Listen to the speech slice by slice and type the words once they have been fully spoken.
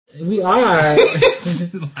We are.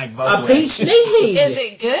 Like both a peach need. Is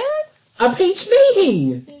it good? A peach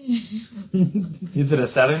need. Is it a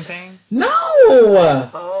Southern thing? No.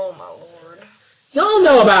 Oh, my Lord. Y'all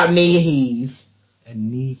know about knee-hees. A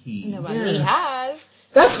knee-hee. I know about knee-highs.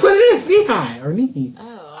 That's what it is, knee-high or knee-hee.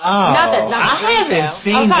 Oh. I haven't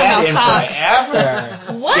seen that in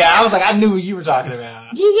forever. What? Yeah, I was like, I knew what you were talking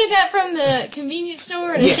about. Do you get that from the convenience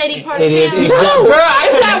store in a shady part of town? No, bro, I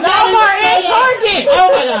said Walmart and Target. Oh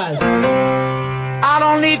my God. I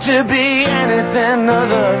don't need to be anything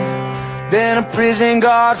other than a prison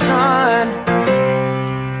guard son.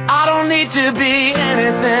 I don't need to be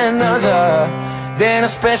anything other than a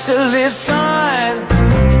specialist son.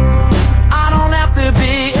 I don't have to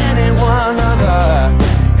be anyone other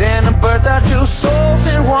than a birth of two souls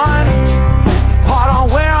in one. Hard on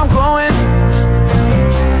where I'm going,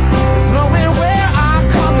 it's knowing where I'm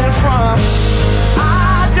coming from.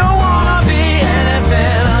 I don't wanna be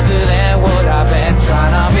anything other than what I've been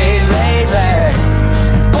trying to be lately.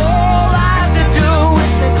 All I have to do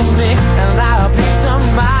is think of me and I have peace of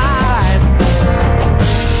mind.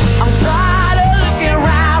 I'm tired of looking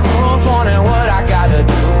around for who's wanting what I gotta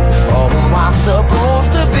do or who I'm supposed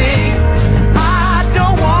to be. I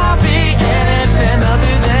don't wanna be anything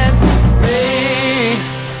other than me.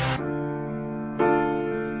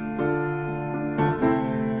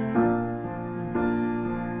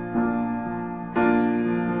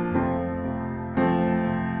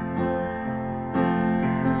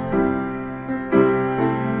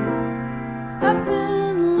 I've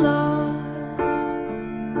been lost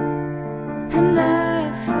and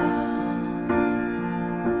I found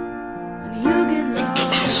when you get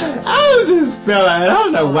lost. I was just feeling, I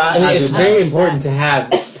don't know why. I mean, it's very miss important to have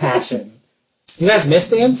passion. You guys miss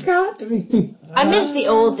Dan Scott? I miss the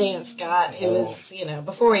old Dan Scott who was,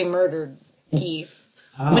 before he murdered Keith.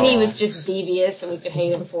 When he was just devious and we could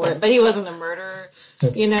hate him for it. But he wasn't a murderer,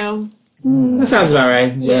 That sounds about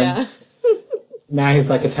right. Yeah. Now he's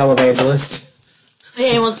like a televangelist.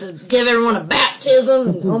 Yeah, he wants to give everyone a baptism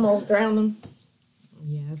and almost drown them.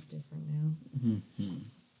 Yeah, it's different now. Mm-hmm.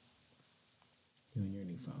 You and your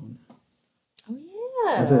new phone. Oh,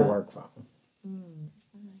 yeah. That's a work phone.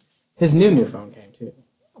 Nice. His new phone came, too.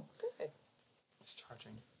 Oh, good. It's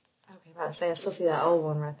charging. Okay, about to say, I still see that old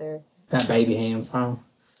one right there. That baby hands phone.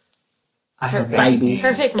 I have baby.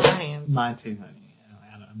 Perfect for my hands. Mine too, honey.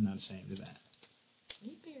 I'm not ashamed of that.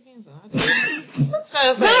 You put your hands on. That's what I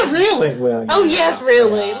was saying. Not really. Well, Oh, yes,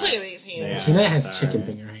 really. Look at these hands. Jeanette has chicken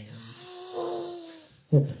finger hands.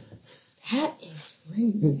 That is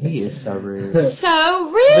rude. He is so rude.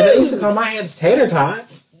 So Jeanette used to rude. call my hands tater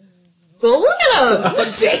tots. Well, look at them.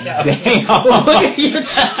 Damn. Look at you.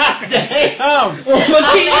 Damn.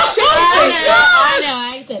 I know.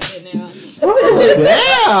 I accept it now.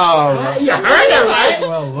 Damn. You heard it, right?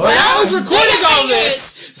 Well, I was recording all this.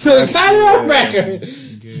 So we got it on record.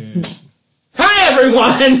 Good. Hi,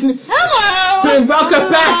 everyone. Hello. And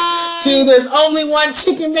welcome back to There's Only One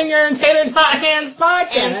Chicken Finger and Tater Tot Hands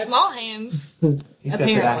podcast. And small hands. He said that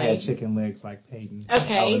I Apparently. had chicken legs like Peyton.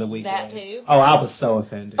 Okay, over the weekend. that too. Oh, I was so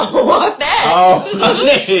offended. Oh, what that? Oh,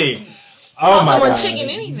 honey. Oh, Call my someone God. chicken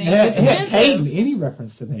anything. Yeah, It's yeah, offensive. Peyton, any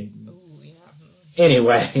reference to Peyton. Ooh, yeah.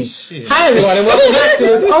 Anyway, Shit. hi, everyone, and welcome back to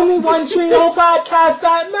There's Only One Trio podcast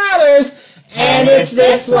that matters. And it's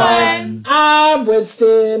this one. I'm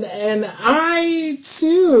Winston, and I,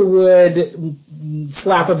 too, would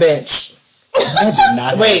slap a bitch. I did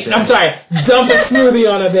not Wait, have I'm sorry. Dump a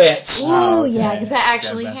smoothie on a bitch. Ooh, okay. yeah, because that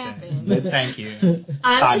actually That's happened. it. Thank you.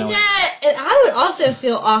 I'm Jeanette, and I would also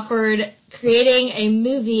feel awkward creating a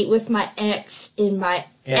movie with my ex in my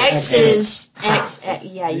ex's ex.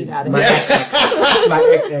 Yeah, you got it.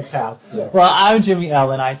 My ex house. Yeah. Well, I'm Jimmy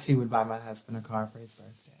L, and I too would buy my husband a car for his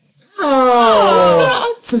birthday.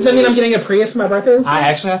 Oh. So does that mean I'm getting a Prius for my birthday? I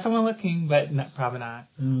actually have someone looking, but probably not.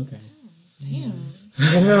 Okay. Damn.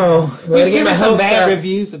 I know. Way to He's get my given some hopes bad up.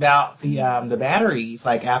 reviews about the batteries,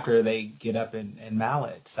 like after they get up and mail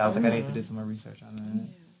it. So I was like, I need to do some more research on that.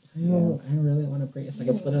 I really want a Prius. Like,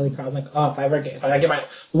 it's literally, I was like, oh,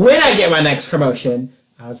 when I get my next promotion,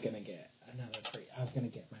 I was gonna get another Prius. I was gonna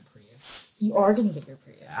get my Prius. You are going to get your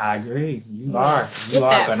Prius. I agree. You are. Get You are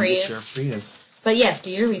that going to get Prius. your Prius. But yes, do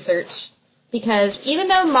your research. Because even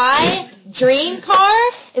though my dream car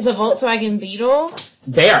is a Volkswagen Beetle,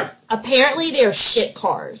 apparently they're shit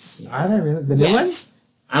cars. Are they really? The new ones?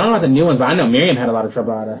 I don't know about the new ones, but I know Miriam had a lot of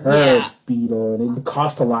trouble out of her Yeah. Beetle, and it would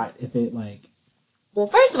cost a lot if it, like... Well,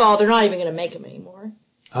 first of all, they're not even going to make them anymore.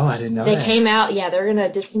 Oh, I didn't know They that. came out, they're going to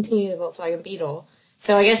discontinue the Volkswagen Beetle.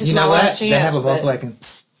 So I guess it's You my know last what? chance. They have a but-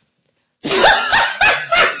 Volkswagen. Did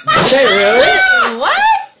they really? What?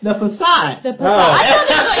 The Passat. The Passat. I thought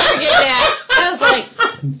that's what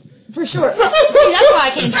sure. See, that's why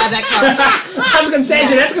I can't drive that car. I was gonna say,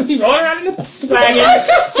 that's gonna be rolling around in the wagon.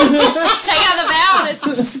 Take out the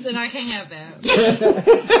valve, and I can't have that.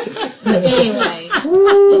 But anyway,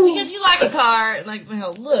 just because you like a car, like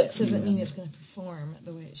how it looks, doesn't mean it's gonna perform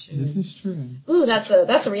the way it should. This is true. Ooh, that's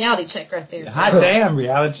a reality check right there. Hot damn,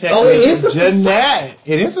 reality check. Oh, it is a Jeanette.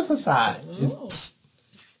 It is a facade.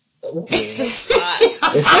 It's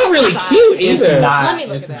not really cute either. It's not. Let me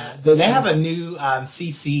look at that. They have a new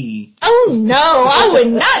CC. Oh no, I would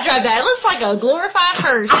not drive that. It looks like a glorified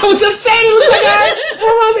hearse. I was just saying it looks like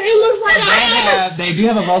it looks like a They do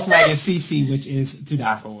have a Volkswagen CC, which is to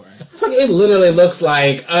die for. It's like, it literally looks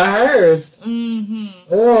like a hearse. Mm-hmm.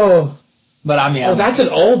 Oh. But I mean, that's an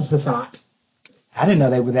old Passat. I didn't know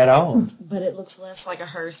they were that old. But it looks less like a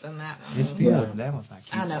hearse than that one. It's still, that one's not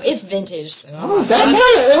cute. I know. It's vintage, so That's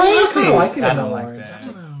crazy. I like it. I don't like that. I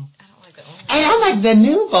don't like that. And I like the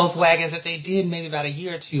new Volkswagens that they did maybe about a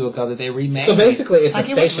year or two ago that they remade. So basically, it's like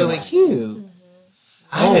a it was station really wagon. cute.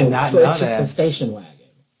 Mm-hmm. I did not so know it's that. just a station wagon.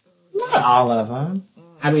 Not all of them.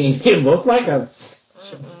 I mean, it looked like a.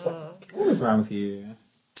 What is wrong with you?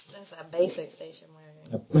 That's a basic station wagon.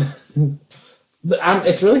 But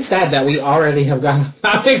it's really sad that we already have got a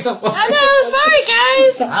topic of. I know. Sorry,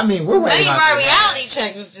 guys. I mean, we're waiting on our reality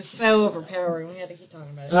check was just so overpowering. We had to keep talking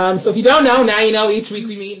about it. So if you don't know, now you know. Each week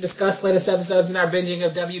we meet and discuss latest episodes in our binging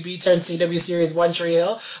of WB turned CW series One Tree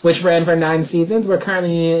Hill, which ran for 9 seasons. We're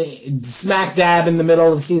currently smack dab in the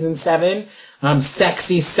middle of season 7.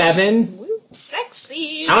 Sexy 7. Woo,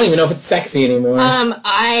 sexy. I don't even know if it's sexy anymore.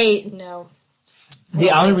 No.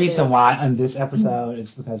 The only reason why on this episode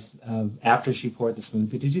is because after she poured the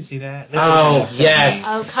smoothie. Did you see that? Oh, yes.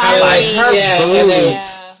 Oh, Like Kylie. her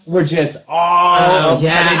boobs were just all. Oh,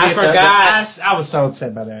 yeah, I forgot. I was so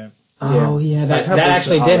upset by that. Oh, yeah, that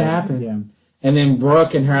actually did happen. Yeah. And then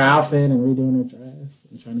Brooke in her outfit and redoing her dress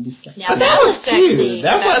and trying to be sexy. Now that was cute. sexy.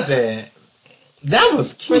 That wasn't. That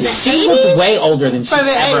was cute. For the She 80s? looked way older than she For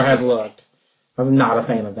the ever 80s. has looked. I was not a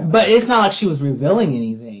fan of that. But it's not like she was revealing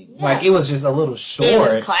anything. Yeah. Like, it was just a little short. It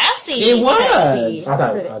was classy. It was. Sexy. I thought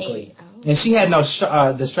it was For the ugly. 80s. Oh. And she had no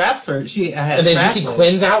the straps for she had And then did you see strapless.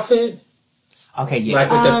 Quinn's outfit? Okay, yeah.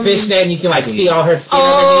 Like with the fishnet and you can like see all her skin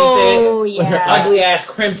Oh, underneath it. With her yeah. ugly ass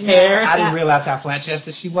crimped hair. I didn't realize how flat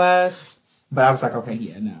chested she was, but I was like, okay,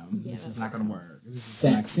 yeah, no, Yeah, this is not gonna work. This is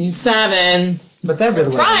Sexy 7. But that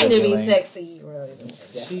really Trying to wasn't be revealing. sexy.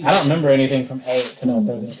 Really. I don't remember anything from 8 to know if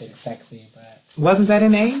there was anything sexy. But Wasn't that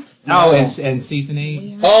in 8? No. Oh, in season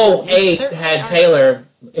 8. Oh, 8 Certainly had are. Taylor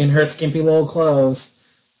in her skimpy little clothes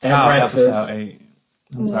at breakfast. Episode 8.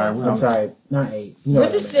 I'm sorry. I'm sorry, not 8. You know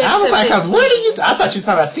Where's what this I mean. I was like, episode what are you? 15? I thought you were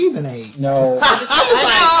talking about season 8. No.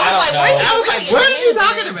 I was like, what are you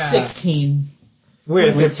talking about? 16. We're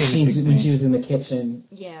at When 15. when she was in the kitchen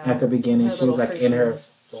Yeah. at the beginning, Her she was little like in her.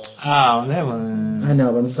 Oh, that one. I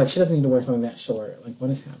know, but I'm just like, she doesn't need to wear something that short. Like, what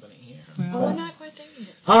is happening here? Oh, we're not quite there yet.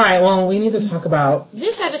 All right, well, we need to talk about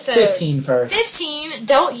This episode 15 first. 15.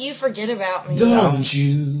 Don't you forget about me. Don't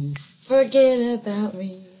you? Forget about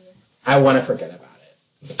me. I want to forget about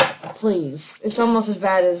it. Please. It's almost as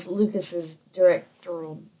bad as Lucas's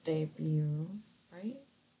directorial debut, right?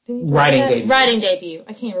 Didn't he Writing direct that? debut. Writing debut.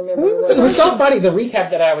 I can't remember what It was so funny. The recap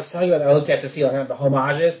that I was telling you about that I looked at to see like the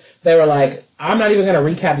homages, they were like, I'm not even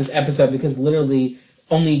going to recap this episode because literally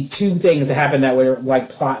only 2 things happened that were like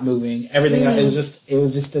plot moving. Everything else, it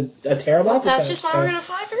was just a terrible episode. That's just why So- we're gonna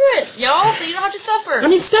fly through it, y'all, so you don't have to suffer. I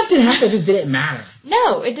mean, stuff did happen, it just didn't matter.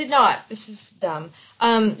 No, it did not. This is dumb.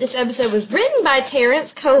 This episode was written by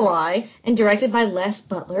Terrence Coley and directed by Les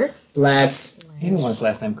Butler. Anyone's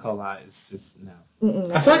last name Cola is just no.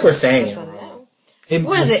 Mm-mm, I feel like we're saying that's it a wrong. no.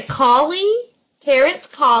 What is it? Coley? Terrence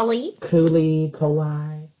Coley. Cooley,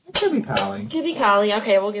 Coli. It could be Collie. Could be Coley.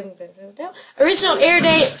 Okay, we'll give him the no. Original air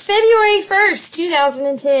date February 1st,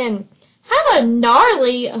 2010. Have a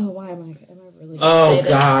gnarly. Oh, why am I really? Gonna say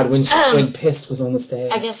this? God, when Pissed was on the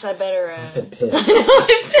stage. I guess I better. I said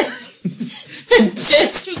Pissed.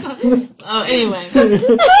 Pissed. Oh, anyway.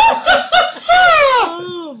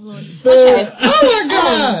 Oh, Lord. Okay. Oh my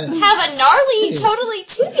God! Have a gnarly, totally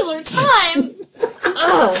tubular time.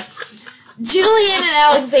 Ugh. Julian and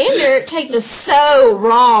Alexander take the so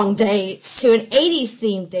wrong dates to an 80s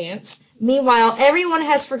themed dance. Meanwhile, everyone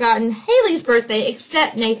has forgotten Haley's birthday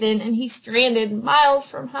except Nathan, and he's stranded miles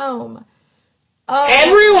from home. Oh,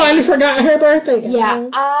 Everyone forgot her birthday. Guys. yeah,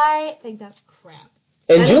 I think that's crap.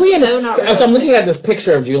 And That is Julian, so not so I'm realistic. looking at this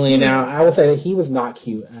picture of Julian now. I will say that he was not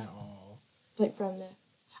cute at all. Like from the.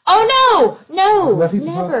 Oh no, Was he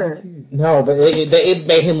supposed to never. be cute? No, but it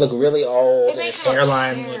made him look really old. It And makes his him look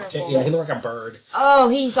hairline looked terrible. yeah, he looked like a bird. Oh,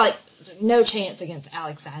 he's like no chance against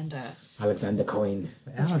Alexander. Alexander Cohen.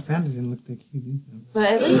 Alexander didn't look that cute either.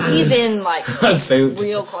 But at least he's in, like, A suit.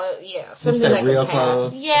 real clothes. Yeah, He something said that real can pass.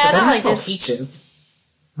 clothes. Yeah, not like this. Peaches.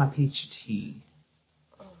 My peach tea.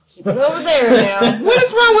 Keep it over there now. What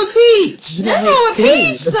is wrong with peach? Nothing wrong with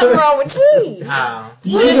peach. Something wrong with tea. Oh. Do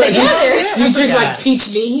you Put it drink- together. Do you drink like peach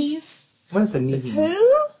Nihis? What is a nihi? Who? A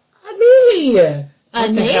Nihi. A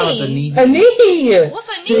What the hell is a knee. nihi? A Nihi. What's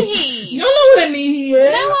a knee? You don't know what a Nihi is? No, I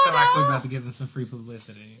feel like I we're don't. about to give them some free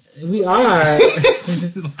publicity. We are.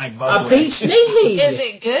 Like both A ways. peach Nihi. Is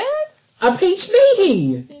it good? A peach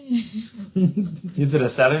Nihi. Is it a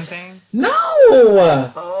southern thing? No.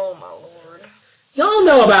 Oh, my lord. Y'all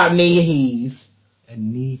know about Nihis. A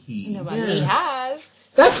nihi. Nobody Yeah. has.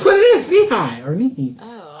 That's what it is, Nihi or Nihi.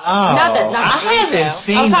 Oh. Oh, Not that, not I the drink, haven't though. I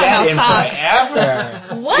seen was talking that in about socks. forever.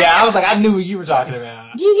 What? Yeah, I was like, I knew what you were talking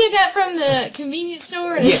about. Do you get that from the convenience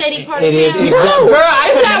store in a Yeah, shady part of it is. town? No, Girl,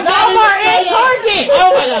 it's at Walmart and Target.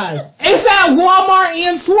 Oh my god. It's at Walmart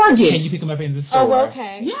and Can Target. you pick them up in the store? Oh,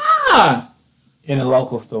 okay. Yeah. In a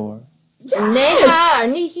local store. Neha or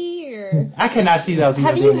Nihir. I cannot see those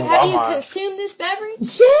Have either you being in have you Walmart. consumed this beverage?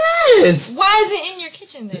 Yes. Why is it in your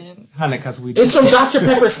kitchen then? Honey, because we It's from Dr.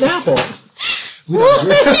 Pepper Snapple. we don't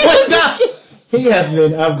He has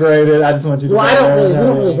been upgraded. I just want you to Well, I know don't really, that. we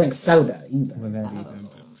don't really drink soda either. Well, that Oh, either.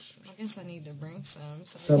 I guess I need to bring some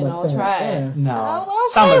so So we can much all fun. try it. Yeah. No. Oh,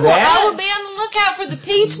 okay. Some of Well, that. I will be on the lookout for the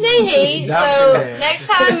peach Nihi. Don't So do that. next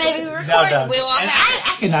time maybe we record, No. we'll all And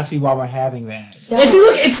have I cannot see Walmart having that. it. If you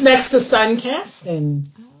look, it's next to Suncast and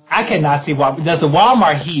I cannot see Walmart. There's a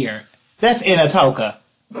Walmart here. That's in Atoka.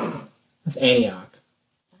 that's Antioch.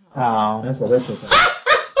 Oh. That's what this is.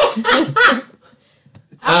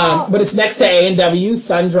 But it's next to A&W,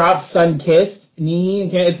 Sundrop, Sunkissed,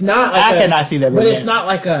 It's not like I cannot see that. but being it's not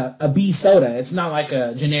like a B soda. It's not like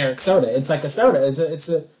a generic soda. It's like a soda.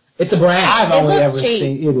 It's a brand. I've It only looks ever cheap.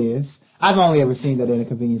 seen it is. I've only ever seen that in a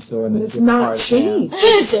convenience store. In a It's different not part of town. cheap.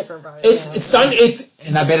 It's different, bro. It's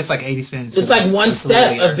And I bet it's like 80 cents. it's like one It's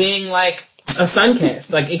step weird. of being like a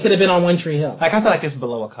Sunkist. Like it could have been on One Tree Hill. Like I feel like it's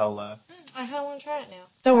below a cola. I kind of want to try it now.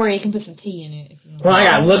 Don't worry, you can put some tea in it if you want. Well, I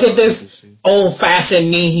got look at this old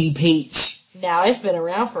fashioned Nihi peach. Now it's been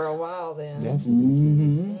around for a while then. That's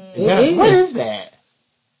Mm-hmm. What is that?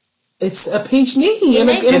 It's a peach Nihi in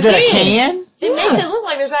Is it a can? It makes it look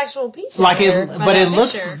like there's actual peaches Like there it, by but that it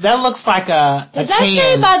looks. picture. That looks like a Does a that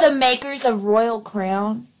can. say by the makers of Royal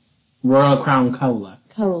Crown Royal Crown Cola.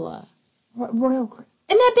 Cola? Royal Crown.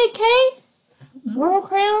 Isn't that Big K? Royal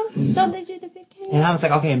Crown? Don't they do the Big K? And I was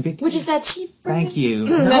like, okay, and big. Which is that cheap? Thank you.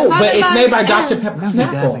 No, That's not but it's by- made by Dr. Pepper No, he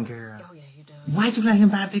doesn't, Snapple. girl. Oh yeah, he does. Why'd you let him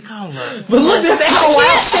buy big cola? But look at that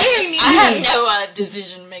wild chain. I have no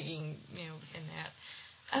decision making, in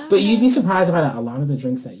that. But you'd be surprised about it. A lot of the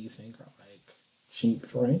drinks that you think are like cheap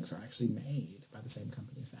drinks are actually made by the same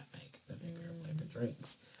companies that make the bigger flavored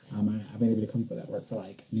drinks. I've been able to come up with that work for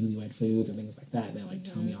like Newlywed Foods and things like that. And they like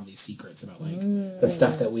tell me all these secrets about like the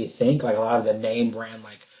stuff that we think, like a lot of the name brand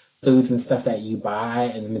like foods and stuff that you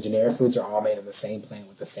buy, and then the generic foods are all made in the same plant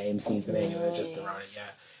with the same seasoning, and they're just throwing it. Yeah,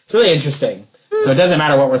 it's really interesting. So it doesn't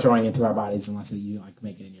matter what we're throwing into our bodies unless you like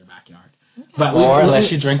make it in your backyard. But Or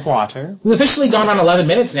unless you drink water. we've officially gone on 11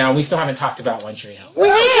 minutes now, and we still haven't talked about One Tree Hill. We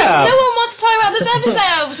No have. one wants to talk about this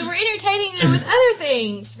episode, so we're entertaining them with other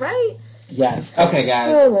things, right? Yes. Okay,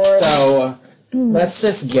 guys. Oh, Lord. So let's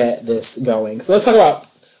just get this going. So let's talk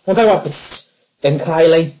about this. And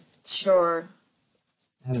Kylie. Sure.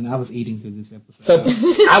 I don't know. I was eating through this episode.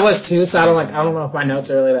 So I was too. So I don't know if my notes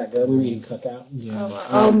are really that good. We were eating Cookout. Yeah.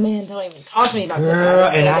 Oh man, don't even talk to me about Girl,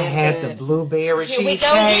 cookies. and They're I damn had the good. blueberry Here we cheesecake.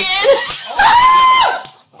 go again.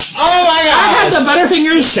 Oh my god! I had the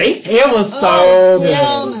Butterfingers shake. It was so Oh, good.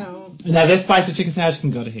 hell no. Now this spicy chicken sandwich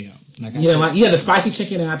can go to hell. Like, You know, like you had the spicy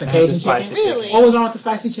chicken and not the I had the Cajun spicy chicken. Really? What was wrong with the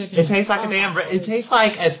spicy chicken? It tastes like a damn. It tastes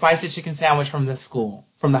like a spicy chicken sandwich from the school,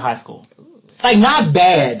 from the high school. Like not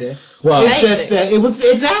bad. Well, It's just that it was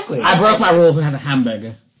exactly. I broke my rules and had a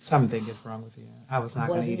hamburger. Something is wrong with you. I was not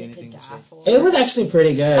going to Wasn't eat it to anything die with you. for? It was actually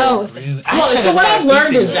pretty good. Oh, it's Really? Well, should've so what had I've learned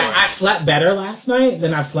pizza is that I slept better last night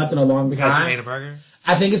than I've slept in a long because time. you ate a burger.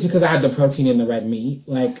 I think it's because I had the protein in the red meat.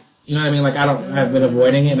 Like, you know what I mean? Like, I've been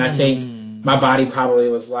avoiding it, and I think my body probably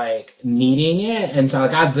was, like, needing it. And so,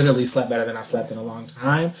 like, I literally slept better than I've slept in a long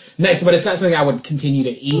time. Next, but it's not something I would continue to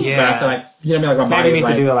eat. Yeah. But I feel like, you know what I mean? Like, my Maybe body you was need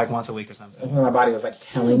like, to do it like once a week or I something. think my body was, like,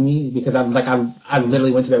 telling me, because I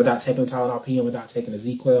literally went to bed without taking Tylenol P and without taking a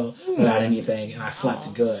Z-Quil, without anything, and I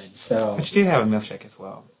slept good. So, But you did have a milkshake as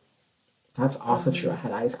well. that's also true. I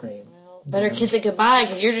had ice cream. Better kiss it goodbye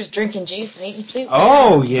because you're just drinking juice and eating soup.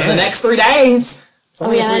 Oh For yeah. the next 3 days. It's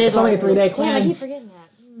only, that is it's only a 3-day Damn, I keep cleanse. forgetting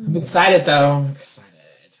that. I'm excited, though. I'm excited.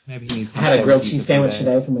 Maybe he needs. I had a grilled cheese sandwich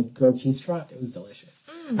today from a grilled cheese truck. It was delicious.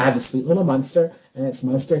 I had the sweet little Munster, and it's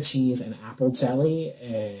Munster cheese and apple jelly,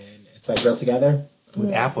 and it's like grilled together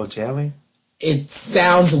with apple jelly. It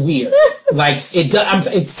sounds weird. Like it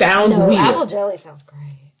sounds weird. Apple jelly sounds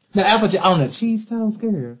great. No, apple jelly on a cheese toast,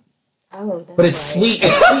 girl. Oh, that's but it's sweet.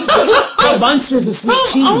 The Munster's a sweet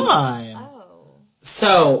cheese. Oh.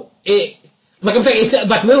 So like I'm saying, it's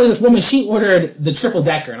like literally this woman. She ordered the triple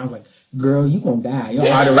decker, and I was like, "Girl, you gonna die? Your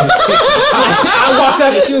order was sick." I walked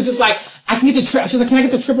up, and she was just like, "I can get the." She was like, "Can I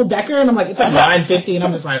get the triple decker?" And I'm like, "It's like $9.50," and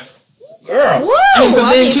I'm just like, "Girl." Whoa, and so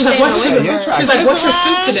then she's like, "What's your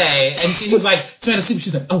soup What? today?" And she's like, "Tomato soup."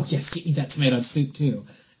 She's like, "Oh yes, get me that tomato soup too."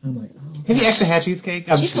 And I'm like, "Oh." Have you actually had cheesecake?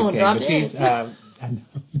 She's gonna drop it. I know.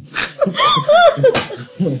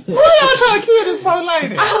 Why y'all trying to kill this poor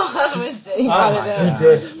lady? Oh, that's Winston. He brought it up.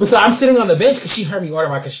 But so I'm sitting on the bench because she heard me order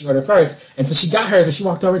mine because she ordered first. And so she got hers and she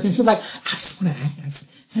walked over to me and she was like, "I just want to ask,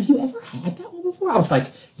 have you ever had that one before?" I was like,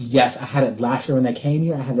 "Yes, I had it last year when they came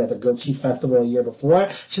here. I had it at the Grilled Cheese Festival a year before."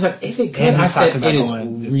 She's like, "Is it good?" And I said, "It is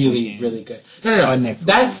really, really good." No.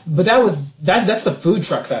 That's the food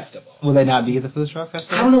truck festival. Will they not be at the food truck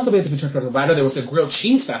festival? I don't know if they'll be at the food truck festival, but I know there was a grilled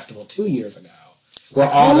cheese festival 2 years ago. Where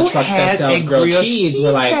all the trucks that sell grilled cheese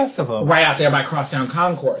were like right out there by Crosstown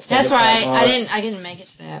Concourse. That's right. I didn't make it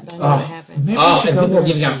to that, but I know what happened. And people were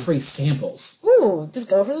giving out free samples. Ooh, just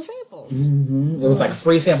go for the samples. Mm-hmm. It was like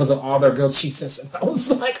free samples of all their grilled cheeses. And I was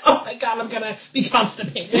like, oh my god, I'm gonna be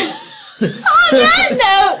constipated. On that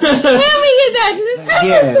note, can we get back to this episode?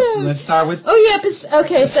 Yes, let's start with. Oh yeah,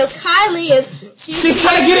 okay. So Kylie she's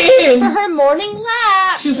trying to get in for her morning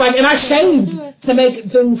lap. She's like, and I shaved to make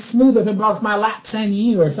things smoother for both my laps and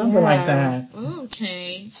you, or something like that.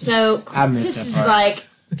 Okay, so I Chris missed is that like,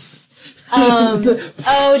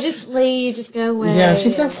 just leave, just go away. Yeah, she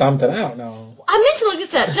said something. I don't know. I meant to look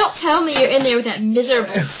this up. Don't tell me you're in there with that miserable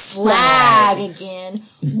slag again.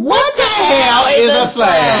 What the hell is a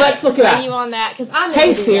slag? Let's look it up. Are you on that? Because I'm.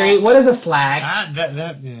 Hey Siri, what is a slag?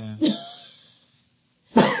 Yeah.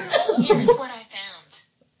 Here's what I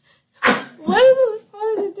found. What is it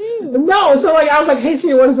supposed to do? No, so like I was like, hey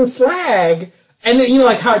Siri, what is a slag? And then you know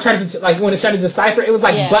like how it tried to like when it tried to decipher, it was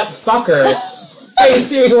like butt fucker. Hey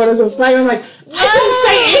Siri, what is a slag? I'm like, I didn't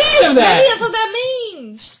say any of that. Maybe that's what that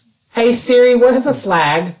means. Hey Siri, what is a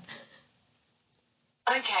slag?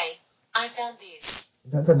 Okay, I found this.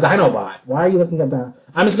 That's a Dinobot. Why are you looking up that?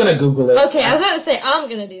 I'm just gonna Google it. Okay, I was about to say I'm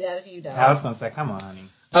gonna do that if you don't. I was gonna say, come on, honey.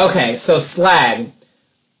 Okay, so slag.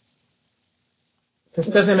 This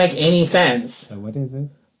doesn't make any sense. So what is it?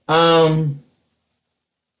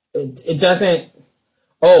 It doesn't.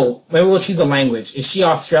 Oh, maybe we'll choose a language. Is she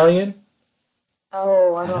Australian?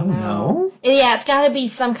 Oh, I don't know. Yeah, it's got to be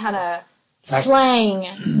some kind of slang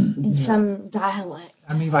in some dialect.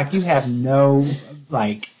 I mean, like you have no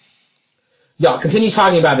like. Y'all continue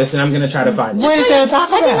talking about this, and I'm gonna try to find it. What is there to talk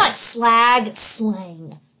Type in about? like slag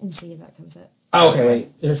slang and see if that comes up. Oh, okay,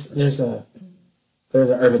 wait. There's an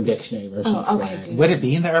Urban Dictionary version of okay, slag. good. Would it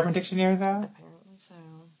be in the Urban Dictionary though? Apparently so.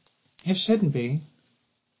 It shouldn't be.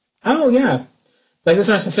 Oh yeah, like this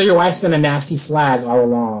one says, so your wife's been a nasty slag all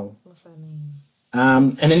along. What's that mean?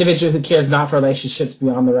 An individual who cares not for relationships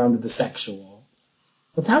beyond the realm of the sexual.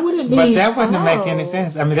 But that wouldn't be. But that wouldn't make any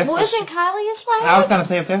sense. I mean, that's. Well, isn't Kylie a slag? I was gonna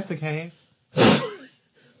say if that's the case.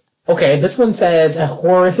 Okay, this one says a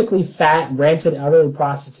horrifically fat, rancid elderly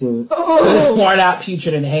prostitute who is worn out,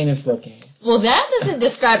 putrid, and heinous looking. Well, that doesn't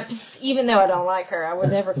describe. Even though I don't like her, I would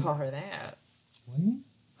never call her that.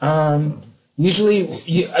 Usually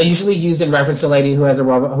used in reference to a lady who has a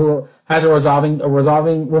revolving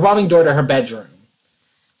door to her bedroom.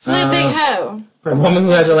 So a big hoe. A woman who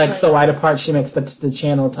has her legs so wide apart she makes the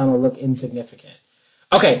channel tunnel look insignificant.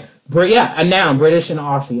 Okay, a noun, British and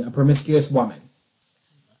Aussie, a promiscuous woman.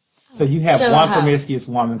 So you have So one how? promiscuous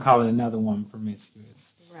woman calling another woman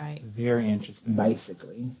promiscuous. Right. Very interesting.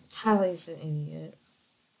 Basically. Kylie's an idiot.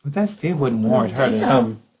 But that still wouldn't warrant her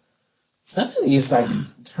to. Some of these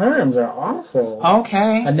terms are awful.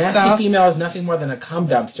 Okay. A nasty female is nothing more than a cum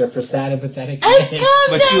dumpster for sad and pathetic men.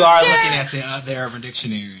 But you are looking at the Urban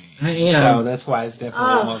Dictionary. I am. So that's why it's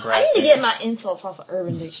definitely more graphic. I need to get my insults off of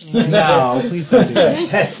Urban Dictionary. No, please don't do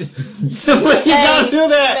that. So please don't do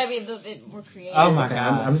that. Maybe a bit more creative. Oh my Okay,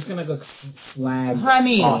 god. I'm just gonna go slag.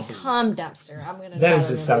 Honey. Awesome. Cum dumpster. I'm gonna. That try is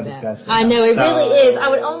to just so remember that. disgusting. I know it So- really is. I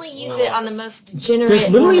would only use it on the most degenerate. There's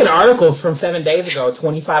literally an article from 7 days ago,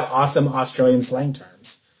 25 awesome Australian slang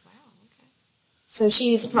terms. So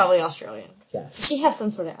she's probably Australian. Yes. She has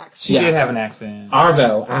some sort of accent. She did have an accent.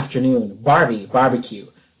 Arvo, afternoon. Barbie, barbecue.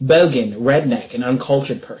 Bogan, redneck, an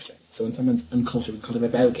uncultured person. So when someone's uncultured, we call them a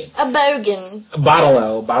bogan. A bogan.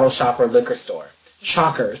 Bottle-o, bottle shop or liquor store.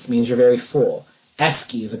 Chalkers means you're very full.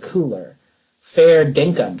 Esky is a cooler. Fair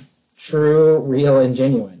dinkum, true, real, and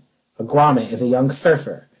genuine. A grommet is a young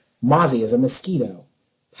surfer. Mozzie is a mosquito.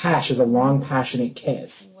 Pash is a long, passionate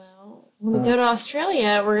kiss. Well, when we go to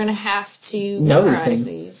Australia, we're going to have to Know these memorize things.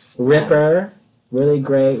 these. Ripper, really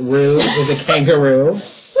great. Root is a kangaroo.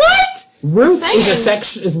 What? Root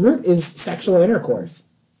Same. root is sexual intercourse.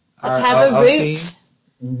 Let's have a root.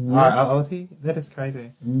 Mm-hmm. R-O-O-T? That is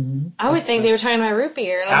crazy. Mm-hmm. I would think they were talking about root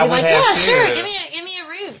beer. And I I'd be would like, have yeah, too. sure, give me a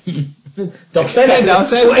root. Don't say that. Don't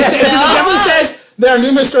say It that. definitely says there are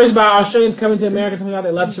numerous stories about Australians coming to America telling how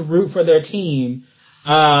they love to root for their team,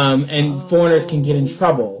 and foreigners can get in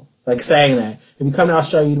trouble, like saying that. If you come to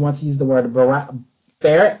Australia, you'd want to use the word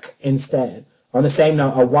barrack instead. On the same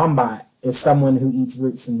note, a wombat is someone who eats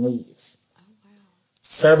roots and leaves.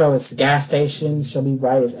 Servo is gas station. She'll be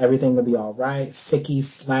right. Is everything will be all right. Sicky,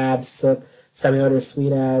 slab, sook, semi-odor,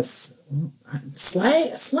 sweet ass.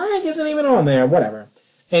 Slag isn't even on there. Whatever.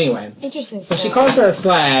 Anyway. Interesting So stuff. she calls her a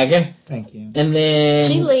slag. Thank you. And then...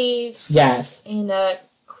 She leaves. Yes. And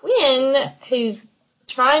Quinn, who's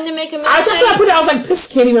trying to make a milkshake. That's what I put it. I was like,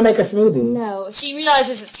 this can't even make a smoothie. No, she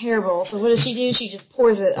realizes it's terrible. So what does she do? She just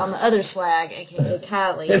pours it on the other slag, aka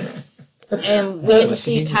Kylie. And we get to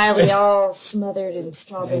see Kylie all smothered in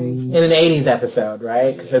strawberries. In an 80s episode,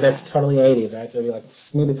 right? Because that's totally 80s, right? So it'd be like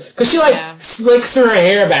smoothie. Because she like slicks her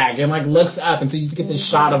hair back and like looks up, and so you just get this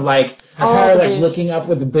shot of like her like looking up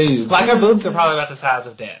with the boobs. Like her boobs are probably about the size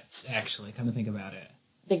of Deb's, actually, come to think about it.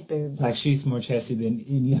 Big boobs. Like she's more chesty than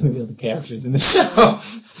any of the other characters in the show.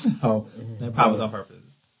 So that probably was on purpose.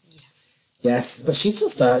 Yes, but she's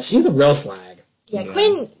just she's a real slag. Yeah,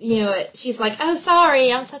 Quinn, she's like, oh,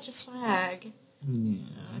 sorry, I'm such a slag. Yeah.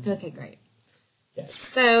 Okay, great. Yes.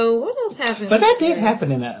 So, what else happened? But that did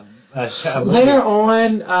happen in a show. Later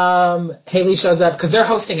on, Haley shows up because they're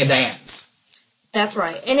hosting a dance. That's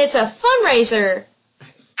right. And it's a fundraiser.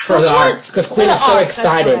 For the arts. Because Quinn is so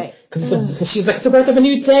excited. Because she's like, it's the birth of a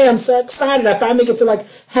new day. I'm so excited. I finally get to like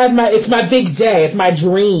have it's my big day. It's my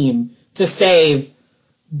dream to save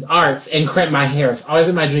arts and crimp my hair. It's always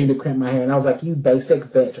been my dream to crimp my hair. And I was like, you basic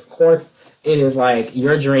bitch. Of course it is like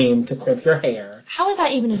your dream to crimp your hair. How is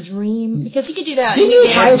that even a dream? Because you could do that. Didn't you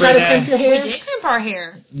try to crimp your hair? We did crimp our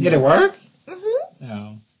hair. Did it work? Mm-hmm.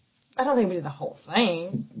 No. I don't think we did the whole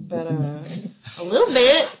thing, but a little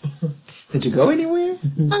bit. Did you go anywhere?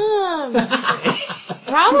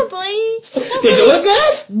 Probably. Did you look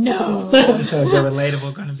good? No. So is your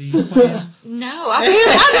relatable going to be Quinn? No, I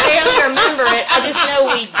barely remember it. I just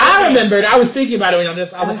know we did. I remembered. I was thinking about it when I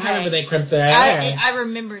was like, I remember they crimped their hair. I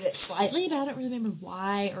remembered it slightly, but I don't remember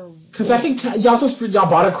why or. Because I think y'all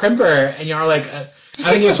bought a crimper and y'all were like,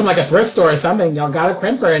 I think it was from like a thrift store or something. Y'all got a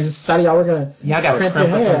crimper and just decided y'all were gonna. Y'all got crimp a crimper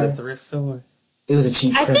your hair. from the thrift store. It was a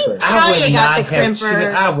cheap I crimper. think Talia got the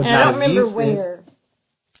crimper. I don't remember where.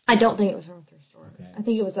 I don't think it was from a thrift store. Okay. I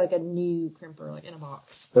think it was like a new crimper, like in a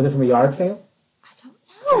box. Was it from a yard sale? I don't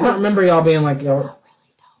I know. don't remember y'all being like, I really don't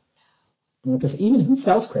know. because even who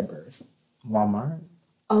sells crimpers? Walmart.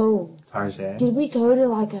 Oh, Target. did we go to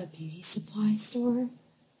like a beauty supply store?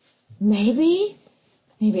 Maybe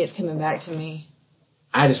it's coming back to me.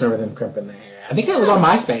 I just remember them crimping their hair. I think that was on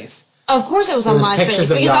MySpace. Of course it was on There's MySpace,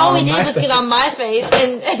 pictures of because y'all all we on did was MySpace. get on MySpace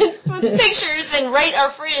and with pictures and rate our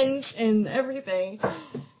friends and everything.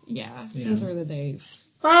 Yeah, those were the days.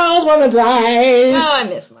 Oh, one of the days. Oh, I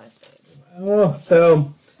miss MySpace. Oh,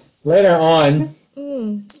 so later on,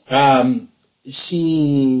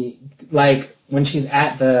 she like when she's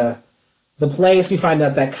at the place, we find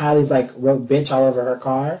out that Kylie's like wrote bitch all over her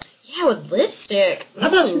car. Yeah, with lipstick. I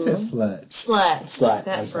thought she said slut. Slut. I'm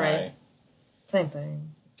That's sorry. right. Same thing.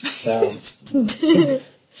 So,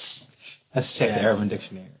 Let's check the Urban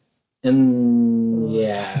Dictionary. and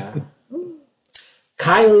yeah,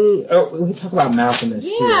 Kylie. Oh, we talk about mouth in this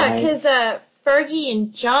too, Yeah, right? because Fergie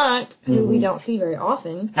and Junk, who we don't see very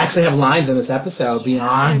often, Actually have lines in this episode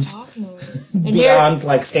beyond they're talking. And beyond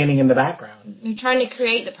like standing in the background. they're trying to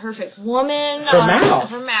create the perfect woman For Mouth.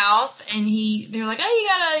 for Mouth, and they're like, oh, you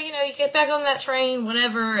gotta, you get back on that train,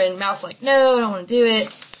 whatever, and Mouth's like, no, I don't want to do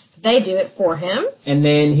it. They do it for him. And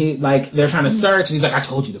then they're trying to search, and he's like, I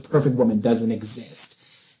told you the perfect woman doesn't exist.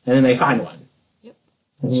 And then they find one. Yep.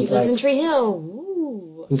 And She he's lives like, in Tree Hill.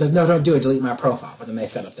 Ooh. he's like, no, don't do it, delete my profile. But then they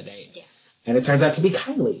set up the date. Yeah. And it turns out to be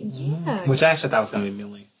Kylie. Yeah. Which I actually thought was going to be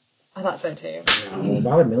Millie. I thought so too.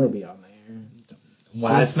 Why would Millie be on there?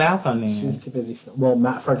 Why is Mouth on there? She's too busy. Well,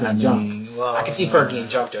 not Fergie and Junk. Well, I can see Fergie and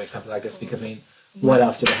Junk doing something like this because, what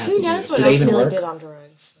else do they have to Who do? knows what Do they else even Millie work? did on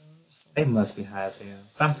drugs? they must be high as hell.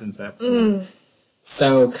 Something's up. Mm.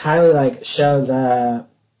 So Kylie shows up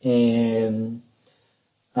and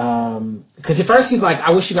Because at first he's like,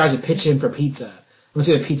 I wish you guys would pitch in for pizza. I wish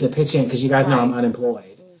you would pizza pitch in because you guys know I'm unemployed.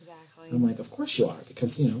 Exactly. I'm like, of course you are,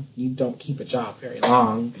 because, you don't keep a job very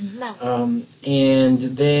long. No. And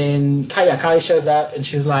then Kylie shows up and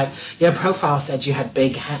she was like, your profile said you had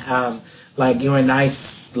big, like you were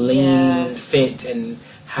nice, lean, fit, and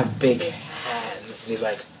have big hands.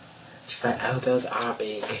 And she's like, oh, those are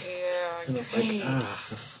big. Yeah. And it's like,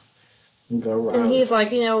 go wrong. And he's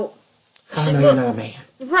like, I know you're not a man.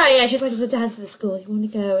 Right, yeah, she's like, it's a dad for the school, you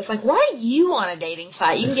want to go? It's like, why are you on a dating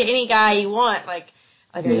site? You can get any guy you want, like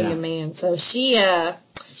are you a man? So she,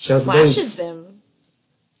 shows flashes them.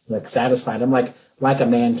 Like, satisfied. I'm like a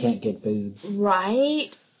man can't get boobs.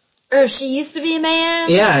 Right? Or she used to be a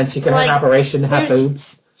man. Yeah, and she could have an operation to have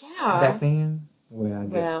boobs. Yeah. Back then? Well, I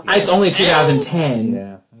guess. It's only 2010.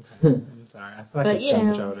 Yeah. Okay. I'm sorry. I feel like it's so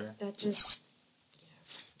much older. That just...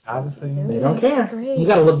 Obviously. They don't care. Great. You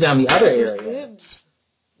gotta look down the other area.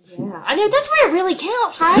 Yeah. I know, that's where it really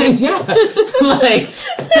counts, right? Yeah. Like...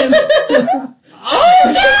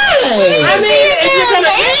 I mean, if you're gonna...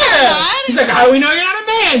 She's like, how do we know you're not a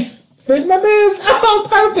man? Here's my boobs. Oh,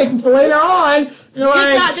 perfect. Until later on, you're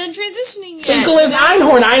like... not done transitioning yet. Finkel is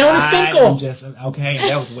Einhorn. Einhorn is Finkel. I'm just... Okay,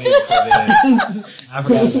 that was way before this. I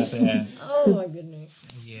forgot about that. Oh, my goodness.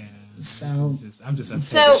 Yeah. So... I'm just upset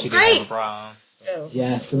So, that she great. didn't have a bra. Oh.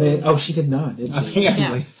 Yeah, so they... Oh, she did not, did she?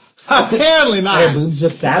 Apparently. Apparently not. Her boobs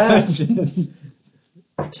just sat up.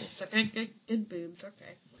 Just okay, good boobs,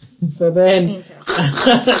 okay. So then...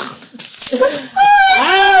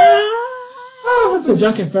 So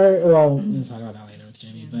Junkin first... Well, we'll talk about that later with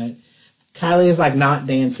Jimmy, but Kylie is like not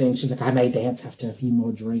dancing. She's like, I may dance after a few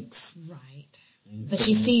more drinks. Right. But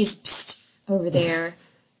she sees over there.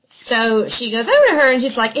 So she goes over to her and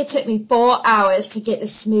she's like, it took me 4 hours to get the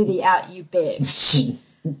smoothie out, you bitch.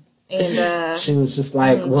 And she was just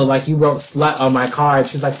like, well, like you wrote slut on my card.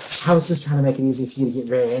 She's like, I was just trying to make it easy for you to get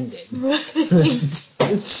rear-ended. I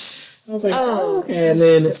was like, oh, okay. And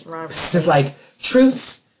then it's just like,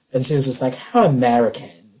 truth. And she was just like, how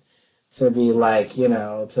American to be like,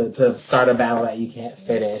 to start a battle that you can't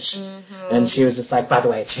finish. Mm-hmm. And she was just like, by the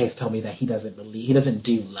way, Chase told me that he doesn't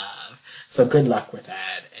do love. So good luck with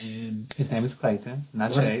that. And his name is Clayton,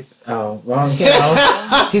 not Chase. Oh, well,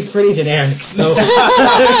 he's pretty generic. So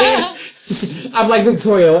I'm like,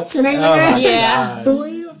 Victoria, what's your name again? Yeah. Who are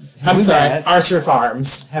you? I'm sorry, met? Archer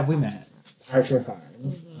Farms. Have we met? Archer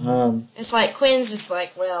Farms. Mm-hmm. It's like Quinn's just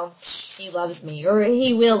like, well, he loves me, or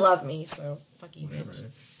he will love me, so fuck you, bitch.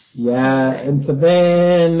 Yeah, and so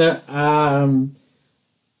then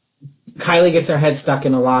Kylie gets her head stuck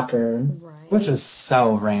in a locker. Right. Which is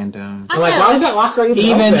so random. I'm like, why was that locker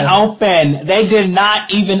even open? They did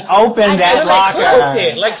not even open that locker. Closed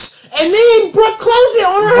it. And then Brooke closed it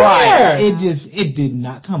on her hair. It did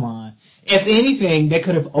not. Come on. If anything, they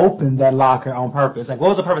could have opened that locker on purpose. Like, what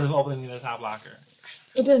was the purpose of opening the top locker?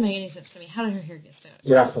 It doesn't make any sense to me. How did her hair get stuck?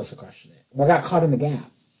 You're not supposed to question it. Well, I got caught in the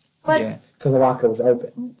gap. But because the locker was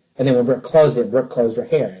open. And then when Brooke closed it, Brooke closed her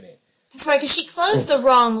hair in it. That's right, because she closed the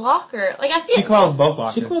wrong locker. Like, I feel she closed both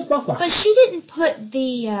lockers. But she didn't put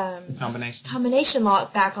the combination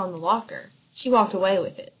lock back on the locker. She walked away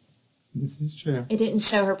with it. This is true. It didn't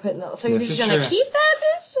show her putting the... So you're just going to keep that,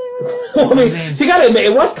 bitch? I mean, she got to admit,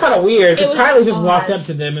 it was kind of weird, because Kylie just walked up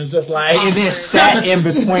to them and was just like... And then sat in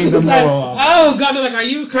between them. Oh, God, they're like, are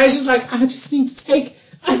you crazy? She's like, I just need to take...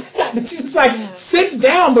 And she just like sits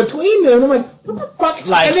down between them. And I'm like, what the fuck?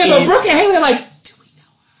 Like, and then Brooke and Haley are like, do we know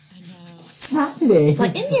her? I know. What's happening? It's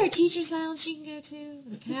like, isn't there a teacher's lounge she can go to?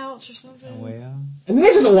 The couch or something? Well. And then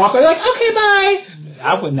they just walk away like, okay, bye.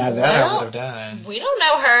 I wouldn't have that. I would have done. We don't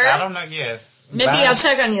know her. I don't know. Yes. Maybe I'll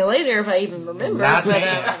check on you later if I even remember.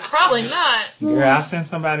 But probably not. Girl, I'll send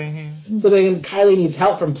somebody in here. So then Kylie needs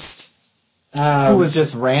help from... who was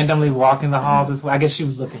just randomly walking the halls as well. I guess she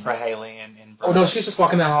was looking for Haley and oh, no, she was just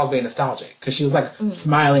walking down the halls being nostalgic. Because she was, like,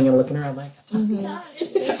 smiling and looking around like, oh, my God.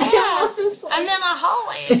 I'm in a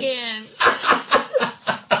hallway again.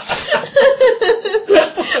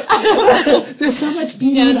 There's so much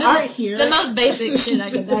beauty and art here. The most basic shit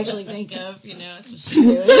I can actually think of, that's what she's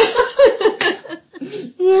doing.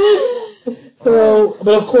 So,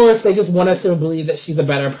 but of course, they just want us to believe that she's a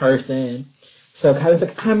better person. So Kylie's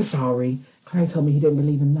like, I'm sorry. Clay told me he didn't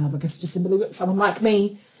believe in love. I guess he just didn't believe in someone like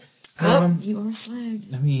me. You are a slag.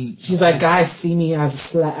 I mean, she's like, guys see me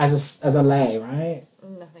as a lay, right?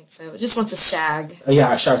 I think so. It just wants a shag. Oh,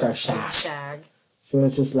 yeah, shag. Shag. So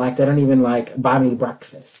it's just like, they don't even buy me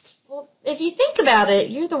breakfast. Well, if you think about it,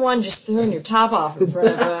 you're the one just throwing your top off in front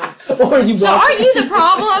of them. So are you the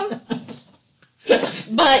problem?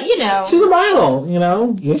 But, she's a model,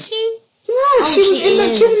 Is she? Yeah, she was in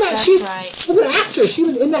that. She was in that. She right. was an actress. She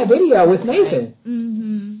was in that video with Nathan.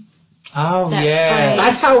 Mm-hmm. Oh, That's yeah. right.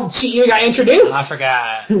 That's how she even got introduced. I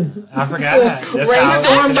forgot. That's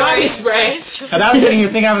Brainstorm how body spray. Because I was sitting here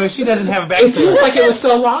thinking, I was like, she doesn't have a It feels backstory. like it was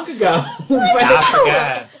so long ago. I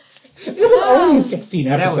forgot. It was only 16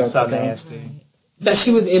 That episodes was so ago. nasty. That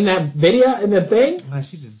she was in that video, in the thing. Like,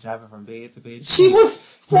 she just driving from bed to bed. She was,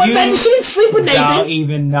 for You that, she didn't sleep with Nathan. don't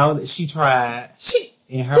even know that she tried She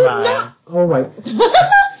in her did mind. not. Oh, my.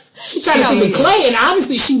 She tried to sleep with Clay, and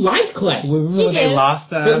obviously she liked Clay. Remember She when they did.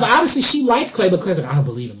 lost But obviously she liked Clay, but Clay's like, I don't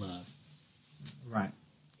believe in love. Right.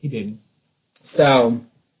 He didn't. So,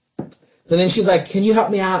 but then she's like, can you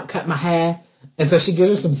help me out, cut my hair? And so she gives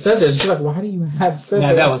her some scissors. She's like, why do you have scissors?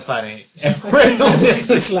 No, that was funny.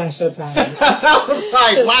 Slash her time. I was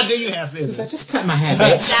like, why do you have She's like, scissors? just cut my hair,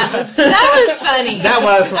 bitch. That was funny. That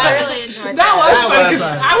was funny. I really enjoyed That was That funny, was 'cause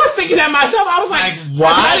funny. I was thinking that myself. I was like,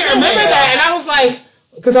 why? I didn't remember that. And I was like,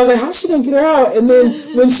 because I was like, how's she going to get her out? And then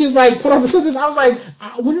when she's like, put on the scissors, I was like,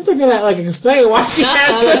 I wonder if they're going to like explain why she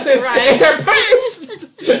has scissors in her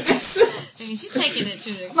purse. I mean, she's taking it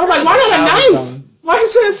to the I'm like, why not a That was knife? funny. Why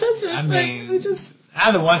is she a scissors? I Like, mean, we just...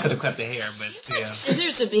 either one could have cut the hair, but still.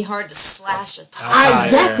 Scissors would be hard to slash a tie.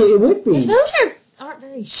 Exactly, it would be. Those aren't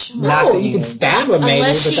very sharp. Not No, the you can end. stab her maybe,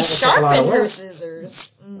 Unless but she that would take a lot of sharpened her work.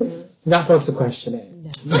 scissors. You're not supposed to question it.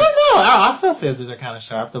 I don't know. Our felt scissors are kind of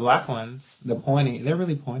sharp. The black ones, the pointy, they're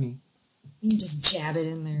really pointy. You can just jab it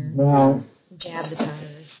in there. Well, Jab the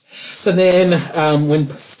tires. so then when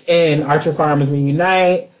in Archer Farms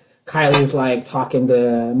reunite, Kylie's like talking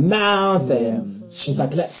to Mouth, and she's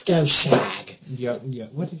like, let's go shag. Yeah.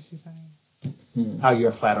 What did she say? How you're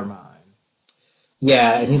a flatter mind.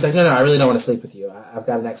 Yeah, and he's like, no, I really don't want to sleep with you. I've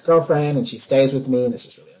got an ex-girlfriend, and she stays with me, and it's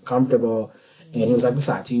just really uncomfortable. And he was like,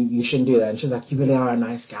 besides, you shouldn't do that. And she was like, you really are a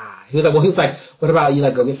nice guy. He was like, what about you,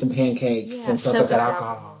 like, go get some pancakes Yeah, and soak soak up that up alcohol.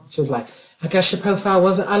 alcohol. She was like, I guess your profile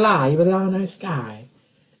wasn't a lie. You really are a nice guy.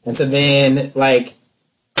 And so then, like,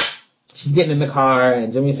 she's getting in the car,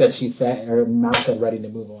 and Jimmy said her mouth said ready to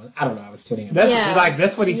move on. I don't know, I was tuning in.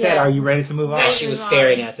 That's what he said. Yeah. Are you ready to move on? That she was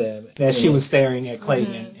staring at them. That she was staring at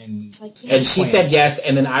Clayton and It's like, yeah. And she said yes,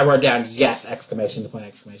 and then I wrote down yes, exclamation point.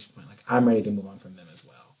 Like, I'm ready to move on from them as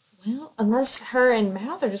well. Well, unless her and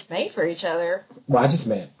Mouth are just made for each other. Well, I just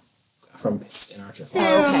meant from in Archer.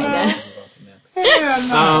 Oh, okay,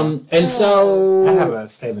 then. And so... I have a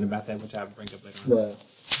statement about that, which I'll bring up later on. Well,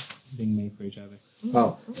 Being made for each other.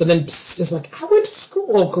 oh, so then it's like, I went to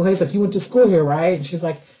school. Clay's like, you went to school here, right? And she's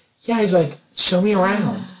like, yeah. He's like, show me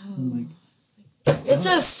around. I'm like, It's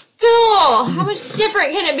a school! How much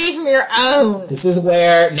different can it be from your own? this is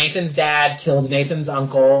where Nathan's dad killed Nathan's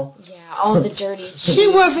uncle. Yeah, all the dirty cheese. She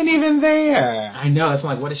wasn't even there. I know. That's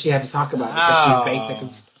like, what does she have to talk about? Because she's basically...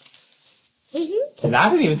 Mm-hmm. And I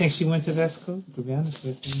didn't even think she went to that school, to be honest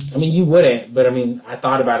with you. I mean, you wouldn't, but I mean, I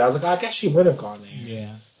thought about it. I was like, I guess she would have gone there. Yeah.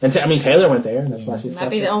 And Taylor went there, and that's why she's Might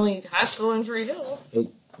be the only high school in Tree Hill.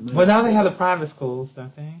 Well, now they have the private schools,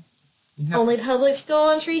 don't they? Only public school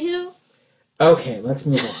in Tree Hill? Okay, let's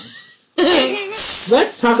move on.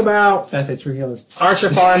 Let's talk about I said Tree Hill is... Archer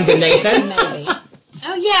Farms and Nathan. Maybe.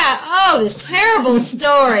 Oh, yeah. Oh, this terrible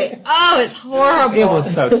story. Oh, it's horrible. It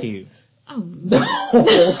was so cute. Oh,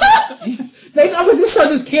 Nathan, I was like, this show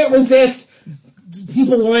just can't resist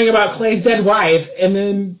people worrying about Clay's dead wife, and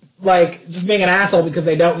then like just being an asshole because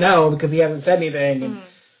they don't know because he hasn't said anything. And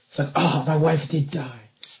it's like, oh, my wife did die.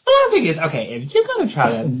 Well, I think it's okay. If you're gonna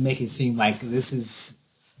try to make it seem like this is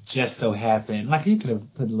just so happened, like you could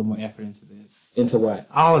have put a little more effort into this. Into what?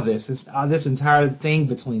 All of this, this entire thing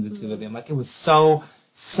between the two of them, like it was so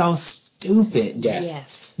stupid.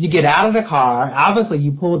 Yes. You get out of the car. Obviously,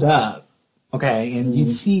 you pulled up. Okay, and you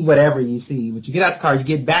see whatever you see, but you get out the car, you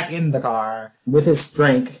get back in the car With his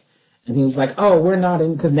drink. And he was like, oh, we're not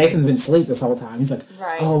in, because Nathan's been asleep this whole time. He's like,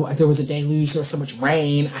 Right. oh, there was a deluge, there was so much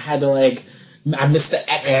rain, I had to like, I missed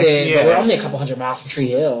the exit, but we're only a couple hundred miles from Tree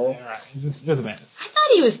Hill. Right. It was a mess. I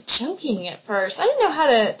thought he was joking at first. I didn't know how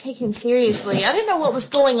to take him seriously. I didn't know what was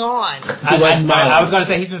going on. I was going to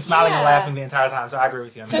say he's been smiling and Yeah. laughing the entire time, so I agree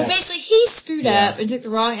with you on So that. basically, he screwed up and took the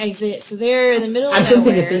wrong exit. So they're in the middle I'm of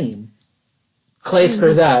sensing nowhere. a theme. Clay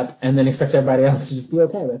screws up and then expects everybody else to just be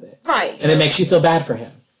okay with it. Right. And it makes you feel bad for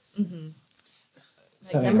him. Mm-hmm.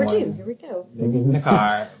 So Number anyway, 2. Here we go. They get in the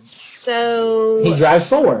car. So He drives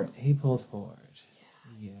forward. He pulls forward.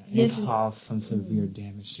 Yeah. He It doesn't- caused some severe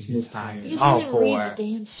damage to his tires. because All he didn't read four the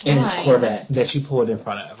damn In his sign. Corvette. that you pulled in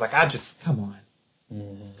front of. Like, come on.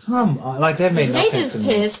 Come on. Like, that made no sense Nathan's to me.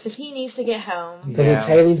 pissed because he needs to get home. Because Yeah. it's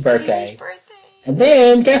Haley's His birthday. birthday. And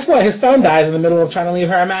then, guess what? His phone dies in the middle of trying to leave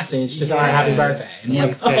her a message to tell her happy birthday. And I'm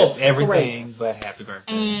It like, says oh, everything but happy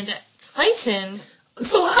birthday. And Clayton.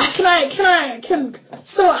 So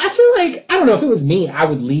so I feel like, I don't know, if it was me, I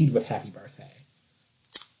would lead with happy birthday.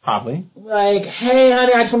 Probably. Like, hey,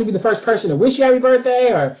 honey, I just want to be the first person to wish you happy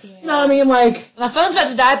birthday, or, you know what I mean, like... My phone's about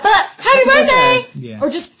to die, but happy birthday! Yeah. Or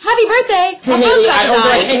just, happy birthday, Hey, my phone's Haley, about to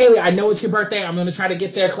die. hey, Haley, I know it's your birthday, I'm going to try to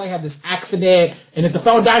get there, Clay had this accident, and if the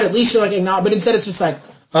phone died, at least you're like, no, but instead it's just like,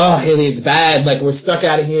 oh, Haley, it's bad, like, we're stuck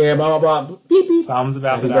out of here, blah, blah, blah, beep, beep. Phone's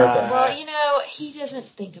about to Happy die. birthday. Well, you know, he doesn't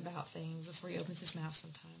think about things before he opens his mouth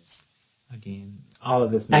sometimes. Again, all of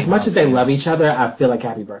this. As much as they love each other, I feel like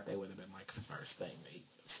happy birthday would have been, like, the first thing that he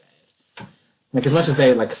would have said. Like, as much as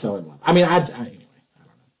they, like, so in love. I mean, anyway, I don't know.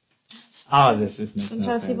 All of this just makes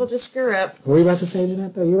Sometimes no people sense. just screw up. What were you about to say to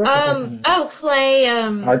that, though? You were about to say something. Clay,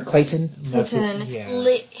 Art Clayton? Clayton,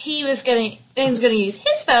 Yeah. he was gonna use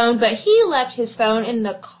his phone, but he left his phone in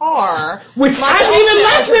the car. Which Like, hasn't even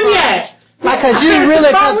left him yet! Like, cause you His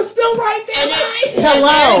really. phone was still right there. And Hello.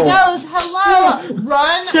 there it goes. Hello.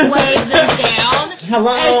 Run, wave them down.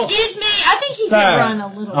 Hello. Excuse me. I think he Sir, can run a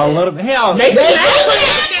little bit. A little bit. Hell, Nathan, Nathan,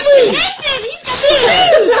 he's got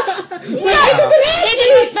shoes. Nathan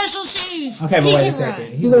has special shoes. Okay, but He wait a can second.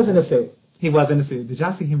 run. He was in a suit. He was in the suit. Did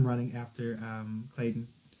y'all see him running after Clayton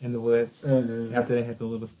in the woods after they had the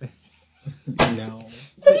little thing? No.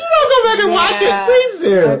 So you don't go back and watch Yeah. it, please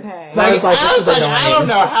do. Okay. I was like, I was this is like, I annoying. don't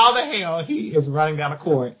know how the hell he is running down a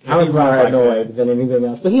court. I was He more runs like annoyed than anything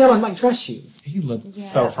else. But he had on, like, dress shoes. that. He looked Yeah,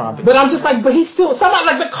 so that's prompted. But I'm just like, but he's still, somehow,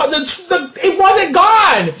 like, it wasn't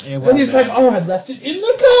gone! And he's like, oh, I left it in the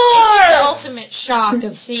The car! ultimate shock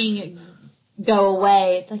of seeing it go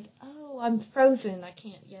away. It's like, oh, I'm frozen. I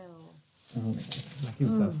can't yell. Like, he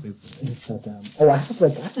was so stupid. It's so dumb. Oh, I have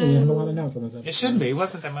like, I don't even have a lot of notes on this episode. It shouldn't be. It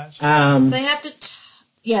wasn't that much. They have to,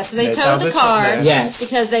 so they They tow tow the the car. yeah. Yes.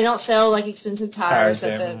 Because they don't sell, like, expensive tires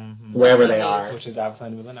at the... Wherever they are. Which is obviously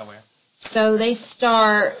in the middle of nowhere. So they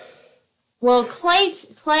start... Well,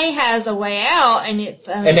 Clay has a way out, and it's...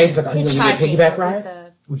 And Nathan's like, oh, you gonna get a piggyback ride? with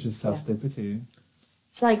the- Which is so stupid, too.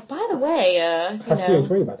 It's like, by the way, How serious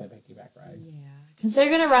were you about that piggyback ride? Yeah. Because they're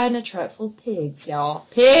going to ride in a truck full of pigs, y'all.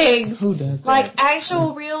 Pigs! Who does that? Like,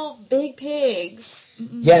 actual, real big pigs.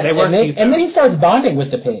 Yes, They were and cute, then he starts bonding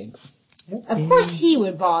with the pigs. Of course he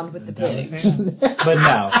would bond with the pigs. But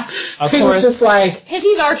no. Of He was course. just like, Because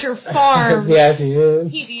he's Archer Farms. yes, he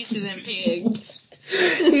is. He's used to them pigs.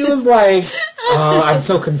 He was like, oh, I'm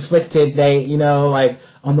so conflicted. They, you know, like,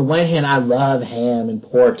 on the one hand, I love ham and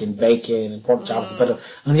pork and bacon and pork chops, but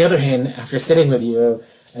on the other hand, after sitting with you,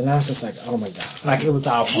 and I was just like, oh my god. Like, it was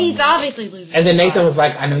all He's funny. obviously losing And then his Nathan mind. was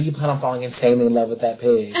like, I know you plan on falling insanely in love with that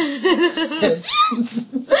pig.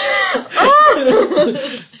 And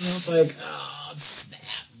I was like, oh, snap.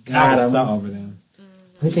 I Got was him. so over them.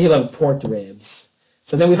 He said he loved pork ribs.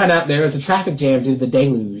 So then we found out there was a traffic jam due to the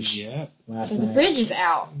deluge Yep. last So the night. bridge is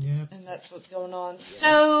out. Yep. And that's what's going on.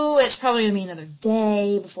 So it's probably going to be another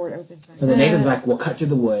day before it opens. So then Nathan's like, we'll cut through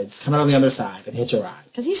the woods, come out on the other side, and hitch a ride.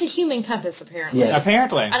 Because he's a human compass, apparently. Yes.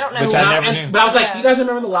 Apparently. I don't know Which why. I never knew. But I was like, Yeah. do you guys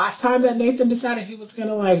remember the last time that Nathan decided he was going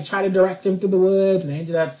to, like, try to direct them through the woods, and they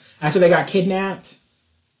ended up, after they got kidnapped,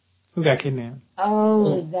 Who got kidnapped?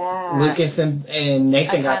 Oh, that. Lucas and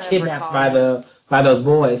Nathan I got kind of kidnapped recall. by those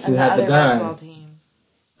boys who And the had the other gun. basketball team.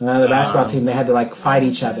 The basketball team, they had to, like, fight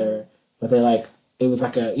each other. But they, like, it was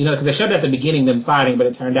like a, you know, because they showed at the beginning them fighting, but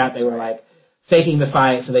it turned out they were, like, faking the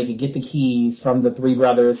fight so they could get the keys from the three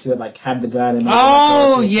brothers who had, like, had the gun. And they could, like,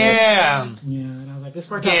 Oh, go with it. yeah. Yeah, and I was like, this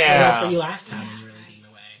worked out so Yeah. well for you last time when you were leading the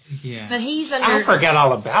way. Yeah. But he's under. I forgot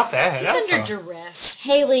all about that. He's That's under so- duress.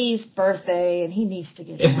 Haley's birthday, and he needs to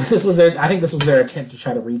get I back. think this was their attempt to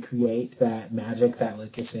try to recreate that magic that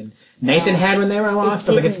Lucas and Nathan had when they were lost.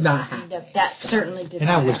 So, like, it's not happening. That certainly did And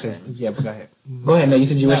not I wish happen. this. Yeah, but go ahead. Go ahead. No, you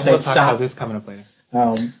said you wish we'll they'd talk stop. about this coming up later.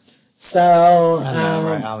 So, I know,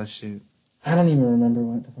 right? I'll shoot. I don't even remember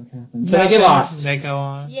what the fuck happened. So they get lost. They go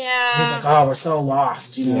on. Yeah. He's like, oh, we're so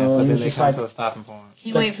lost, you know. Yeah, so and then he's they just come like, to a stopping point.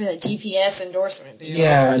 Can't wait for that GPS endorsement, dude.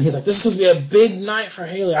 yeah, and he's like, this is supposed to be a big night for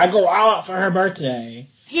Haley. I go all out for her birthday.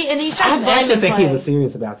 And he starts I blaming actually think he Clay. was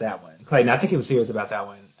serious about that one. Clayton, I think he was serious about that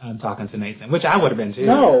one. I'm talking to Nathan, which I would have been too.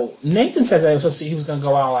 No, Nathan says that he was going to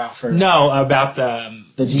go all out for No, about the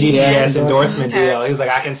GPS endorsement Okay. deal. He was like,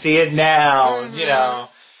 I can see it now, you know.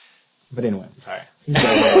 But anyway, sorry. He's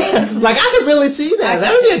like, Like, I could really see that.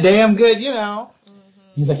 That would be a damn good, you know.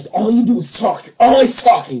 he's like, all you do is talk. You're always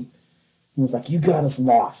talking. He was like, you got us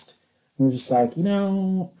lost. He was just like,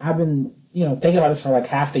 I've been, thinking about this for like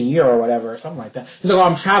half the year or whatever, or something like that. He's like,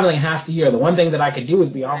 I'm traveling half the year. The one thing that I could do is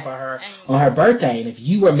be on for her on her birthday. And if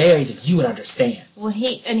you were married, then you would understand. Well,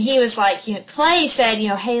 he was like, Clay said,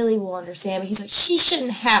 Haley will understand, but he's like, she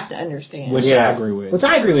shouldn't have to understand. Which I agree with. Which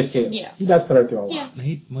I agree with too. Yeah. He does put her through a lot.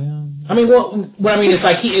 Yeah. What I mean is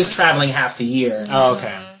like he is traveling half the year. Oh,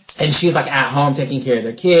 okay. And she's like at home taking care of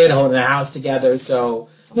their kid, holding the house together. So,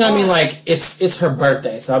 like it's her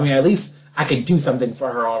birthday. So, at least I could do something for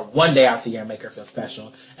her on one day out the year and make her feel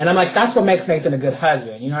special. And I'm like, that's what makes Nathan a good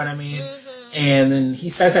husband. You know what I mean? Mm-hmm. And then he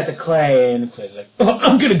says that to Clay, and Clay's like,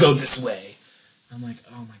 I'm going to go this way. I'm like,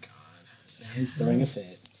 oh my God. Now he's throwing a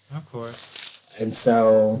fit. Of course. And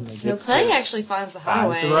so Clay actually finds the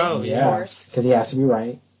highway. Finds the road, yeah. Of course. Because he has to be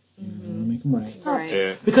right. Mm-hmm. Make him right.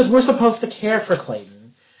 Right. Because we're supposed to care for Clayton.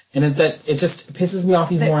 And it just pisses me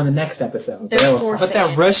off even more in the next episode. But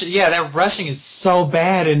that rushing is so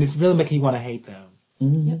bad, and it's really making you want to hate them.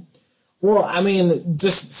 Mm-hmm. Yep. Well,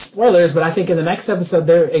 just spoilers, but I think in the next episode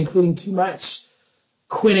they're including too much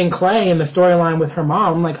Quinn and Clay in the storyline with her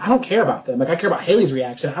mom. I'm like, I don't care about them. Like, I care about Haley's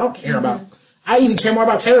reaction. I don't care about... I even care more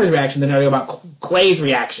about Taylor's reaction than I do about Clay's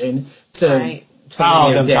reaction to them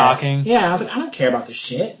talking. Yeah, I was like, I don't care about this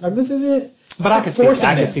shit. Like, this isn't... But I can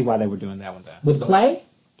see why they were doing that one, though. With Clay?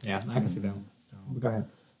 Yeah, I can see that one. Go ahead.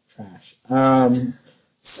 Trash.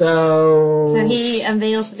 So he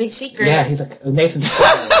unveils the big secret. Yeah, he's like, Nathan's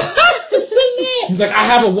he's like,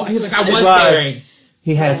 I was married.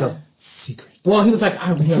 He has a secret. Well, he was like,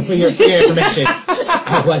 for your information,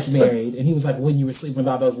 I was married. And he was like, when you were sleeping with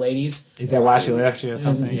all those ladies. Is that why she left you or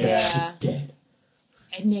something? He's like, she's dead.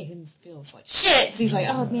 And Nathan feels like shit. He's like,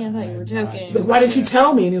 oh man, I thought you were joking. He's like, why didn't you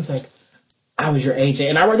tell me? And he was like, I was your agent.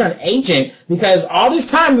 And I wrote down agent because all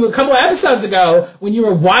this time, a couple of episodes ago, when you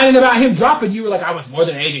were whining about him dropping, you were like, I was more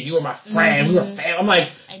than an agent. You were my friend. We were fam. I'm like...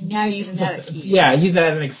 And now you're using that excuse. Yeah, using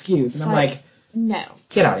that as an excuse. And I'm like... No.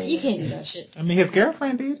 Get out of here. You can't do that shit. His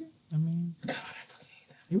girlfriend did it. God, I fucking hate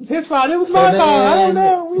that. It was his fault. It was my fault. I don't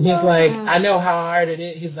know. He's like, I know how hard it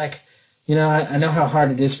is. He's like, I know how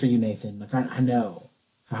hard it is for you, Nathan. Like, I know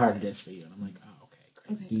how hard it is for you. And I'm like, oh,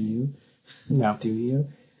 okay, great. Do you? No. Do you?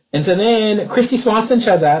 And so then Christy Swanson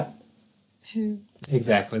shows up. Who?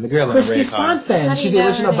 Exactly. The girl in Christy the red car. Swanson. She's the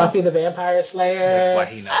original Buffy the Vampire Slayer. That's why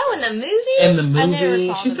he knows. Oh, in the movie? In the I never movie.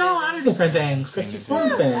 saw She's the done a movie. lot of different things. Christy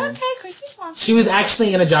Swanson. Oh, okay, Christy Swanson. She was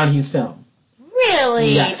actually in a John Hughes film.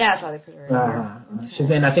 Really? Yes. That's why they put her in there. Okay.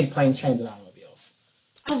 She's in, I think, Planes, Trains, and Automobiles.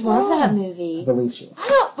 I love that I movie. believe she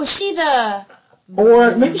was. Was she the...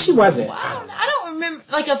 Or maybe she wasn't. Well, I don't remember.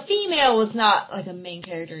 Like, a female was not, like, a main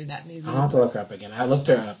character in that movie. I'll have to look her up again. I looked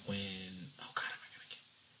her up when... Oh, God, am I going to get...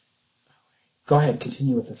 Go ahead,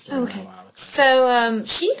 continue with the story. Okay. So,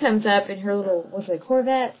 she comes up in her little, what's it,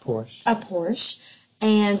 Corvette? Porsche. A Porsche.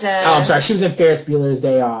 And, I'm sorry. She was in Ferris Bueller's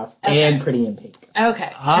Day Off and Pretty in Pink. Okay.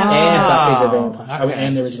 And Buffy the Vampire. Okay.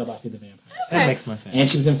 And the original Buffy the Vampire. Okay. That makes more sense. And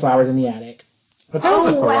she was in Flowers in the Attic. But that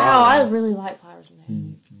was a Ferrari. Wow. I really like Flowers in the Attic.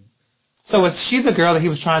 Mm-hmm. So was she the girl that he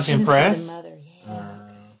was trying to She was impress? the mother,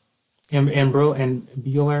 yeah. In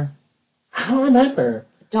Bueller? I don't remember.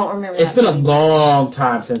 Don't remember It's that been a movie long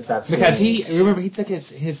time since I've seen Because it. he took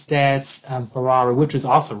his dad's Ferrari, which was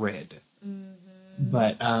also red.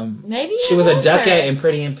 But Maybe She was a her. Duckette in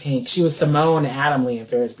Pretty in Pink. She was Simone Adamley in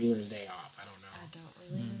Ferris Bueller's Day Off. I don't know. I don't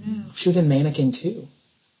really know. She was in Mannequin too.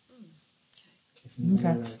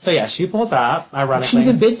 okay. So yeah, she pulls up. Ironically, She was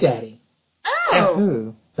in Big Daddy. As Oh.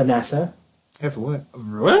 who? Vanessa. As what?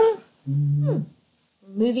 What?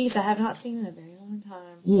 Movies I have not seen in a very long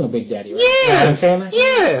time. You know Big Daddy, right? Yes. Adam Sandler?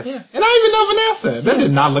 Yes. Yeah. And I even know Vanessa. That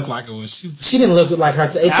did not look like it was. She didn't look like her.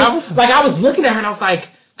 I was looking at her and I was like,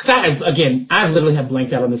 because I literally have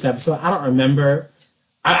blanked out on this episode. I don't remember.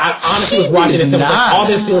 I honestly was watching this and was like, all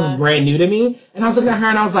this feels brand new to me. And I was looking at her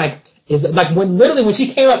and I was like, is it like when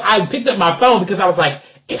she came up, I picked up my phone because I was like,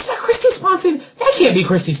 is that Christy Swanson? That can't be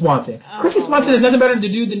Christy Swanson. Christy Swanson has nothing better to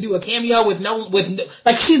do than do a cameo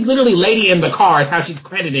like she's literally Lady in the Car is how she's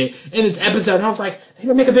credited in this episode. And I was like, they're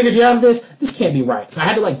gonna make a bigger deal out of this. This can't be right. So I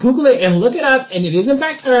had to like Google it and look it up, and it is in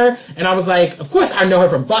fact her. And I was like, of course I know her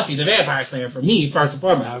from Buffy the Vampire Slayer for me first and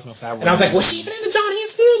foremost. And I was like, was she even in the John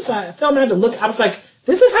Hughes film? So I filmed. I had to look. I was like,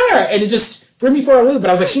 this is her, and it just threw me for a loop. But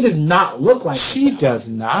I was like, she does not look like She does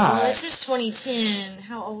not. Well, this is 2010.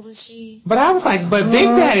 How old is she? But I was like, but Big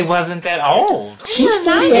Daddy wasn't that old. She's In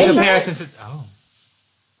 48. comparison to Oh.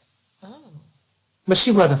 but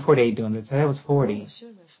she wasn't 48 doing this. That was 40. Oh, she would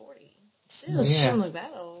have been 40. Still, she Yeah. shouldn't look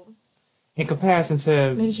that old. In comparison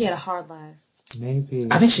to Maybe she had a hard life. maybe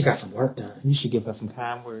I think she got some work done. you should give us some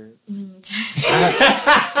kind words. Oh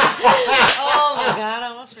my god, I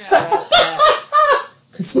almost forgot about that.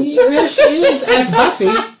 See, there she is as Buffy.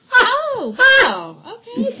 Oh, wow.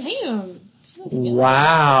 Okay, damn.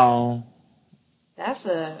 Wow. That's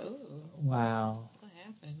a... Ooh, Wow. what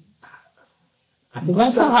happened? I think Bless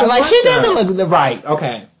she's her got heart. some Like, work she done. doesn't look right.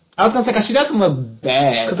 Okay. I was gonna say, because she doesn't look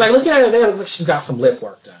bad. Because like looking at her there, it looks like she's got some lip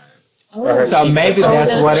work done. Oh, So maybe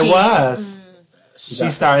that's what it was. She She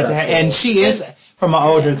started to have, and she is from an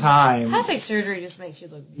older time. Plastic surgery just makes you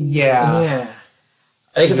look... Yeah. Yeah.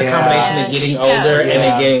 I think it's a combination of getting older and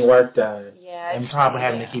then getting work done. Yeah. And probably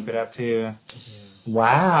having to keep it up too.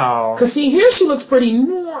 Wow. Because see, here she looks pretty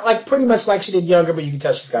pretty much like she did younger, but you can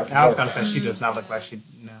tell she's got some I was work gonna done. say, she does not look like she,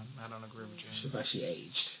 no, I don't agree with you. She looks like she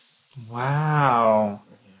aged. Wow.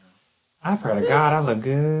 I pray to God I look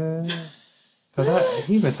good. Because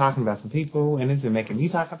he's been talking about some people, and it's been making me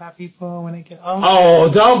talk about people when they get older. Oh,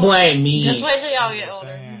 don't blame me. Just wait till y'all get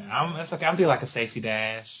older. It's okay. I'm doing like a Stacey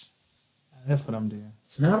Dash. That's what I'm doing.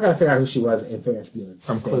 So now I've got to figure out who she was in Ferris Bueller.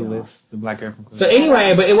 From Clueless. The black girl from Clueless. So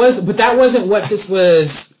anyway, but that wasn't what this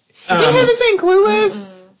was. You haven't seen Clueless?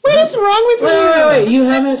 What is wrong with you? Wait, you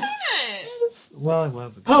haven't? Well, it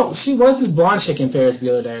was. Oh, she was this blonde chick in Ferris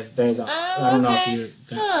Bueller Days Off. I don't know if you're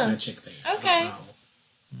that chick thing. Okay.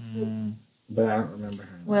 But I don't remember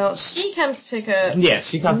her. Well, she comes to pick up Yes,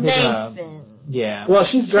 she comes to pick up. Nathan. Yeah. Well,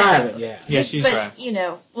 she's driving, yeah. Yeah, she's but, driving. you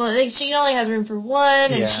know, well, she only has room for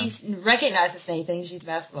one, and Yeah. she recognizes Nathan. She's a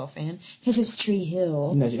basketball fan because it's Tree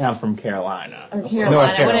Hill. No, I'm from Carolina. Or North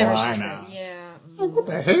Carolina, whatever she Carolina. said. Yeah. What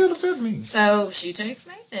the hell does that mean? So she takes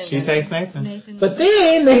Nathan. She takes Nathan. But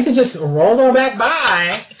then Nathan just rolls on back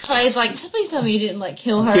by. Clay's like, please tell me you didn't, like,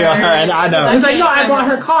 kill her. Kill her, and I know. He's like, no, I bought her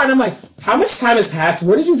remember. car. And I'm like, how much time has passed?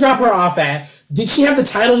 Where did you drop her off at? Did she have the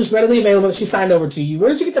title just readily available that she signed over to you? Where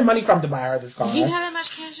did you get the money from to buy her this car? Did you have that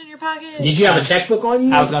much cash in your pocket? Did you have a checkbook on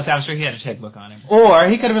you? I was going to say, I'm sure he had a checkbook on him. Or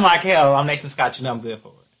he could have been like, hell, I'm Nathan Scott, you know I'm good for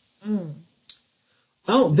it. Mm.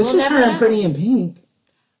 Oh, this We'll is never her in know. Pretty in Pink.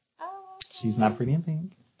 Oh, okay. She's not pretty in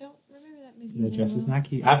pink. Don't remember that movie. The dress is not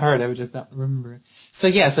cute. I've heard of it, just don't remember it. So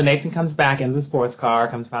yeah, so Nathan comes back into the sports car,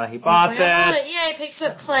 comes by, he bought it. Yeah, he picks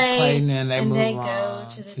up Clay, Clayton, and they move go on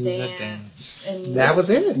to to the the dance. And That was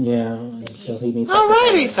it. Yeah, until he meets up with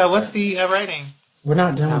Alrighty, her. so what's the rating? We're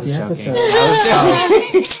not done I with the was joking. episode. I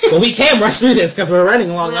was joking. Well, we can't rush through this because we're running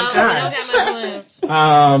along well, on we don't time. got much left.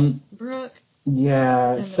 Um, Brooke.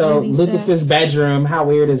 yeah, the so movie Lucas's bedroom, how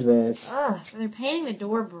weird is this? Ugh, so they're painting the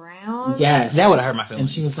door brown. Yes. That would have hurt my And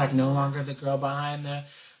feelings. she was like, no longer the girl behind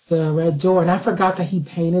the red door. And I forgot that he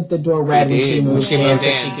painted the door red He when she did, moved when she in moved so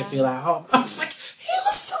in. she could feel at home. I was like, he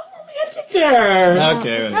was so romantic to her.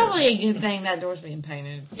 Okay. It's probably a good thing that door's being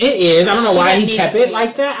painted. It is. I don't know She why doesn't he need kept to it paint.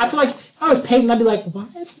 like that. I feel like if I was painting, I'd be like, why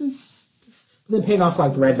is this? But then painting also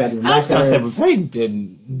like the red bedroom. I was going to say, records. but Peyton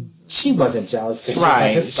didn't. She wasn't jealous. 'Cause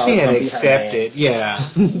Right. She, was like, She had this scar's gonna be her accepted. Yeah.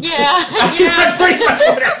 Yeah, That's yeah. pretty much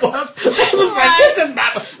what it was. It was like, this is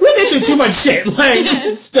not, we've been through too much shit. Like,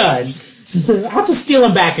 it's done. I'll have to steal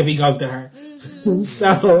him back if he goes to her.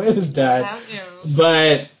 So, it was done. How it goes.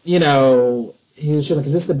 But, you know, he was just like,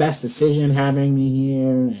 is this the best decision having me here?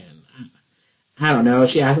 And I don't know.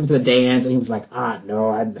 She asked him to the dance, and he was like, no,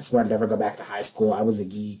 I swear I'd never go back to high school. I was a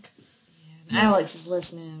geek. And Alex is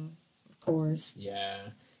listening, of course. Yeah.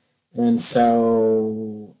 And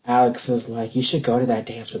so Alex is like, you should go to that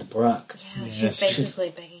dance with Brooke. Yeah, Yeah, she's basically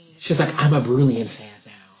begging you to She's like, go. I'm a Brilliant fan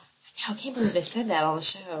now. I can't believe they said that on the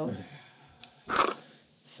show.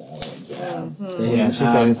 So, yeah. Yeah, she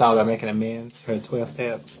said it's all about making amends. Her 12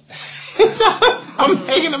 steps. I'm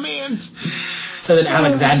making amends. So then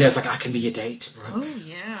Alexander's like, I can be your date, Brooke. Oh,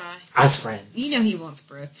 yeah. As friends. You know he wants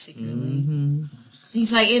Brooke secretly. Mm-hmm.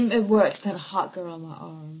 He's like, it works to have a hot girl on my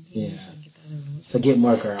arm. You know, Yeah. so I can get that over with. So get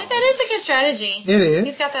more girls. But that is a good strategy. It is.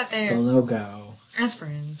 He's got that there. Solo go. As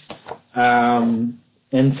friends.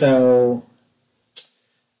 And so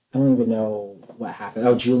I don't even know what happened.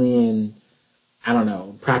 Oh, Julian, I don't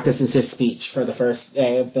know, practices his speech for the first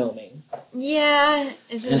day of filming. Yeah.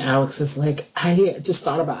 Is it? And Alex is like, I just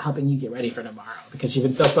thought about helping you get ready for tomorrow because you've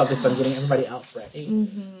been so focused on getting everybody else ready.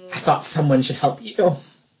 Mm-hmm. I thought someone should help you.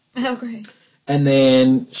 Oh, great. And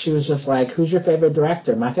then she was just like, who's your favorite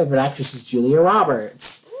director? My favorite actress is Julia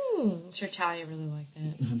Roberts. I'm sure Talia really liked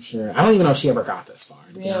that. I'm sure. I don't even know if she ever got this far,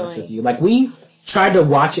 to be honest Really? with you. Like, we tried to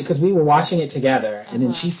watch it because we were watching it together, and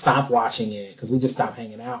then she stopped watching it because we just stopped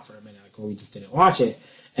hanging out for a minute. Like, we just didn't watch it.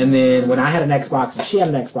 And then when I had an Xbox and she had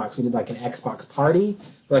an Xbox, we did like an Xbox party.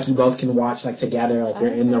 Like, you both can watch like together. Like,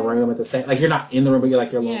 you're in the room at the same. Like, you're not in the room, but you're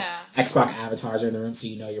like your little Yeah. Xbox avatars are in the room, so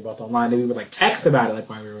you know you're both online. Then we would like text about it, like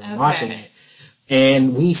while we were Okay. watching it.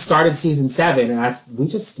 And we started season 7, and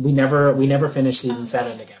we never finished season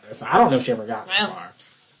 7 together. So I don't know if she ever got this Well. far.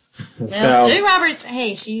 Well, So Julia Roberts,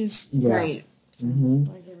 hey, she's Yeah. great. Mm-hmm.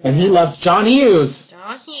 And he loves John Hughes.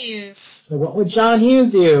 John Hughes. So what would John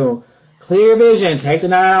Hughes do? Clear vision, take the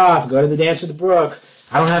night off, go to the dance with the brook.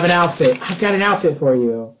 I don't have an outfit. I've got an outfit for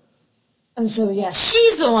you. And so, yeah,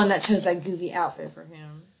 she's the one that chose that goofy outfit for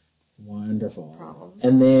him. Wonderful. Problem.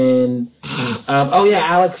 And then,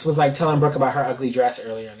 Alex was like telling Brooke about her ugly dress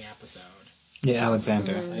earlier in the episode. Yeah,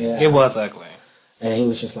 Alexander. Yeah. It was ugly. And he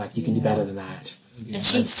was just like, you can do better than that. Yeah. And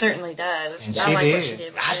she certainly does. And I she like did. what she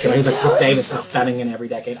did. So he's like, Brooke Davis is stunning in every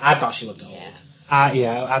decade. I thought she looked old.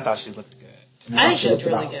 Yeah. I thought she looked good. I think she looked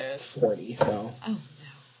really about good. 40, so. Oh,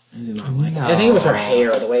 I did not like it. No. I think it was her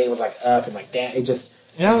hair, the way it was like up and like down. It just.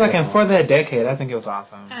 And I was like, and for that decade, I think it was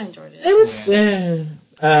awesome. I enjoyed it. It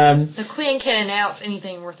was. So Quinn can announce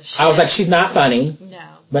anything worth a shit. I was like, she's not funny, No.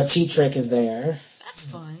 but Cheap Trick is there. That's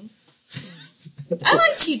fun. I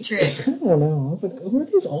like Cheap Trick. I don't know. I was like, who are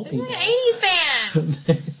these old They're people? like an 80s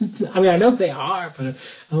band. I mean, I know they are, but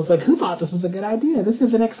I was like, who thought this was a good idea? This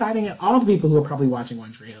isn't exciting at all to people who are probably watching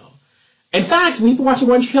One Tree Hill. In fact, people watching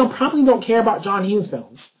One Tree Hill probably don't care about John Hughes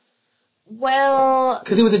films. Well,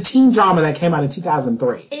 Because it was a teen drama that came out in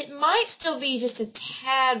 2003. it might still be just a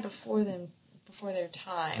tad before their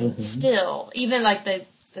time. Mhm. Still, even like the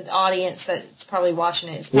audience that's probably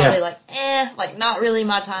watching it is probably Yeah. like not really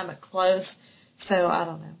my time, but close. So I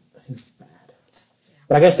don't know. It's bad.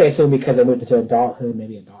 But I guess they assume because they moved into adulthood,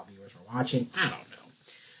 maybe adult viewers were watching. I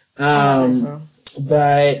don't know.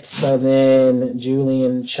 But so then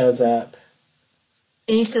Julian shows up.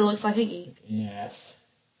 And he still looks like a geek. Yes.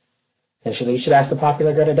 And she's like, you should ask the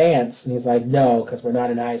popular girl to dance. And he's like, no, because we're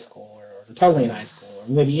not in high school, or we're totally in high school, or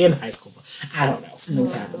maybe in high school. But I don't know.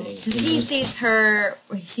 Something's happening. Because he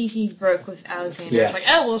sees Brooke with Alexander. Yes. It's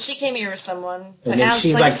like, oh, well, she came here with someone. So And then Alex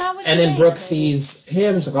she's is like, "It's not what and you then think." Brooke sees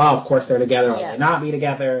him. She's like, oh, of course they're together. Or Yeah. they not be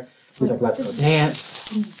together. She's like, let's go dance.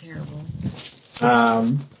 This is terrible. So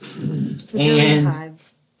And Julian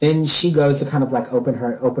hides. then she goes to kind of like open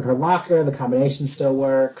her locker. The combination still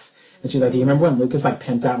works. And she's like, do you remember when Lucas like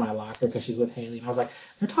pimped out my locker because she's with Haley? And I was like,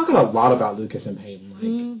 they're talking a lot about Lucas and Peyton.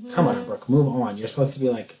 Like, come on, Brooke, move on. You're supposed to be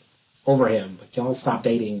like over him. Like, y'all stopped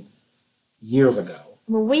dating years ago.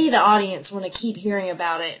 Well, we, the audience, want to keep hearing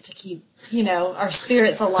about it to keep, our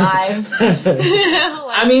spirits alive.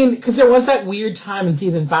 I mean, because there was that weird time in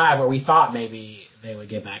season 5 where we thought maybe they would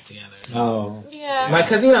get back together. Oh. Yeah. Like,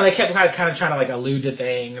 because, they kept kind of trying to, like, allude to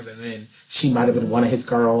things, and then she might have been one of his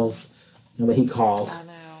girls that he called. I know.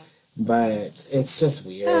 But it's just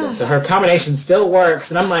weird. So her combination still works,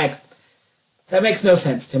 and I'm like, that makes no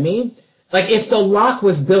sense to me. Like, if the lock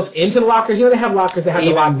was built into the lockers, they have lockers that have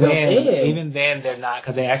the lock built in. Even then, they're not,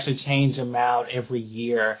 because they actually change them out every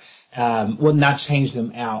year. Well, not change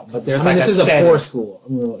them out, but there's this is a setting. poor school. I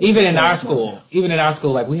mean, Even in our school,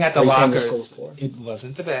 like we had the Are you saying your lockers. school's poor? It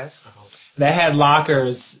wasn't the best. They had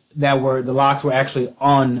lockers the locks were actually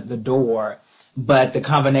on the door, but the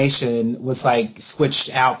combination was like switched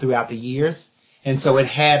out throughout the years. And so it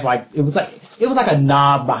had it was like a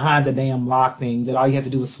knob behind the damn lock thing that all you had to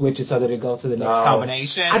do was switch it so that it goes to the next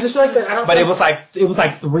combination. I just feel like that. I don't. But it was like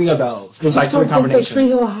 3 of those. It was like 3 I combinations. Tree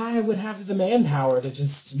Hill High would have the manpower to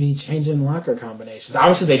just be changing locker combinations.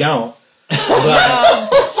 Obviously, they don't.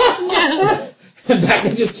 But in fact,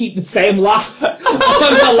 they just keep the same lock on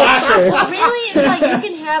the locker. Really, it's like you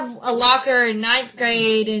can have a locker in 9th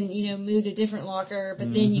grade and, move to a different locker,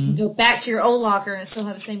 but then you can go back to your old locker and still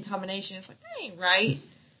have the same combination. It's like, that ain't right.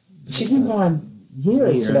 She's been gone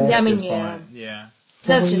years. Yeah, I at mean, this yeah. point. Yeah.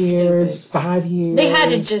 That's 4 just years, stupid. 5 years. They had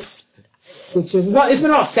to just, 6 years. It's been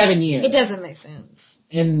about 7 years. it doesn't make sense.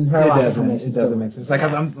 And her It locker doesn't. combination It doesn't still make sense. Like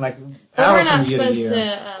I'm like But hours we're not from year to supposed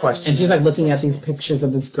year. to, Question. And she's like looking at these pictures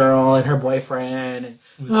of this girl and her boyfriend,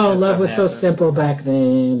 and love was so simple back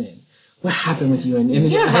then, and what happened with you? And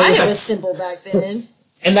You're Haley right, was it like- was simple back then.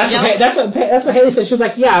 And that's Yep. what Haley said. She was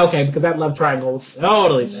like, yeah, okay, because that love triangle was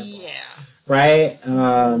totally simple, Yeah. right?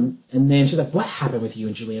 And then she's like, what happened with you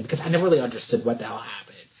and Julian? Because I never really understood what the hell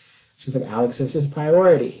happened. She's like, Alex is his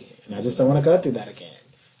priority, and I just don't want to go through that again.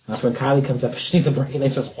 That's when Kylie comes up. She needs a break, and they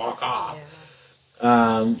just walk off.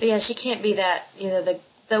 But yeah, she can't be that,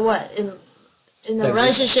 the what, in the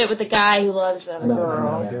relationship with the guy who loves the other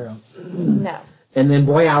girl. Girl. No. And then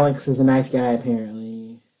boy Alex is a nice guy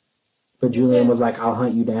apparently, but Julian was like, I'll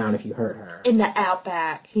hunt you down if you hurt her. In the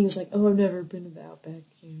Outback. He was like, oh, I've never been in the Outback.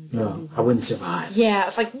 No, I wouldn't survive. Yeah,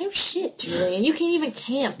 it's like, no shit, Julian. You can't even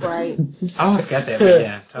camp right. Oh, I forgot that. But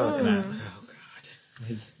yeah, totally not. Oh God.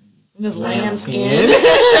 His This Lamb lambskin.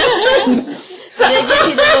 They give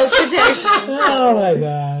you the most protection. Oh my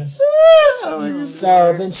gosh.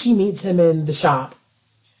 So then she meets him in the shop,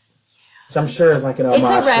 which I'm sure is like an homage.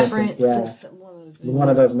 It's a to reference something. Yeah, to one of those one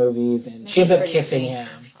of those movies, and she ends up Pretty kissing Pink him. or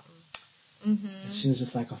something. Mm-hmm. She was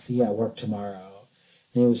just like, I'll see you at work tomorrow.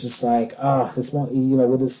 And he was just like, oh, this won't,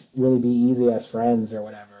 will this really be easy as friends or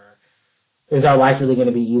whatever? Is our life really going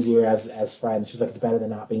to be easier as friends? She's like, it's better than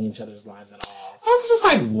not being in each other's lives at all. I was just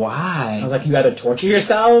like, why? I was like, you either torture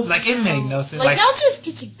yourselves? Like, it made no sense. Like, y'all just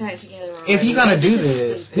get you back together already. if you're gonna do is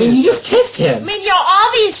this, stupid. I mean, you just kissed him. I mean, y'all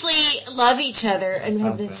obviously love each other and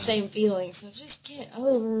have the Something. same feelings, so just get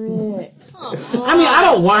over it. Come on. I mean, I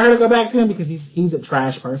don't want her to go back to him because he's a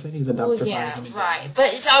trash person. He's a Well, dumpster yeah, fire human right.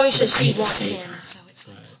 But it's obviously But I she need to wants save him, her. so it's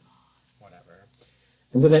like, Whatever.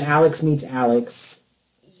 And so then Alex meets Alex.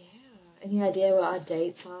 yeah. Any idea what our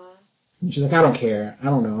dates are? And she's like, I don't care. I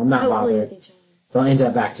don't know. I'm not Hopefully bothered. with each other. They'll end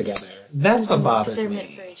up back together. that's what bothered They're me.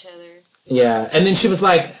 meant for each other. Yeah. And then she was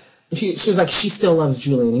like, she was like, she still loves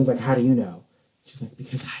Julie. And he was like, how do you know? She's like,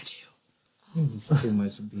 because I do. It was just too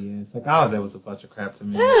much BS. Like, all of that was a bunch of crap to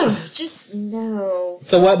me. Ugh, just no.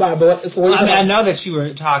 So what about, so what I do you mean, I think? know that you were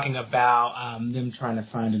talking about them trying to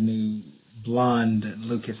find a new blonde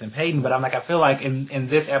Lucas and Peyton, but I'm like, I feel like in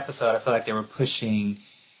this episode, I feel like they were pushing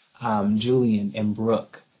Julian and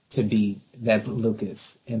Brooke to be that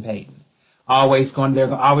Lucas and Peyton.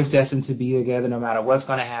 They're always destined to be together no matter what's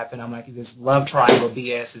going to happen. I'm like, this love triangle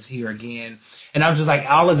BS is here again. And I'm just like,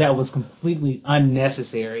 all of that was completely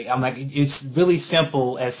unnecessary. I'm like, it's really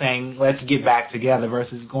simple as saying, let's get back together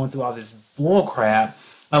versus going through all this bull crap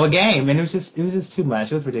of a game. And it was just too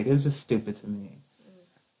much. It was ridiculous. It was just stupid to me.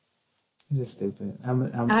 It was just stupid. I agree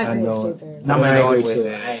it's annoyed. stupid. I'm I annoyed agree with too.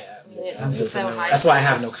 it. It's just so annoyed. high. That's why I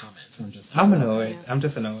have no comments. I'm annoyed. Yeah. I'm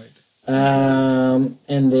just annoyed. And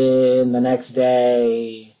then the next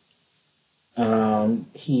day,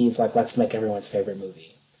 he's like, let's make everyone's favorite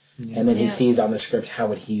movie. Yeah. And then he Yeah. sees on the script, how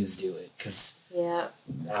would Hughes do it? Because Yeah.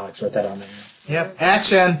 Alex wrote that on there. Yep.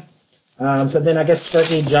 Action. So then I guess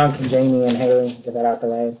Fergie, Junk, and Jamie and Haley, get that out the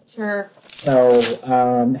way. Sure. So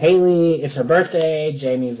Haley, it's her birthday.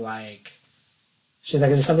 Jamie's like, she's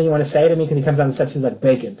like, is there something you want to say to me? Because he comes down the steps, he's like,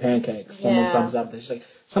 bacon, pancakes. Someone Yeah. thumbs up. She's like,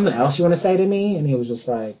 something else you want to say to me? And he was just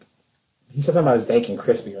like, he said something about his bacon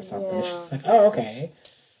crispy or something. Yeah. She's like, oh, okay.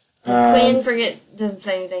 Quinn doesn't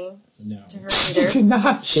say anything No. to her either. Did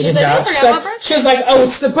not. She She's did like, I not. forgot She's my like, birthday. she's like, oh,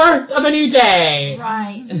 it's the birth of a new day.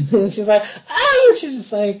 Right. And she's like, oh, she's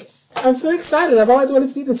just like, I'm so excited. I've always wanted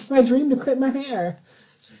to see this. It's my dream to clip my hair.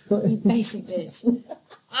 You basic bitch.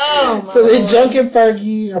 Oh, my So then Lord. Junk and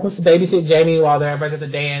Fergie are supposed to babysit Jamie while everybody's at the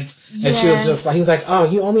dance. And she was Yes. just like, he's like, oh,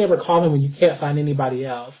 you only ever call him when you can't find anybody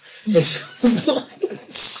else. And she was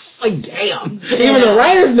like damn. Even the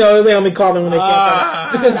writers know they only call them when they can't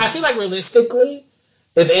find Because I feel like realistically,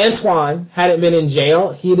 if Antoine hadn't been in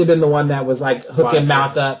jail, he'd have been the one that was like hooking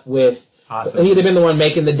mouth up with. Awesome. He'd have been the one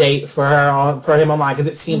making the date for him online because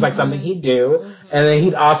it seems like something he'd do, and then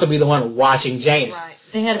he'd also be the one watching Jamie. Right.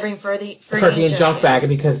 They had to bring Fergie and Junk back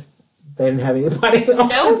because they didn't have anybody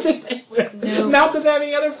else. Nope. Mouth doesn't have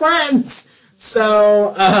any other friends.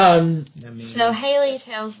 So, So Haley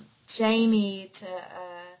tells Jamie to,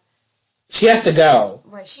 she has to go.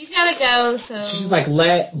 right, she's gotta go, so. She's like,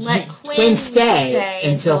 let Quinn stay stay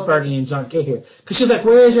until Fergie and Junk get here. Because she's like,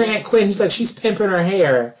 where is your Aunt Quinn? She's like, she's pimping her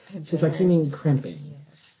hair. She's like, you mean crimping?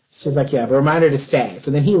 She's like, yeah, but remind her to stay.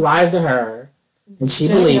 So then he lies to her, and she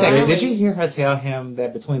believes Really? it. Did you hear her tell him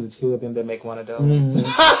that between the two of them, they make one adult?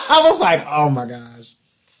 Mhm. I was like, oh my gosh.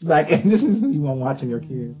 Like, this is you want watching your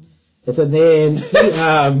kids. And so then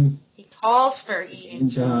he, He calls Fergie and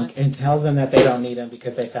Junk and tells them that they don't need him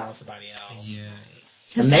because they found somebody else. Yeah.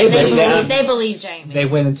 Because And they believe- they believe Jamie. They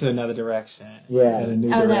went into another direction. Yeah. In a new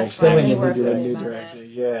Oh, direction. that's right. They They went were into a offended new by direction. that.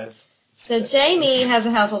 Yes. So Jamie has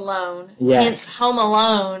a house alone. Yes. Hence Home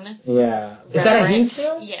Alone. Yeah. Is that a reference. Hughes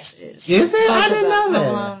film? Yes, it is. Is it? Both I of didn't them. know that.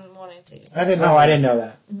 Home Alone 1 and 2. I didn't know. Oh, I didn't know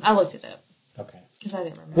that. I looked it up Okay. because I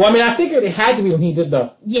didn't remember. Well, I mean, I figured it had to be when he did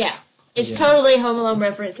the. Yeah. It's Yeah. totally Home Alone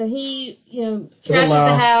reference. So he, trashes Alone.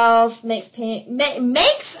 the house, makes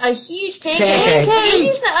makes a huge pancake. Pancake. He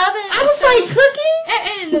used the oven. I was like, cooking?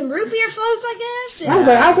 and the root beer floats, I guess. I was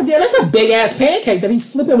like, yeah, that's a big ass pancake that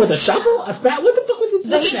he's flipping with a shovel. What the fuck was he So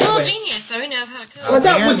flipping he's a that little with? genius, so he knows how to cook.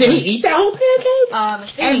 Well, did he eat that whole pancake?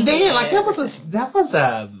 Assuming And then, he like, did.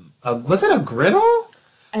 was it a griddle?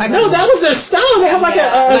 I No, that was their stove. They have like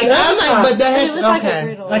Yeah. Like, I'm like, but that It was like a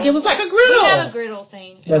griddle. Like, it was like a We griddle. have a griddle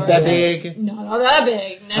thing. Just that big. No, not that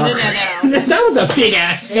big. No. That was a big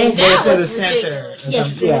ass pancake. It's in the was center. ridiculous.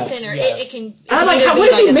 Yes, it's in Yeah. the center. Yeah. It can. I'm like, either be where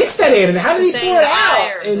did he a mix that in? And how did he thing, pour it the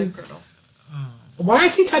eye, out? or the And griddle. why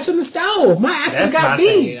is he touching the stove? My ass That's got my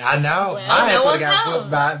beat. thing. I know. Well, My ass no would one have got knows.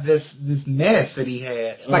 whooped by this mess that he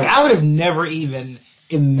had. Like, I would have never even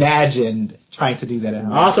imagined trying to do that at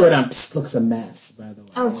home. Also, it looks a mess, by the way.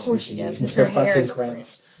 Oh, of course she does. She's Her her hair fucking is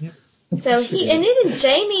friends. So and then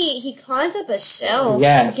Jamie, he climbs up a shelf,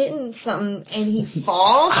 Yes. getting something, and he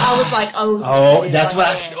falls. I was like, Oh, that's what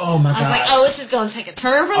oh my God. I was like, this is going to take a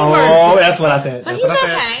turn for the Oh, worse. that's what I said. But That's he's what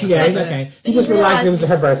I okay. said. Yeah, he's okay. He But just realized it was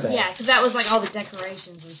her birthday. Yeah, because that was like all the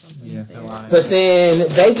decorations or something. Yeah, there. a lot. But then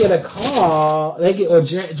they get a call. They get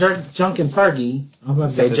Junk and Fergie. I was going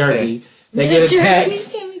to say Jerky. They get a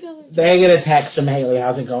text. They get a text from Haley.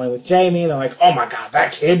 How's it going with Jamie? And they're like, oh my God,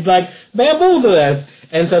 that kid like bamboozled us.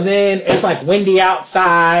 And so then it's like windy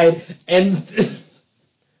outside, and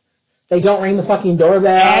they don't ring the fucking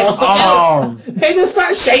doorbell. They just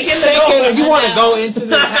start shaking the door. You want to go into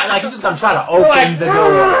the like you just gonna try to open the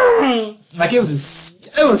door. Like it was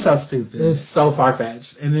so stupid. It was so far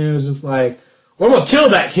fetched, and it was just like, we're gonna kill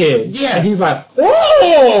that kid. Yeah. And he's like,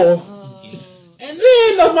 whoa. And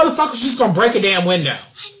then those motherfuckers just gonna break a damn window.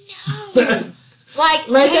 Like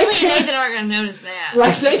Like, Haley they and can't- Nathan aren't going to notice that.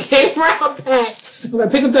 Like they came around back.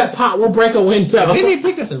 Like, pick up that pot, we'll break a window. Then they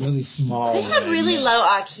picked up the really small. They have one. really low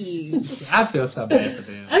IQs. I feel so bad for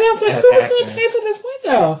them. And I was like, As who's gonna actors. pay for this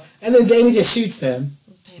window? And then Jamie just shoots them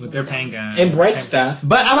With their paint gun. and breaks stuff.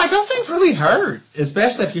 But I'm like, those things really hurt,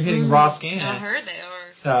 especially if you're hitting raw skin. I heard they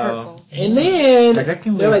are So- hurtful. And then Like, that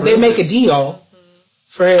can they're leave like, they make a bruises. deal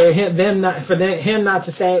for him not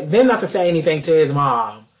to say anything to his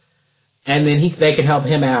mom, and then they can help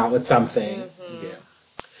him out with something. Mm-hmm. Yeah.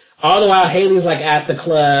 All the while, Haley's like at the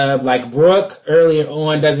club. Like Brooke earlier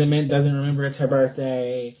on doesn't remember it's her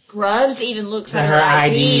birthday, Grubbs even looks at At her her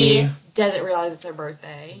ID, ID. doesn't realize it's her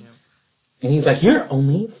birthday. and he's like, "You're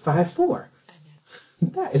only 5'4".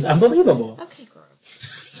 That is unbelievable. Okay,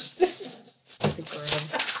 Grubbs. Stupid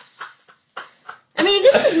Grubbs. I mean,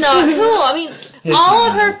 this is not cool. I mean, all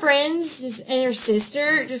of her friends and her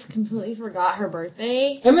sister just completely forgot her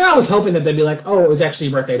birthday. And then I was hoping that they'd be like, "Oh, it was actually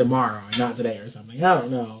your birthday tomorrow, and not today, or something." I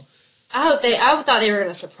don't know. I thought they were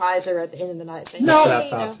going to surprise her at the end of the night saying, No. hey, I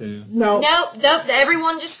thought too. No. Nope,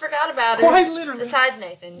 everyone just forgot about her. Quite literally. Besides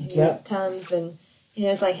Nathan, who Yep. comes and,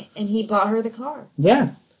 it's like, and he bought her the car. Yeah.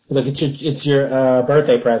 Look, it's your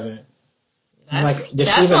birthday present. I'm like, does she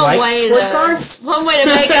That's even one like way sports cars? One way to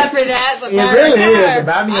make up for that. So It really is.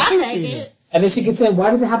 Buy me a I'll take two-seater. it. And then she could say,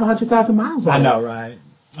 why does it have 100,000 miles on I it? know, right?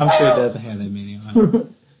 I'm sure it doesn't have that many on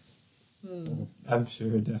it. I'm sure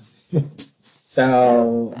it does.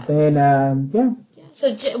 So then, yeah.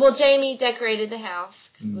 So, Jamie decorated the house.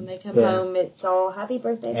 'Cause when they come Yeah. home, it's all happy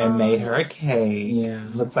birthday, And Mom. made her a cake. Yeah.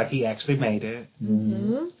 Looks like he actually made it.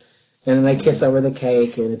 Mm-hmm. And then they kiss over the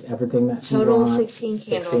cake, and it's everything that she Total wants. 16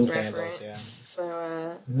 candles reference. yeah.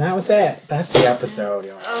 So, And that was it. That's the episode,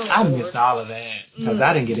 y'all. I missed all of that because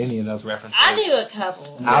I didn't get any of those references. I knew a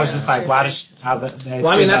couple. I was just like, why does Well,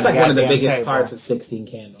 I mean, that's like one of the biggest parts of 16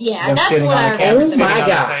 Candles. Yeah, Them that's sitting what on I the table, remember. Oh my sitting on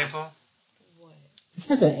the God. table. This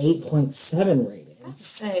has an 8.7 rating.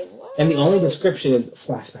 Say what? And the only description is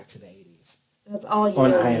flashback to the 80s. That's all you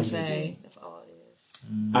on really IMDb. say. That's all it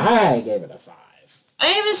is. I gave it a 5.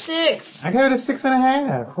 I gave it a 6. I gave it a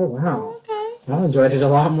 6.5. Oh, wow. Okay. I enjoyed it a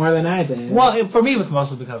lot more than I did. Well, for me, it was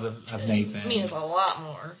mostly because of Nathan. I mean, it's a lot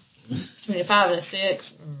more. Between a 5 and a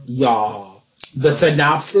 6. Y'all, the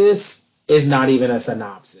synopsis is not even a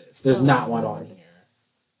synopsis. There's not one on here.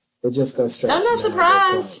 It just goes straight I'm to not the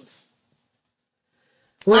surprised. quotes.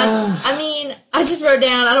 Well, I mean, I just wrote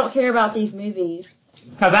down, I don't care about these movies.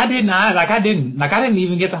 Because I didn't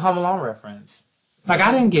even get the Home Alone reference. Like,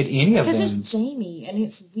 I didn't get any of them. Because it's Jamie, and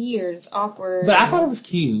it's weird, it's awkward. But I thought it was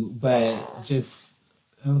cute, but just,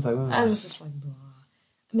 it was like, I was just like, blah.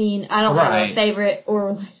 I mean, I don't have a Right. favorite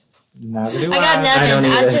or neither do I got I nothing. don't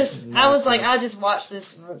I either. just, I was like, I just watched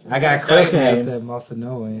this. I got Clayton Okay. as the most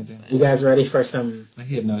annoyed. you guys ready for some?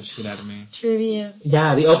 He annoyed the shit out of me. Trivia.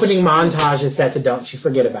 Yeah, the opening montage is set to Don't You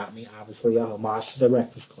Forget About Me, obviously a homage to The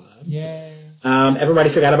Breakfast Club. Yay. Everybody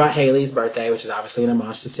forgot about Haley's birthday, which is obviously an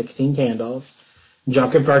homage to 16 Candles.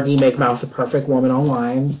 Junk and Fergie make Mouse a perfect woman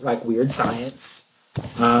online, like Weird Science.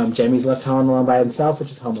 Jamie's left home alone by himself,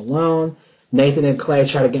 which is Home Alone. Nathan and Clay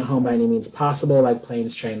try to get home by any means possible, like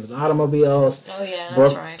planes, trains, and automobiles. Oh, yeah, that's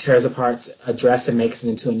Brooke right. tears apart a dress and makes it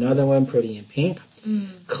into another one, Pretty in Pink.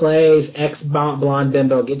 Clay's ex-blonde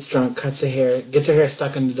bimbo gets drunk, gets her hair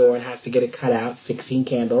stuck in the door, and has to get it cut out, 16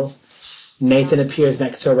 Candles. Nathan appears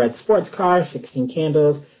next to a red sports car, 16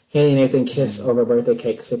 Candles. Haley and Nathan kiss over birthday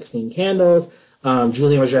cake, 16 Candles.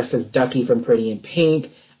 Julian was dressed as Ducky from Pretty in Pink.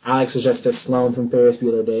 Alex was dressed as Sloane from Ferris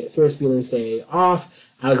Bueller's Day Off.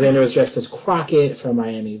 Alexander was dressed as Crockett from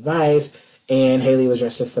Miami Vice. And Haley was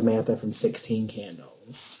dressed as Samantha from 16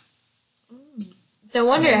 Candles. No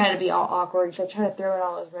wonder it had to be all awkward, because they try to throw in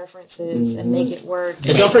all those references and make it work.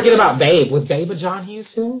 And don't forget about Babe. Was Babe a John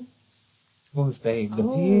Hughes film? What was they? The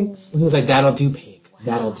Oh. pigs? He was like, that'll do, pig.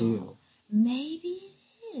 That'll do. Maybe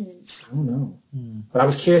it is. I don't know. But I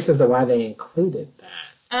was curious as to why they included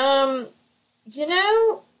that. You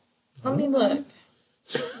know, let me look.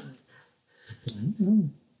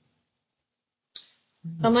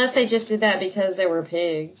 Unless they just did that because they were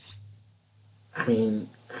pigs. I mean,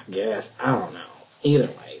 I guess. I don't know. Either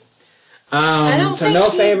way. don't So think no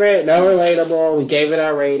he- favorite, no relatable. We gave it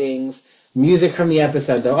our ratings. Music from the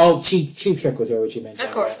episode, though. Oh, Cheap Trick was here, which you mentioned.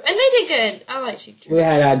 Of course. And they did good. I like Cheap Trick. We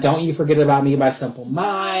had Don't You Forget About Me by Simple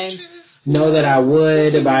Minds. Know That I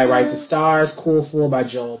Would by Write the Stars. Cool Fool by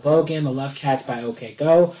Joel Bogan. The Love Cats by OK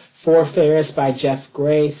Go. For Ferris by Jeff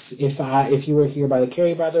Grace. If You Were Here by the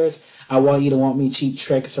Carey Brothers. I Want You to Want Me, Cheap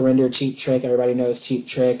Trick. Surrender, Cheap Trick. Everybody knows Cheap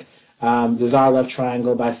Trick. Bizarre Love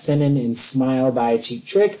Triangle by Sinan and Smile by Cheap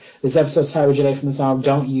Trick. This episode's title originated from the song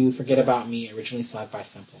Don't You Forget About Me, originally sung by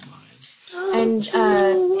Simple Minds.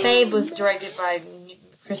 And Babe was directed by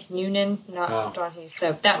Chris Noonan, not John Hughes.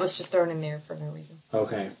 So that was just thrown in there for no reason.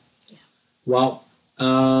 Okay. Yeah. Well,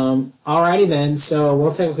 alrighty then. So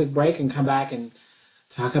we'll take a quick break and come back and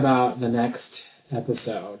talk about the next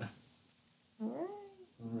episode. Alright.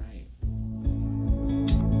 Alright.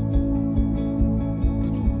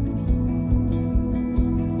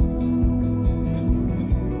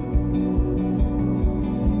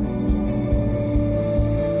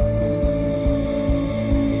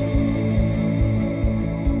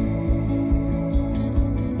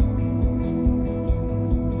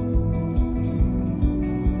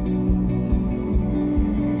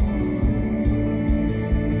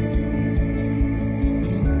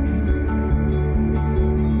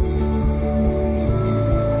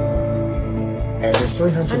 There's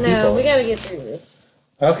 300 I know, people. we gotta get through this.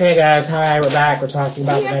 Okay, guys. Hi, we're back. We're talking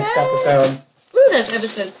about the We are next back. episode. Ooh, that's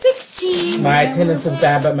episode 16. My attendance is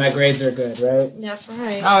bad, but my grades are good, right? That's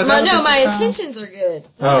right. Oh, is that what No, this my is about? intentions are good.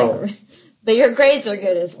 Oh. But your grades are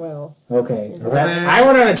good as well. Okay. Okay. I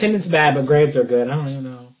wrote on attendance bad, but grades are good. I don't even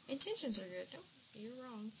know. Intentions are good. Don't, you're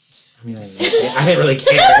wrong. I mean, I didn't really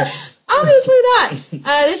care. Obviously not.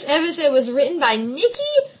 This episode was written by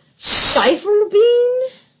Nikki Schiefelbein.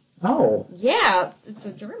 Oh. Yeah, it's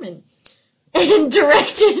a German. And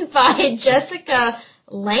directed by Jessica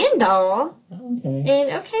Landau. Okay.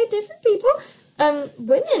 And, different people.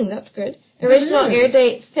 Women, that's good. Original air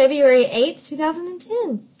date February 8th,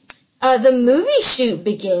 2010. The movie shoot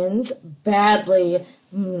begins badly.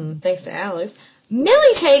 Thanks to Alex.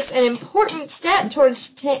 Millie takes an important step towards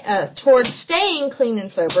staying clean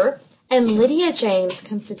and sober, and Lydia James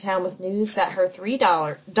comes to town with news that her three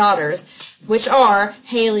daughters, which are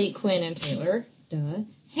Haley, Quinn, and Taylor,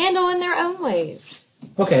 handle in their own ways.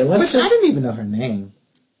 Okay, let's I just... didn't even know her name.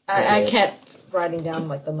 I kept writing down,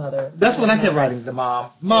 like, the mother. That's what I kept writing. The mom.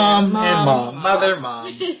 Mom and mom. Mother, mom.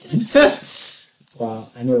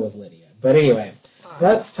 Well, I knew it was Lydia. But anyway,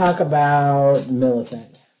 let's talk about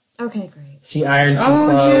Millicent. Okay, great. She ironed some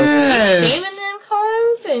clothes. yes. Saving them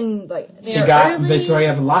clothes and, like, She they're got early.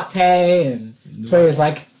 Victoria the latte, and Victoria's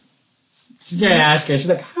like, she's gonna ask her, she's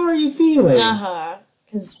like, how are you feeling?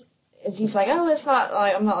 Because she's like, oh, it's not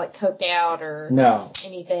like, I'm not like coked out or No.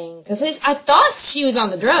 anything. Because I thought she was on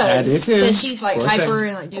the drugs. I did too. But she's like For a hyper second.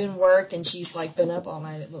 and like doing work and she's like been up all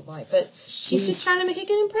night, it looked like. But she's just trying to make a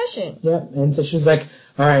good impression. Yep, and so she's like,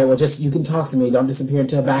 all right, well, just, you can talk to me, don't disappear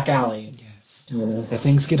into a back alley. Yes. You know? That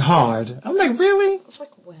things get hard. I'm like, really? It's like,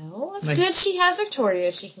 well, that's Like- good. She has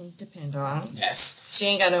Victoria she can depend on. Yes. She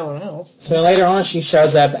ain't got no one else. So later on, she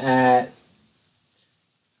shows up at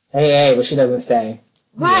AA, but she doesn't stay.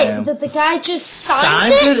 Right, Yeah. that the guy just signs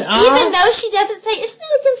Signs it, it off? even though she doesn't say, isn't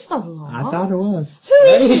it against the law? I thought it was. Who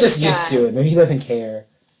is Maybe he's this just guy? used to it. Maybe he doesn't care.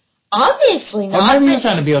 Obviously Or not. maybe he but was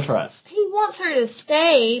trying to build trust. he wants her to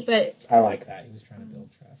stay, but I like that. He was trying to build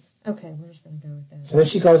trust. okay, we're just gonna go with that. So then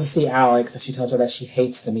she goes to see Alex, and she tells her that she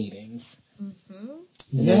hates the meetings. Mm-hmm.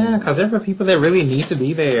 Yeah, because there are people that really need to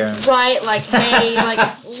be there. Right, like, hey,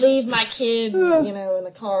 like, leave my kid, you know, in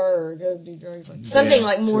the car or go do drugs. Like, something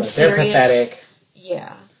like more She's like, they're serious. pathetic.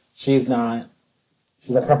 Yeah. She's not.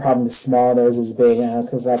 She's like, her problem is small, theirs is big,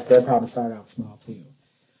 because like their problem started out small too.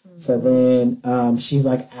 So then she's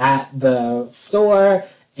like at the store,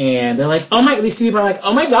 and they're like, these two people are like,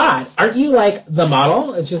 oh my god, aren't you like the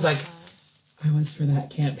model? And she's like, I was for that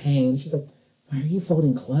campaign. She's like, why are you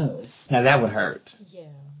folding clothes? Now that would hurt. Yeah.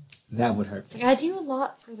 That would hurt. It's like, I do a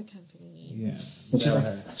lot for the company. Yeah. And she's That like,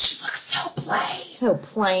 would hurt. she looks so plain. So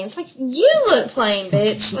plain. It's like, you look plain,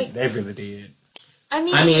 bitch. Like, They really did. I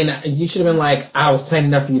I mean, you should have been like, I was plain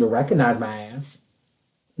enough for you to recognize my ass.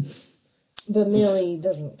 but Millie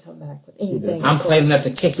doesn't come back with anything. I'm plain enough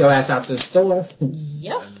to kick your ass out the store.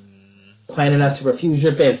 Yep. Plain enough to refuse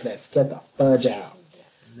your business. Get the fudge out.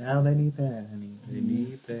 Now they need that, honey. They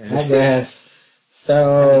need that. I guess.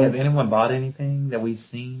 So Has anyone bought anything that we've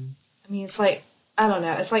seen? I mean, it's like, I don't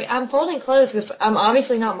know. It's like I'm folding clothes because I'm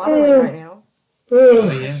obviously not modeling right now.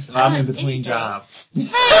 Oh, yeah. I'm in between jobs. Hey,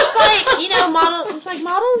 it's like, you know,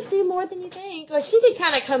 models do more than you think. Like, she could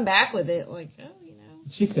kind of come back with it. Like, oh, you know.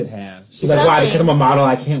 She could have. she's like, why? Because I'm a model,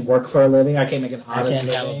 I can't work for a living. I can't make an I honest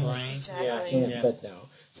can't have a living. brain. Exactly. Yeah, I can't. Yeah. But no.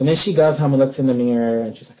 So then she goes home and looks in the mirror,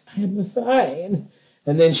 and she's like, I am fine.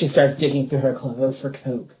 And then she starts digging through her clothes for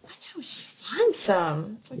coke. I know, she finds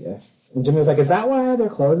some. It's like, Yes. And Jimmy was like, is that why their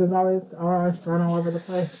clothes is always thrown all over the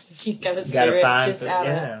place? she goes You gotta through it find just some- out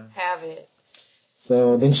yeah. of habit.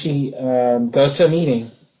 So then she goes to a meeting,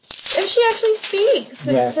 And she actually speaks.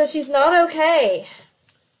 And Yes. says she's not okay.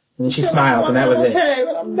 and then she smiles, and that was it. Okay,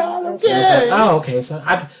 but I'm not And I was like, oh, okay. So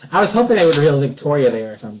I was hoping they would reveal Victoria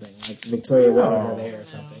there or something. Like Victoria wanted her there or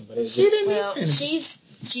something. But it's She just, didn't Well, need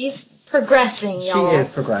to. she's progressing, She y'all. is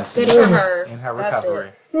progressing. Good for her. In her That's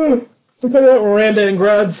recovery. we talking about Miranda and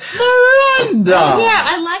Grubbs. Miranda! Oh, yeah,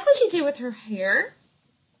 I like what she did with her hair.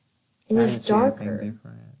 It was darker.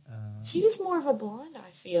 She was more of a blonde, I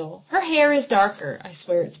feel. Her hair is darker. I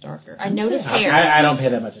swear it's darker. I noticed hair. I don't pay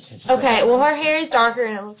that much attention to Okay, that. well, her hair is darker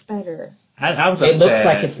and it looks better. I was It upset. looks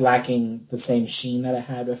like it's lacking the same sheen that it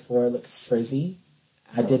had before. It looks frizzy.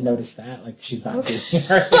 I did notice that. Like, she's not doing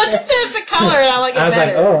her Well, just there's the color and I like it I was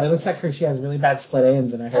better. like, oh, it looks like she has really bad split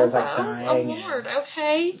ends and her hair is like Oh, dying. Lord,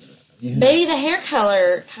 okay. Yeah. Maybe the hair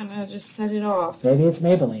color kind of just set it off. Maybe it's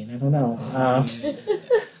Maybelline. I don't know.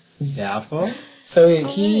 Doubtful? So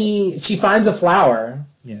she finds a flower.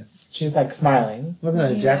 Yes. She's like smiling. Wasn't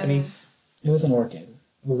it a Yeah. Japanese? It was an orchid.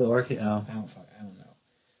 Was it orchid? Oh. I don't know.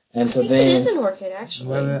 And I so think then it is an orchid,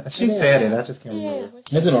 actually. She It is. said it. I just can't Yeah, remember.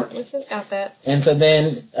 it's an orchid. Winston's got that. And so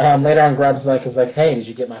then later on, Grubbs is like, hey, did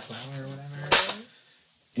you get my flower or whatever?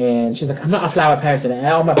 And she's like, I'm not a flower person, and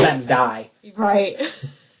all my plants die. Right.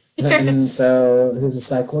 And so he's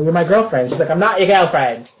just like, well, you're my girlfriend. She's like, I'm not your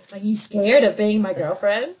girlfriend. It's like, you scared of being my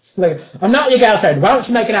girlfriend? She's like, I'm not your girlfriend. Why don't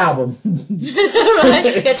you make an album?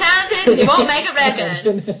 Right? You're talented, you won't make a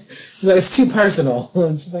record. She's like, it's too personal.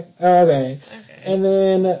 And she's like, oh, okay. Okay. And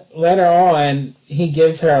then later on, he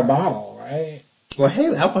gives her a bottle, right? Well,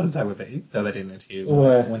 Haley, I want to talk about that. You throw that in there too.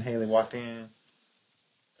 What? When Haley walked in.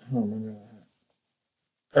 I don't remember that.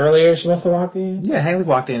 Earlier, she must have walked in? Yeah, Haley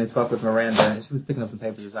walked in and spoke with Miranda. And she was picking up some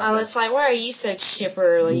papers. I was like, why are you so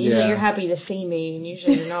chipper? Like, usually Yeah. you're happy to see me, and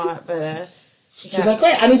usually you're not, but, She's like,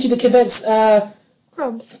 great, I need you to convince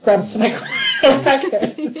crumbs. Grubbs to make a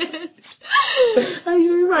record. I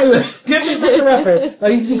usually write give me make a record.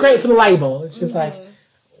 Like, you'd be great for the label. And she's like,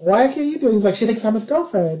 why can't you do it? He's like, she thinks I'm his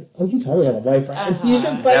girlfriend. Oh, you totally have a boyfriend. Uh-huh. You should,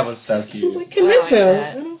 like, that was so cute. she's like, convince I like him.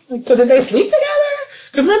 that. And I was like, so did they sleep together?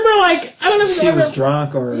 Because remember, like, I don't know if she you ever... was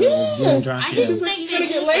drunk or Yeah. was getting drunk. I yeah. didn't She's like, think you're they going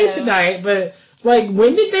to get did, laid though. tonight, but, like,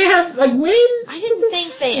 when did they have... Like, when... I didn't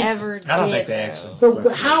think they ever did, I don't think they though. actually. So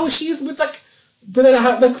how is she with, like... Do they not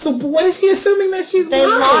have... Like, so what is he assuming that she's They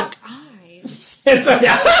lying? lock eyes. And so,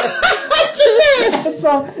 yeah. And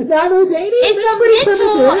so now they're dating. That's pretty It's a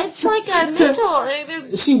mental, primitive. it's like a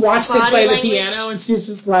mental, She watched him body play the language. piano, and she's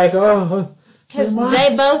just like, oh. because Why?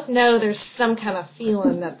 they both know there's some kind of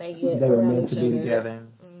feeling that they get They were around meant each to be other. together.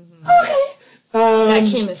 Okay. That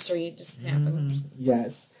chemistry just happened.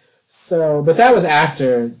 Yes. So, but that was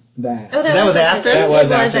after that. Oh, That was after? That was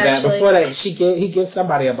after that. actually. Before that, he gives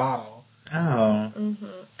somebody a bottle. Oh.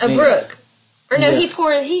 A Yeah. Brooke. Or no,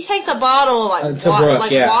 Yeah. he takes a bottle like To Brooke,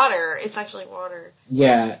 yeah. water. It's actually water.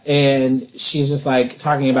 Yeah, and she's just like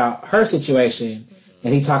talking about her situation,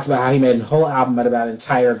 and he talks about how he made a whole album about an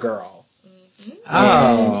entire girl.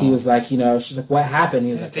 And he was like, you know, she's like, what happened?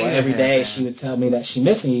 He was like, well, every day she would tell me that she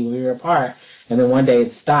missed me when we were apart, and then one day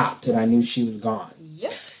it stopped, and I knew she was gone.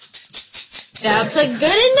 Yep. That's a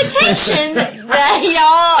good indication that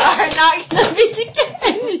y'all are not going to be together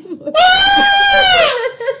anymore.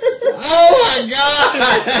 Oh my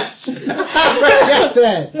gosh! I forgot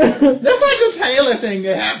that. That's like a Taylor thing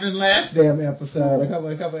that happened last damn episode. A couple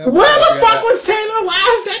episodes Where the ago. fuck was Taylor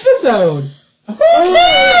last episode? Who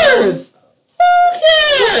cares? Who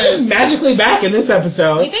She's cares? magically back in this You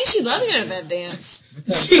episode. think she loved going to that dance?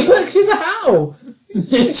 She's a hoe.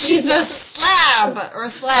 She's a slab or a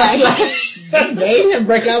slag. Made him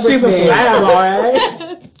break out with She's a me. slab,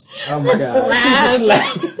 alright. Oh my god. She's a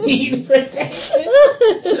slab. He's protection.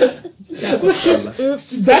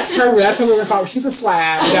 That's her. That's what we're gonna call her. She's a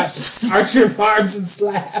slab. We got Archer Farms and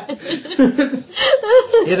Slab. Is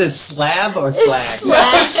it slab or slag?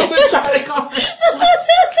 Well, she was trying to call her slab.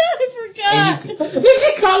 I forgot. Did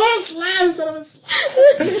she call her a slab instead of a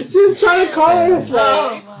slab? She was trying to call her a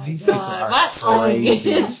slab. Oh my These people god. are My slang crazy.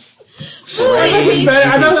 is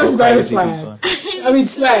I know that's better slang. I mean,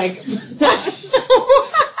 slang.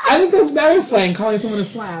 I think that's better slang, calling someone a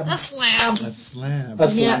slab. A slab. A slab. A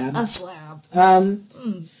slab. Yeah, a slab.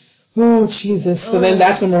 Oh, Jesus. So then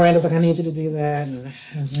that's when Miranda's like, I need you to do that. And I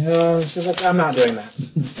was like, oh, she was like, I'm not doing that.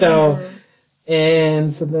 So, and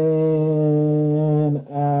so then,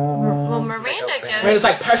 well, Miranda goes. Miranda's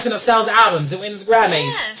like, person who sells albums, it wins Grammys.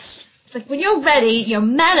 Yes. It's like, when you're ready, you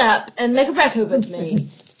man up and make a record with me.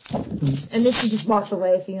 And then she just walks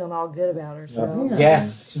away feeling all good about herself.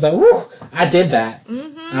 Yes. She's like, woo, I did that.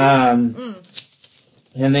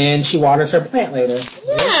 And then she waters her plant later.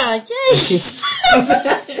 Yeah, yay.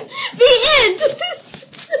 The end.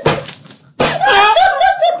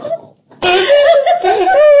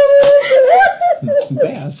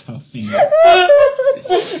 That's so mean. That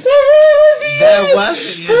was the end of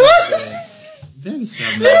it. That is so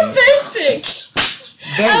mean. Basic.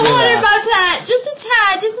 I watered my plant, just a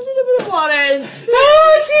tad, just a little bit of water. And,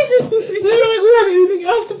 oh, Jesus. They're like, we don't have anything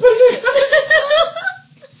else to put in this.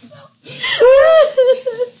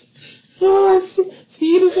 Oh,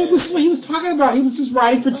 see, this is what he was talking about. He was just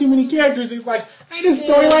writing for too many characters. He's like, I need a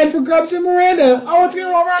storyline for Grubs and Miranda. Oh, it's going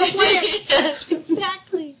to roll around a plant. Yes,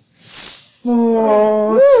 exactly.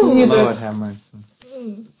 Oh, Jesus. Lord have mercy.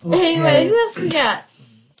 Anyway, who else we got?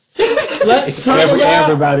 Let's talk about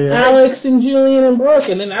everybody else. Alex and Julian and Brooke,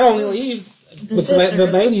 and then that only leaves the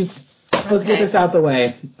ladies. Let's get this out the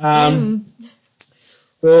way.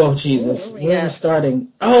 Oh, Jesus. Where are we starting?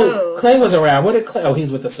 Oh, Clay was around. What did Clay... Oh,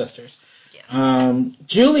 he's with the sisters. Yes.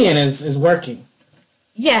 Julian is working.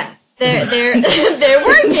 Yeah, they're working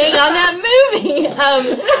on that movie.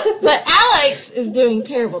 But Alex is doing a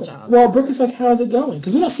terrible job. Well, Brooke is like, how's it going?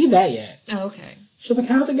 Because we don't see that yet. Oh, okay. She's like,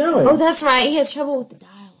 how's it going? Oh, that's right. He has trouble with the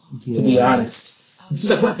dialogue. Yeah. To be honest.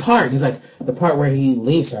 She's like, what part? And he's like, the part where he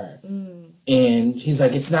leaves her. And he's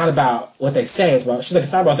like, it's not about what they say. She's like,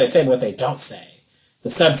 it's not about what they say, but what they don't say. The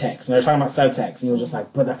subtext. And they're talking about subtext. And he was just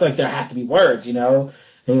like, but I feel like there have to be words, you know?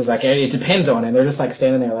 And he was like, it depends on it. And they're just like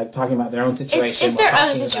standing there, like talking about their own situation. It's their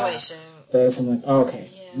own situation. This. I'm like, oh, okay.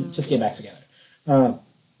 Yeah. Just get back together.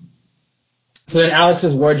 So then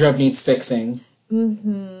Alex's wardrobe needs fixing.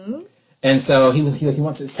 And so he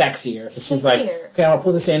wants it sexier. So she's like, okay, I'll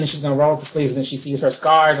pull this in, and she's going to roll up the sleeves, and then she sees her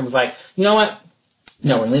scars and was like, you know what?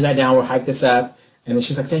 No, we're going to leave that down. We'll hype this up. And then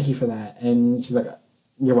she's like, thank you for that. And she's like,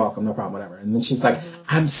 you're welcome. No problem, whatever. And then she's like,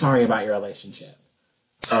 I'm sorry about your relationship.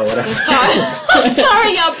 Oh, whatever. I'm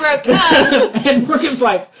sorry y'all broke up. And Brooke is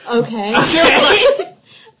like, okay. Like,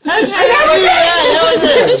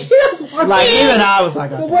 even I was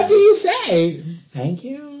like, okay. But what do you say? Thank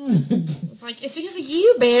you. It's like, it's because of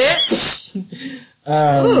you, bitch.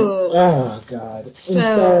 Oh, God.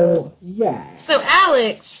 So, yeah. So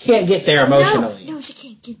Alex can't get there emotionally. No, she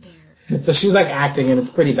can't get there. So she's like acting, and it's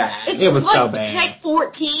pretty bad. It was like so bad. Take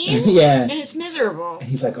 14. Yeah. And it's miserable. And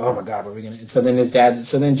he's like, oh my God, what are we gonna? And so then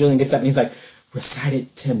then Julian gets up and he's like, recite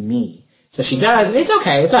it to me. So she does, and it's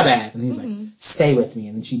okay, it's not bad. And he's like, stay with me,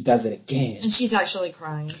 and then she does it again. And she's actually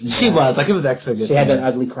crying. She was like, it was actually good. She had that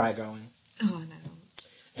ugly cry going. Oh no.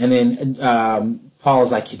 And then Paul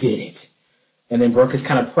is like, you did it. And then Brooke is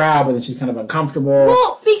kind of proud, but then she's kind of uncomfortable.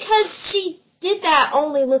 Well, because she did that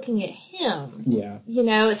only looking at him. Yeah. You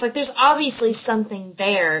know, it's like there's obviously something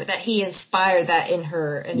there that he inspired that in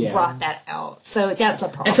her and brought that out. So that's a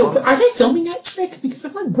problem. And so are they filming that trick? Because I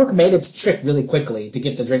feel like Brooke made its trick really quickly to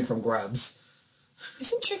get the drink from Grubs.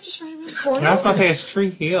 Isn't Trick just right around the corner? I was going to say it's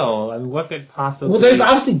Tree Hill. I mean, what could possibly... Well, they've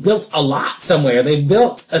obviously built a lot somewhere. They've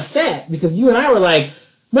built a set because you and I were like...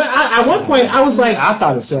 But at one point, I was like... I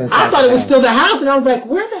thought it was still the house, and I was like,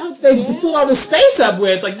 where the hell did they fill all this space up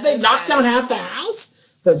with? Like, did they knock down half the house?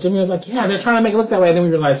 But Jimmy was like, yeah, they're trying to make it look that way, and then we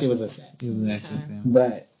realized it was a set. It was an extra set.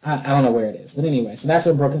 But I don't know where it is. But anyway, so that's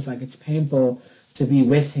where Brooke is like, it's painful to be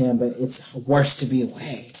with him, but it's worse to be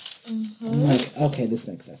away. I'm like, okay, this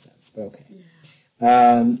makes no sense, but okay.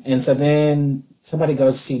 And so then somebody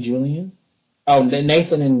goes to see Julian. Oh,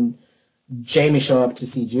 Nathan and Jamie show up to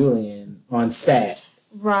see Julian on set.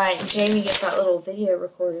 Right, and Jamie gets that little video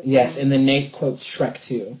recorded. Yes, and then Nate quotes Shrek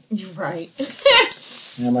 2. Right.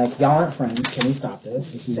 And I'm like, y'all aren't friends. Can we stop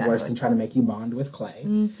this? This is worse than trying to make you bond with Clay.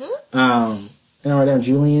 And right now,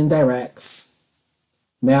 Julian directs.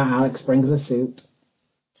 Now Alex brings a suit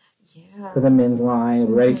for the men's line.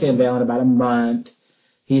 We're ready to unveil in about a month.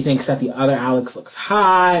 He thinks that the other Alex looks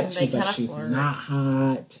hot. She's like, she's not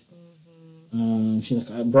hot.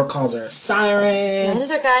 Brooke calls her a siren.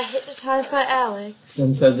 Another guy hypnotized by Alex.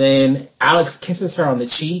 And so then Alex kisses her on the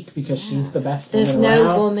cheek because she's the best woman around. There's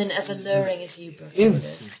no woman as alluring as you, Brooke.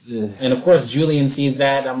 And of course Julian sees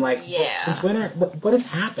that. I'm like, since when what is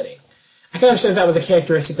happening? I can understand if that was a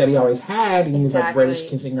characteristic that he always had, and he was like Exactly. British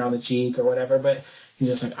kissing her on the cheek or whatever, but he's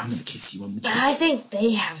just like, I'm gonna kiss you on the But cheek. I think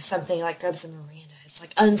they have something like Gubs and Miranda. It's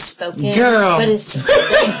like unspoken, Girl. but it's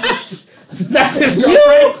just That's his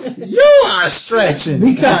girlfriend. You are stretching.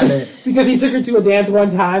 Because he took her to a dance one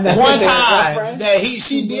time. That One they were time girlfriends. that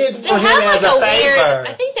she did they for him have like as a a weird. favor.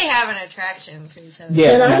 I think they have an attraction to each other.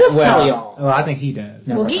 Yeah, Can I just tell y'all? Well, I think he does.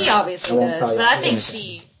 Never Well, he mind. obviously I won't does, tell but y'all.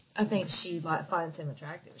 I think she like finds him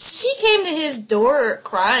attractive. She came to his door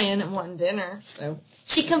crying and wanting dinner, so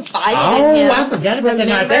she confided in him. Oh, I forgot about that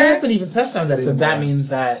night. They Remember? haven't even touched on that So anymore. that means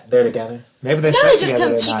that they're together. Maybe they No, slept he just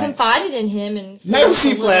together that she night. confided in him, and Maybe she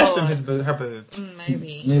a little- flashed him her boobs.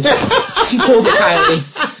 Maybe. She pulled a Kylie.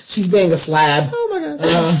 She's being a slab. Oh my god.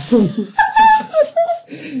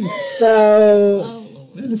 So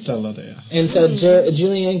Let us settle down. and so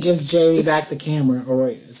Julian gives Jamie back the camera. Or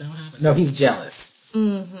wait, is that what happened? No, he's jealous.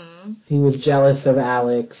 Mm-hmm. He was jealous of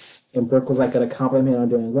Alex, and Brooke was like gonna compliment on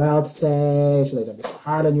doing well today. She's like, "Don't be so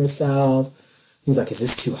hard on yourself." He's like, "Is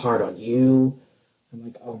this too hard on you?" I'm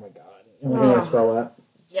like, "Oh my god, am I gonna throw up?"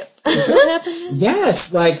 Yep.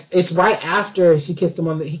 Yes, like it's right after he kissed her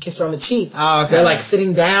on the cheek. Oh, okay. They're like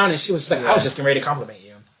sitting down, and she was just like, "I was just getting ready to compliment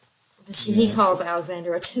you." But he calls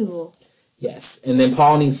Alexander a tool. Yes, and then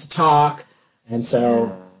Paul needs to talk, and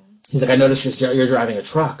so he's like, "I noticed you're driving a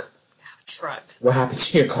truck. Truck. What happened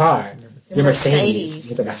to your car? Your Mercedes?" Mercedes.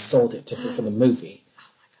 He's like, "I sold it for the movie."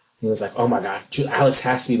 He was like, "Oh my god, Alex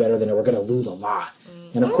has to be better than her. We're gonna lose a lot."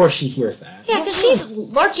 And of course she hears that. Yeah, because she's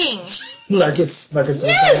lurking. Lurkus.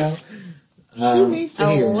 Yes! She needs to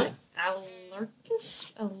hear it.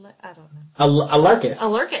 Lurkus? I don't know. A Lurkus. A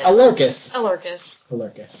lurkus. A Lurkus. A lurkus. A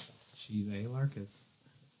Lurkus. She's a Larkus.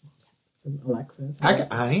 Alexis.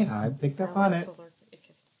 Honey, I picked up on it.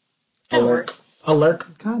 Kind of works. A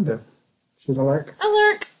lurk. Kind of. She's a lurk. A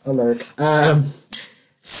lurk. A lurk.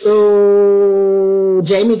 So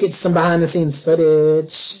Jamie gets some behind the scenes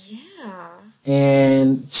footage, Yeah.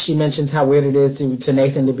 and she mentions how weird it is to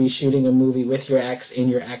Nathan to be shooting a movie with your ex in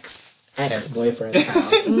your ex-boyfriend's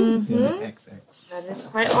house. Mm-hmm. XX. That is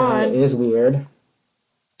quite It odd. is weird.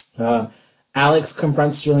 Alex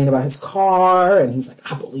confronts Julian about his car, and he's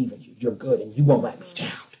like, "I believe in you. You're good, and you won't let me down."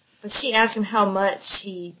 But she asked him how much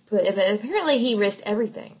he put. But apparently, he risked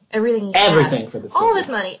everything. Everything he Everything has. for this All of movie. his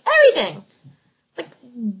money. Everything. Like,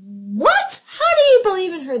 what? How do you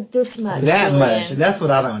believe in her this much? That Julian? much. That's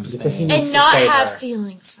what I don't Because he understand. needs And to not save have her.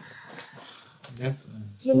 feelings for her. That's,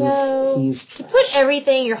 You know, he's to put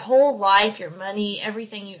everything, your whole life, your money,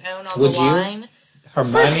 everything you own on Would the you? line her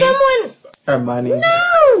for money. someone. Her money. No, I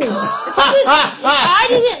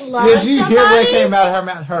didn't love Did you somebody. hear what came out of her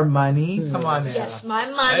mouth? Her money. Come on now. Yes, my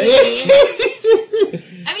money. I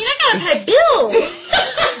mean, I gotta pay bills.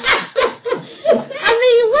 I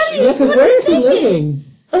mean, what? Yeah, because where is he living?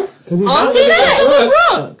 Because he's not On living with set.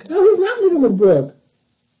 Brooke. No, he's not living with Brooke.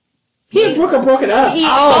 He and Brooke are broken up. He's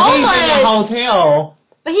Oh, he's in a homeless, hotel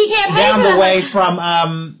but he can't pay down for the way from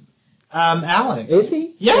Alex. Is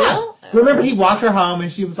he? Yeah. Remember, he walked her home,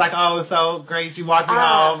 and she was like, "Oh, it's so great you walked me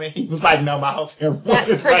home," and he was like, "No, my hotel room." That's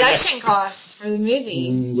is right production costs for the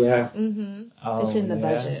movie. Yeah. Mm-hmm. there." It's in the yeah.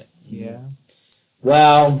 budget. Yeah.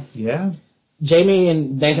 Well, Yeah. Jamie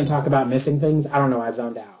and Nathan talk about missing things. I don't know. I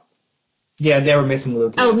zoned out. Yeah, they were missing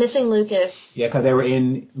Lucas. Oh, missing Lucas. Yeah, because they were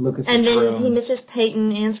in Lucas's And then room. he misses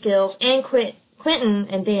Peyton and Skills and Quentin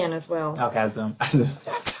and Dan as well. Okay, so.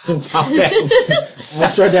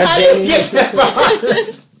 Astro dash Jamie.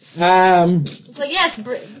 It's like, yes, let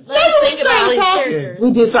us think about all these talking. characters.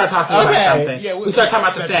 We did start talking about something. Yeah, we started talking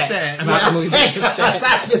about the set. About the movie.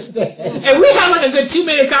 About the set. And we had like a good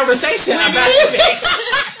 2-minute conversation about it.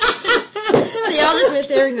 So y'all just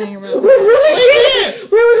missed everything about We it. really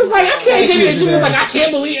did. We were just like, I can't. Jamie was like, I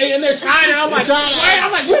can't believe it. And they're trying. And I'm like, where?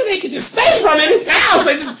 I'm like, where did they get this space from in this house?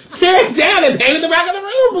 They just tear it down and painted the back of the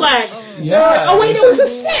room black. Yeah. Like, oh wait, it was a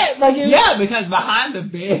set. Like, it was, Yeah, because behind the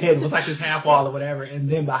bed was like this half wall or whatever, and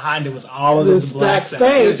then behind it was all of this This black black stuff.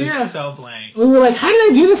 It was space, just yeah. so blank. we were like, how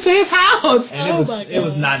did they do this to his house? And it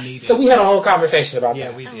was not needed. So we had a whole conversation about yeah,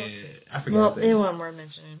 that. we did. I Well, forgot it that. wasn't worth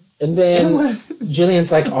mentioning. And then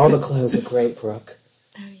Jillian's like, all the clothes are great, Brooke.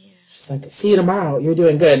 Oh, yeah. She's like, see you tomorrow. You're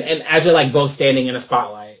doing good. And as you're like both standing in a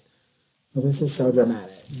spotlight. Well, this is so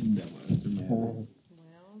dramatic.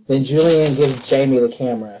 Then Julian gives Jamie the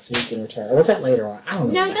camera so he can return. Or was that later on? I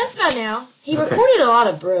don't know. No, that's by now. He recorded a lot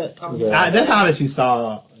of Brooke on Yeah. That's all that you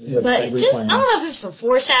saw. But just, I don't know if it's some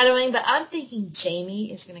foreshadowing, but I'm thinking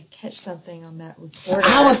Jamie is going to catch something on that recorder.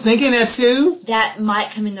 I was thinking that too. that might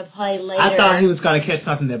come into play later. I thought he was going to catch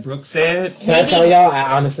something that Brooke said. Can I tell y'all?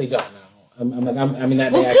 I honestly don't know. I mean,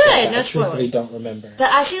 that Well, day good, I no truthfully spoilers. don't remember. But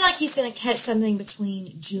I feel like he's going to catch something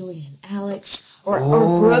between Julie and Alex, or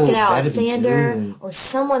Oh, Brooke and that'd be Alexander, good. or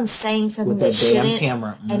someone saying something With that the damn shouldn't,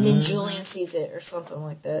 camera. and then Julian sees it, or something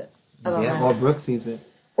like that. I don't know. Or Brooke sees it.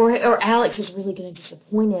 Or Alex is really going to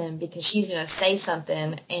disappoint him because she's going to say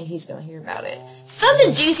something and he's going to hear about it.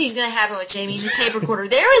 Something juicy is going to happen with Jamie and the tape recorder.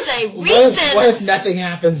 There is a reason. What if nothing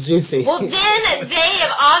happens juicy? Well, then they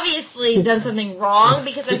have obviously done something wrong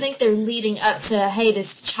because I think they're leading up to, hey,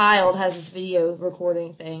 this child has this video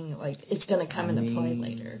recording thing. Like, it's going to come into play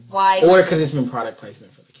later. Why? Or it could have just been product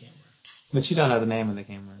placement for the camera. But you don't know the name of the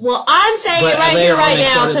camera. Well, I'm saying But it right later here, on right they now.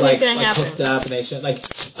 started, Something's going to happen. hooked up, and they should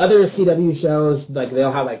other CW shows,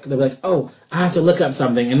 they'll have they'll be like, oh, I have to look up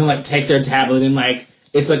something, and then take their tablet and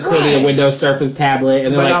it's clearly a Windows Surface tablet,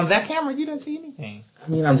 and they're But on that camera, you didn't see anything. I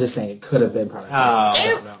mean, I'm just saying it could have been product placement. I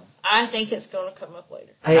don't know. I think it's going to come up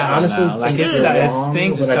later. I honestly know. think it's wrong,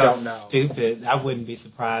 things but are I so don't know. stupid. I wouldn't be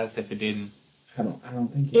surprised if it didn't. I don't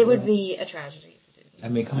think It would be a tragedy. I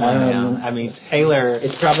mean, come on now. I mean, Taylor.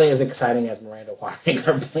 It's probably as exciting as Miranda watering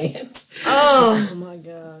her plant. Oh my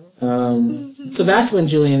god. So that's when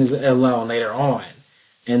Julian is alone later on.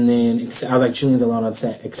 And then I was like, Julian's alone on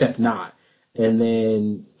set, except not. And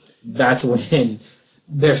then that's when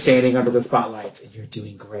they're standing under the spotlights, and you're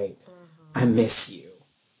doing great. I miss you.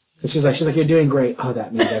 And she's like, you're doing great. Oh,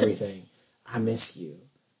 that means everything. I miss you.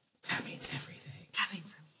 That means everything. Coming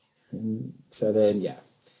from you. And so then, yeah.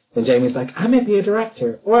 Then Jamie's like, I may be a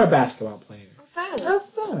director or a basketball player.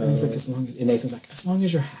 And he's like, and Nathan's like, as long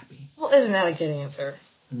as you're happy. Well, isn't that a good answer?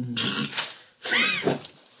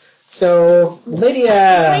 So,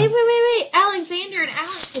 Lydia. Wait. Alexander and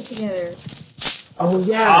Alex get together. Oh,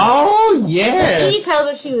 yeah. Oh, yeah. He tells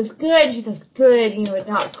her she was good. She says, good,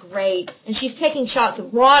 not great. And she's taking shots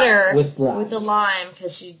of water With the lime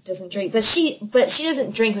because she doesn't drink. But she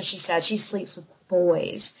doesn't drink when she's sad. She sleeps with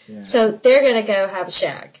boys. Yeah. So they're going to go have a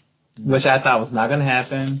shag. Which I thought was not going to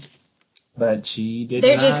happen. But she did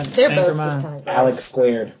They're not both change her just mind. kind of Alex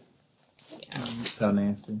squared. So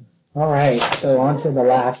nasty. All right, so on to the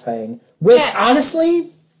last thing. Which, honestly,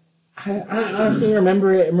 I honestly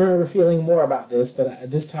remember feeling more about this, but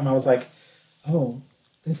this time I was like, oh,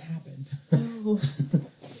 this happened.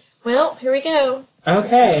 Well, here we go.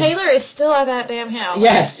 Okay. Taylor is still at that damn house.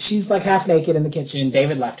 Yes, she's half naked in the kitchen.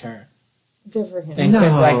 David left her. Good for him. And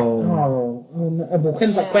Quinn's like, oh no. Well,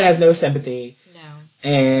 Quinn's like, Quinn has no sympathy. No.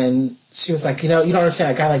 And she was like, you don't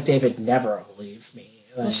understand, a guy like David never leaves me.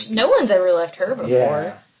 No one's ever left her before.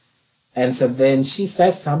 Yeah. And so then she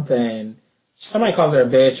says something. Somebody calls her a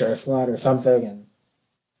bitch or a slut or something,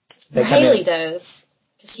 and Haley does,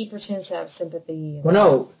 because she pretends to have sympathy. Well,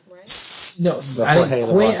 no, right? No. I think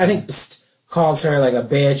Quinn, calls her a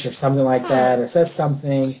bitch or something like that, or says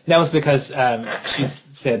something. That was because she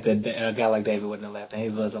said that a guy like David wouldn't have left, and he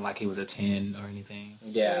wasn't like he was a 10 or anything.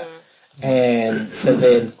 Yeah. And so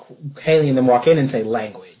then Haley and them walk in and say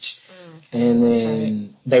language. And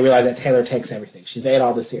then they realize that Taylor takes everything. She's ate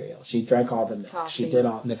all the cereal. She drank all the milk. Coffee. She did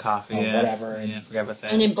all the coffee, whatever. And forget about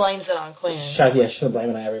that. And then blames it on Quinn. She'll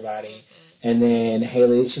blame it on everybody. And then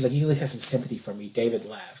Haley, she's like, you at least have some sympathy for me. David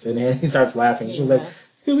left. And then he starts laughing. And she's like,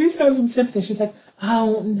 you at least have some sympathy. She's like,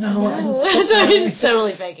 oh, no. So he's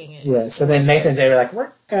totally faking it. Yeah, so then Nathan and Jay are like, we're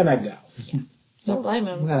gonna go. Yeah. Don't blame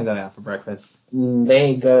him. We're gonna go out for breakfast.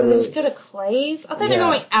 They go to... just go to Clay's? I thought they were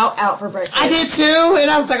going out for breakfast. I did too, and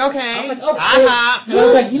I was like, okay. I was like, okay. And I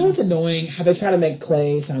was like, what's annoying? How they try to make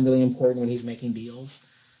Clay sound really important when he's making deals.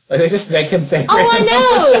 They just make him say, oh, I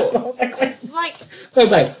know! I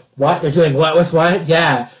was like, what? They're doing what with what?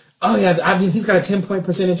 Yeah. Oh, yeah, I mean, he's got a 10-point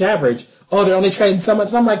percentage average. Oh, they're only trading so much.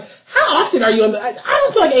 And I'm like, how often are you on the... I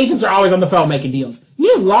don't feel like agents are always on the phone making deals. You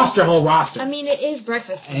just lost your whole roster. I mean, it is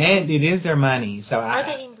breakfast. And it is their money, so Are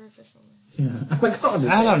they eating breakfast? Yeah. I'm like,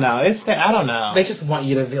 I don't know. I don't know. They just want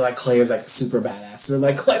you to be like, Clay is super badass. They're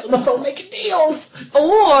like, Clay's on the phone making deals.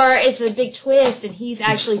 Or it's a big twist and he's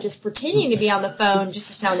actually just pretending to be on the phone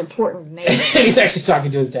just to sound important to Nathan. And he's actually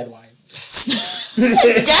talking to his dead wife.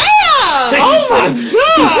 Damn! Oh my god! He's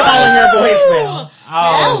calling her voicemail. Oh,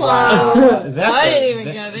 hello. I didn't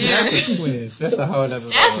even go there. That's a twist. That's a whole other.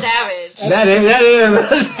 That's savage. That is.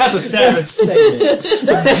 That's a savage statement.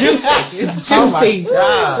 It's juicy. It's juicy. Oh my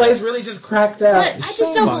god. Clay's really just cracked up. But I just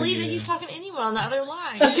don't believe that he's talking to anyone on the other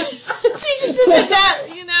line. He just did that,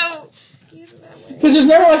 Because there's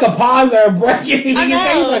never a pause or a break.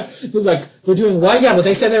 He's like, they're doing what? Yeah, but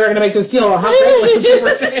they said they were going to make this deal. How great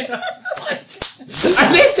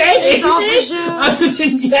are they saying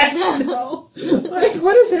anything? Yes, no. What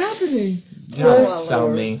is happening? You're so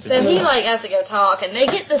mean to So he has to go talk, and they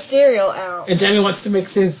get the cereal out. And Jamie wants to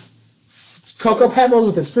mix his Cocoa Pebbles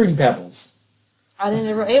with his Fruity Pebbles. I didn't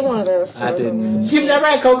ever ate one of those. I didn't. You've never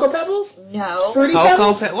had Cocoa Pebbles? No. Fruity Cocoa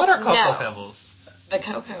Pebbles? What are Cocoa No. Pebbles? The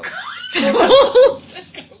cocoa.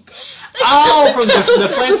 Oh, from the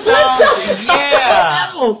Flintstones? Yeah.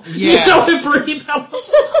 Pebbles. Yeah. You know the Fruity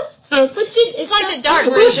Pebbles? It's like the dark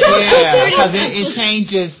version. Yeah, because it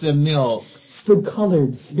changes the milk. It's the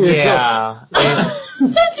colors. Yeah.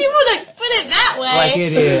 If you want to put it that way. Like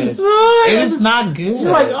it is. Oh, It is not good.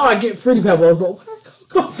 You're like, oh, I get Fruity Pebbles, but what are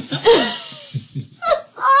Cocoa Pebbles?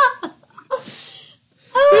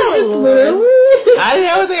 Oh, Lord. Literally? I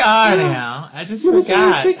know what they are now. I just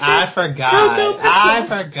forgot. I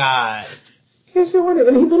forgot. Guess you wanted,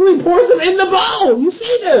 and he literally pours them in the bowl. You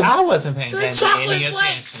see them? I wasn't paying They're attention to any chocolate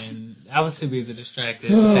flakes. attention. I was too busy distracted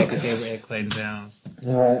with the fact that they were at Clayton Downs.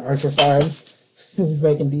 Archer Farms is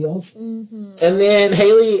making deals. Mm-hmm. And then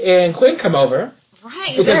Haley and Quinn come over Right.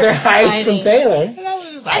 because they're hiding from Taylor. And I was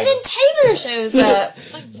just And like, then Taylor shows up.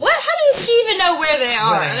 Like, what? How does she even know where they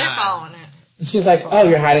are? Where they And they're are. following her. And she's like, oh,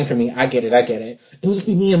 you're hiding from me. I get it. It'll just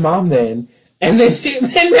be me and Mom then. And then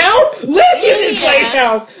now Lydia's in Clay's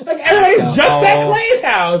house. Like, everybody's just at Clay's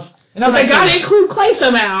house. and I'm But they like, gotta include Clay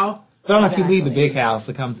somehow. I don't know if you leave the big house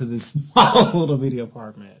to come to this small little video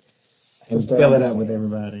apartment. And Fill it up with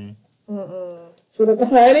everybody. She's like,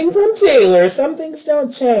 hiding from Taylor. Some things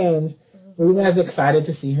don't change. Were you guys excited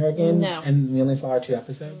to see her again? No. And we only saw her 2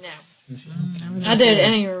 episodes? No. I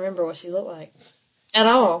didn't even remember what she looked like. At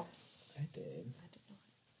all. I did.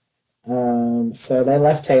 So they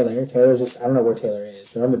left Taylor. Taylor's just, I don't know where Taylor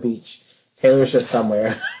is. They're on the beach. Taylor's just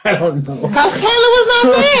somewhere. I don't know. Because Taylor was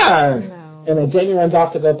not there. No. And then Jamie runs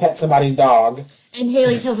off to go pet somebody's dog. And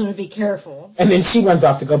Haley tells him to be careful. And then she runs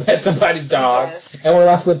off to go pet somebody's dog. Yes. And we're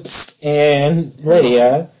left with Psst and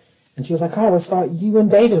Lydia. And she was like, I always thought you and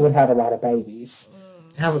David would have a lot of babies.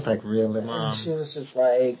 I was like, really, Mom? And she was just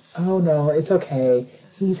like, oh no, it's okay.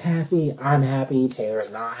 He's happy. I'm happy.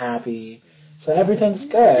 Taylor's not happy. So everything's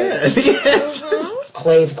good.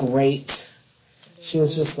 Clay's great. She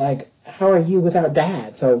was just like, how are you without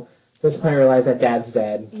Dad? So this point I realized that Dad's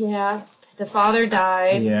dead. Yeah. The father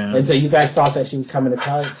died. Yeah. And so you guys thought that she was coming to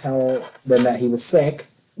tell them that he was sick.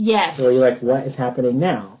 Yes. So you're like, what is happening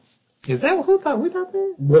now? Is that who thought we thought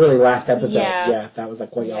that? Literally last episode. Yeah. Yeah, that was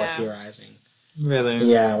like what y'all were Yeah. theorizing.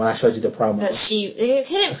 Really? Yeah, when I showed you the promo. That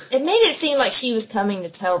it made it seem like she was coming to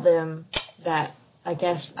tell them that I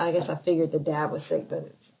guess I figured the dad was sick, but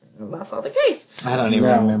that's not the case. I don't even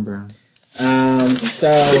No. remember. So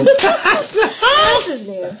What else is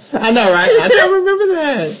new? I know, right? I don't remember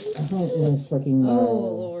that. I don't even freaking know. Oh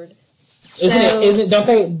Lord.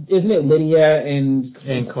 Isn't it Lydia and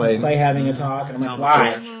Clay. Clay having a talk? And I'm like,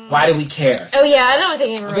 why? Why do we care? Oh yeah, I don't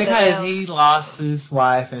think I remember Because that now. he lost his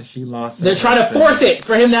wife and she lost her They're trying to husband. force it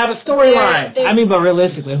for him to have a storyline. They're I mean, but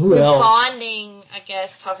realistically, who they're else? bonding, I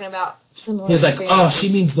guess, talking about similar He's like, oh, experiences. she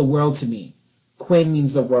means the world to me. Quinn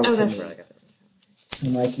means the world Oh, to that's me. right. I got that.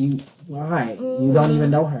 I'm like, why? You don't even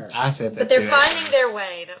know her. I said that But they're too. finding their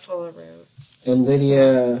way. That's all I wrote. And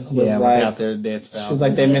Lydia was Yeah, like, without their dead spouse. she was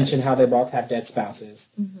like, they Yes. mentioned how they both have dead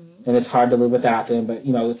spouses. Mm-hmm. And it's hard to live without them, but,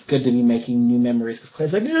 you know, it's good to be making new memories. Because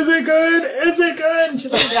Clay's like, is it good? Is it good? And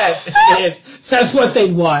she's like, yes, it is. That's what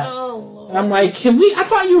they want. Oh Lord. And I'm like, I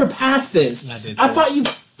thought you were past this. I did I too. thought you,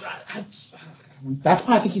 that's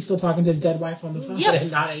why I think he's still talking to his dead wife on the phone. Yep.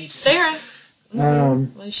 And not age. Sarah.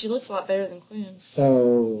 Um, Well, she looks a lot better than Quinn.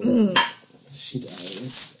 So, she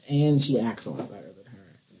does. And she acts a lot better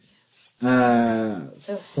than her.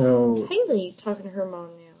 So, Haley talking to her mom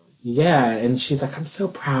now. yeah, and she's like, I'm so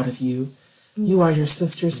proud of you. You are your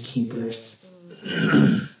sister's keepers.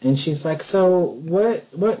 And she's like, so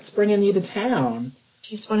what's bringing you to town?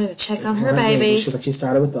 She just wanted to check on her She's babies. like, she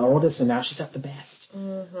started with the oldest and now she's at the best.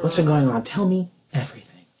 What's been going on? Tell me everything.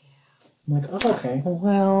 I'm like, oh, okay.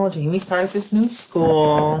 Well, Jamie started this new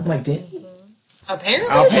school. I'm like, did he? Apparently.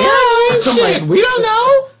 I'm like, we don't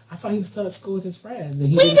know. I thought he was still at school with his friends. And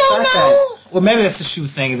he We didn't don't start know. Well, maybe that's what she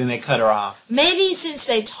was saying, and then they cut her off. Maybe since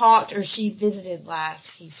they talked or she visited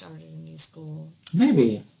last, he started a new school. That.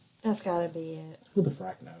 Maybe. That's gotta be it. Who the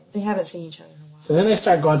fuck knows? They haven't seen each other in a while. So then they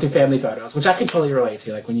start going through family photos, which I can totally relate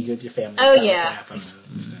to, like when you get with your family. Oh, you start yeah. looking at photos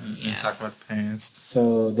and stuff. And talk about the parents.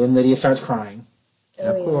 So then Lydia starts crying.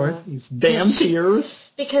 Oh, Of course, yeah. these damn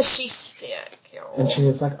tears. Because she's sick. Y'all. And she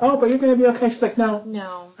was like, oh, but you're going to be okay. She's like, no,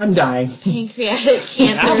 No. I'm dying. Pancreatic I was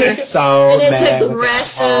cancer. so And mad it's with that whole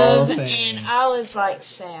aggressive. thing. And I was like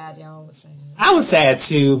sad. Y'all was sad. I was sad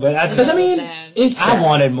too, but Because, I mean, Sad. it's I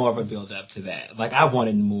wanted more of a build up to that. Like, I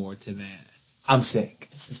wanted more to that. I'm sick,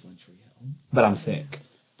 This is One Tree Hill. but I'm sick.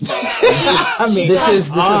 I mean, This is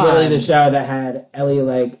come literally on. the show that had Ellie,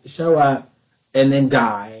 like, show up and then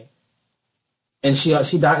die. And she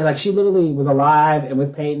died, like, she literally was alive and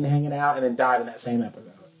with Peyton hanging out and then died in that same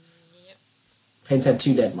episode. Yep. Peyton's had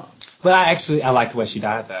 2 dead moms. But I like the way she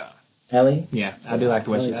died, though. Ellie? Yeah, I do like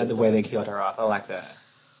the way the way they killed her off. I like that.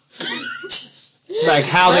 Like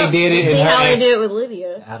how they did it. See how they do it with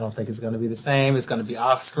Lydia. I don't think it's going to be the same. It's going to be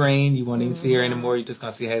off screen. You won't even see her anymore. You're just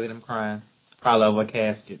going to see Haley them crying. Probably over a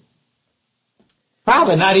casket.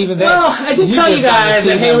 Probably not even that. Well, I did tell you guys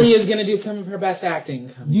that Haley is going to do some of her best acting.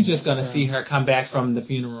 You're just going to see her come back from the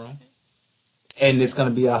funeral. And it's going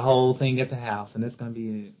to be a whole thing at the house. And it's going to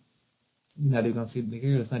be, you're not even going to see the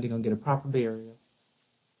girl. It's not even going to get a proper burial.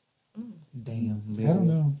 Damn. I don't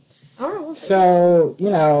know. Oh, so, you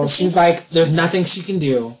know, she's like, there's nothing she can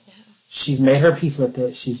do. She's made her peace with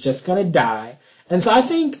it. She's just going to die. And so I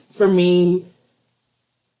think, for me,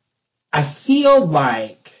 I feel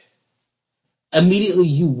like immediately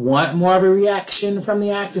you want more of a reaction from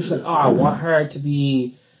the actor. She's like, oh, I want her to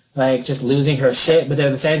be, like, just losing her shit. But then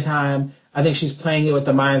at the same time, I think she's playing it with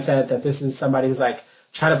the mindset that this is somebody who's, like,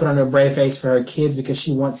 trying to put on a brave face for her kids because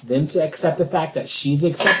she wants them to accept the fact that she's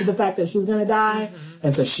accepted the fact that she's going to die. Mm-hmm.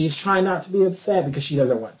 And so she's trying not to be upset because she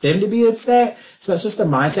doesn't want them to be upset. So it's just a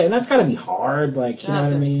mindset. And that's got to be hard. Like, you know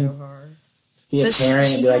what I mean? So hard. To be a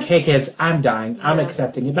parent and be like, hey, kids, I'm dying. Yeah. I'm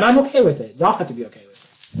accepting it. But I'm okay with it. Y'all have to be okay with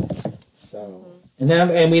it. So,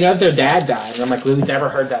 and we know that their dad died. And I'm like, we've never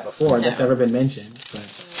heard that before. No. That's never been mentioned.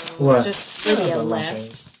 But, it's just Lydia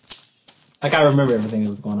left. Like, I remember everything that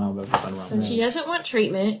was going on, but it was fun around. And she doesn't want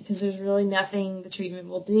treatment, because there's really nothing the treatment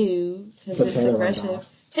will do, because it's aggressive.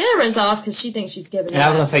 Taylor runs off because she thinks she's giving up. And I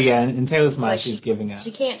was going to say, yeah, in Taylor's mind, she's giving up. She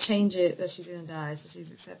can't change it that she's going to die, so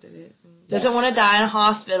she's accepted it. Doesn't want to die in a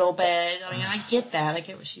hospital bed. I mean, I get that. I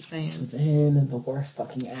get what she's saying. So then the worst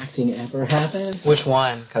fucking acting ever happened. Which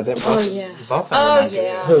one? Because both of them were not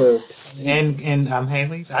good. Oops. And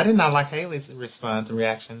Haley's. I did not like Haley's response and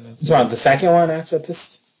reaction. Do you want the second one after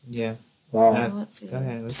this? Yeah. Wow. Go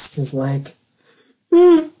ahead. This is like,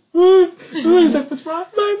 he's like, what's wrong?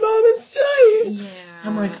 My mom is dying. Yeah.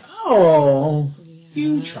 I'm like, oh,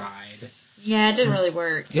 you tried. Yeah, it didn't really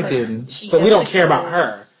work. It didn't. But we don't care about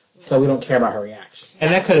her, so we don't care about her reaction.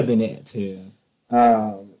 And that could have been it, too.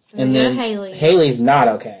 And then Haley's not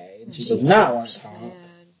okay. She does not want to talk.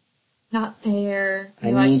 Not there.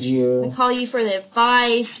 I need you. I call you for the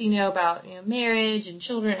advice, about, marriage and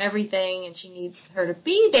children, everything, and she needs her to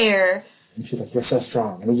be there. And she's like, you're so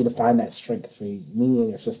strong. I need you to find that strength for me and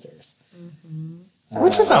your sisters. Mm-hmm.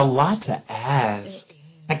 Which is a lot to ask.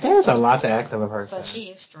 Like, there's a lot to ask of a person. But she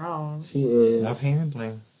is strong. She is.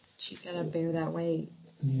 Apparently. She's got to bear that weight.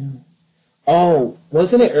 Yeah. Oh,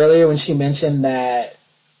 wasn't it earlier when she mentioned that...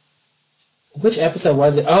 Which episode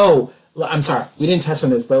was it? Oh, I'm sorry, we didn't touch on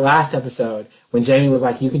this, but last episode, when Jamie was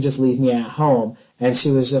like, you can just leave me at home, and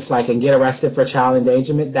she was just like, and get arrested for child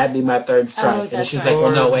endangerment, that'd be my third strike. And she's like,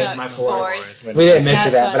 well, no, wait, my fourth. We didn't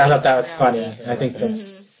mention that, but I thought that was funny. I think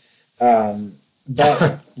that's,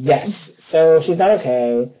 but, yes, so she's not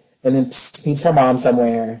okay, and then meets her mom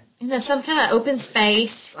somewhere. And then some kind of open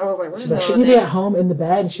space. I was like, she's like, should you be at home in the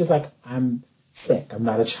bed? And she was like, I'm sick, I'm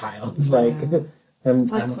not a child. It's like,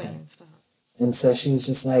 it's like Queen stuff. And so she was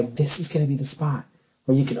just like, this is going to be the spot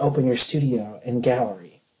where you can open your studio and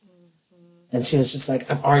gallery. Mm-hmm. And she was just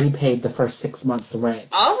like, I've already paid the first 6 months rent.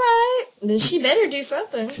 All right. Then she better do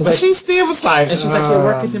something. But she still was like... And she's like, your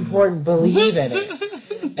work is important. Believe in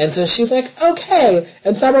it. And so she's like, okay.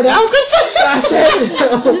 And so I said,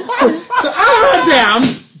 so I wrote down,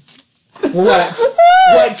 what,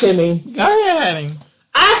 Kimmy? Go ahead, honey.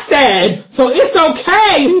 I said, so it's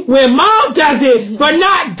okay when Mom does it, but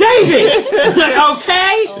not David.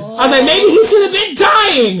 Okay? I was like, maybe he should have been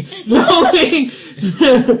dying.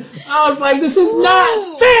 I was like, this is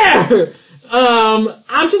not fair.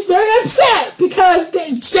 I'm just very upset because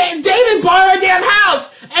David bought her a damn house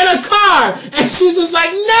and a car, and she's just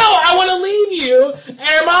like, no, I want to leave you. And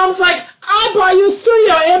her mom's like, I bought you a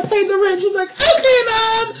studio and paid the rent. She's like, okay,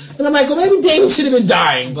 Mom. And I'm like, well, maybe David should have been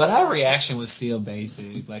dying. But her reaction was still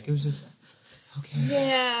basic. Like, it was just, okay.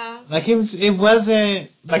 Yeah. Like, it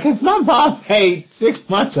wasn't, like, if my mom paid 6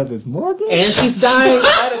 months of this mortgage. And she's dying.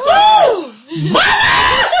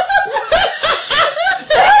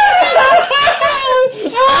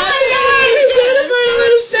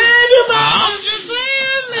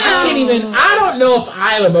 I don't know if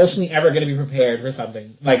I'm emotionally ever going to be prepared for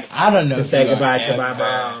something. Like, I don't know to say goodbye to my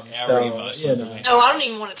mom. So, Oh, I don't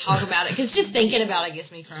even want to talk about it, because just thinking about it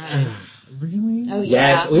gets me crying. Really? Oh,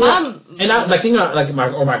 yeah. Yes.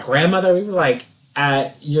 My grandmother, we were like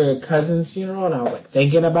at your cousin's funeral, and I was like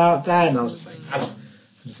thinking about that, and I was just like,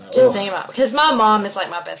 Just thinking about, because my mom is like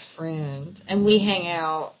my best friend, and we hang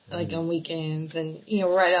out like on weekends, and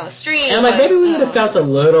right down the street. And like maybe we would have felt a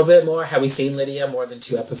little bit more had we seen Lydia more than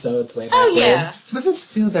 2 episodes way back when. But it's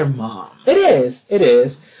still their mom. It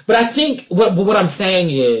is. But I think what I'm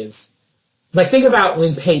saying is, like, think about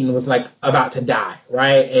when Peyton was like about to die,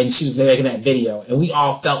 right? And she was making that video, and we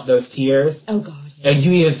all felt those tears. Oh God. And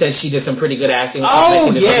you even said she did some pretty good acting.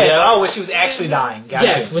 Oh, yeah. Oh, when she was actually dying. Gotcha.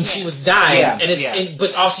 Yes, when she was dying. Yeah.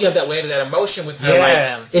 But also you have that weight of that emotion with her.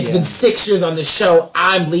 Yeah. Like, it's been 6 years on this show.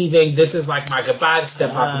 I'm leaving. This is like my goodbye. This is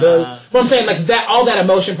that possibility. But I'm saying, like, that all that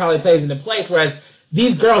emotion probably plays into place, whereas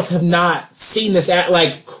these girls have not seen this.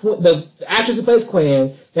 Like, the actress who plays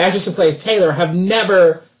Quinn, the actress who plays Taylor have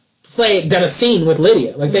never done a scene with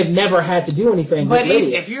Lydia. Like, they've never had to do anything with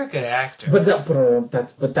Lydia. If you're a good actor. But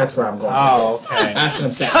that's where I'm going. Oh, okay. That's what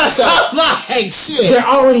I'm saying. So, like, shit. They're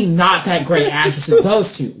already not that great actresses,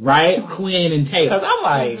 those two, right? Quinn and Taylor. Because I'm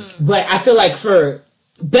like... But I feel like for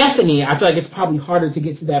Bethany, I feel like it's probably harder to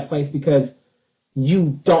get to that place because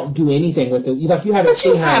you don't do anything with it. Like, you haven't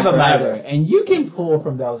seen her have a forever. mother, and you can pull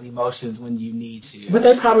from those emotions when you need to. But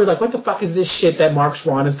they probably like, what the fuck is this shit that Mark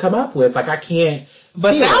Schwann has come up with? Like, I can't...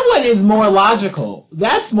 But that one is more logical.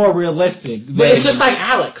 That's more realistic. But it's just like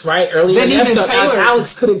Alex, right? Earlier in the episode,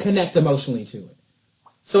 Alex couldn't connect emotionally to it.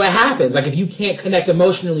 So it happens. Like, if you can't connect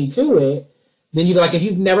emotionally to it, then if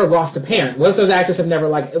you've never lost a parent, what if those actors have never,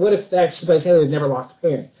 what if the actress who plays Taylor has never lost a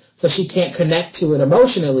parent? So she can't connect to it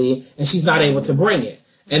emotionally, and she's not able to bring it.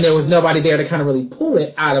 And there was nobody there to kind of really pull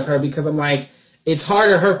it out of her, because I'm like, it's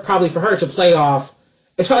harder probably for her to play off,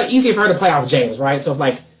 it's probably easier for her to play off James, right? So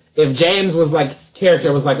if James was like,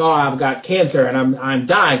 character was like, oh, I've got cancer and I'm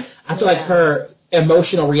dying, I feel like her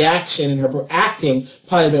emotional reaction and her acting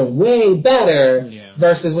probably been way better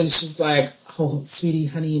versus when she's like, oh, sweetie,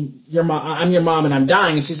 honey, I'm your mom and I'm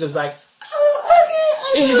dying, and she's just like,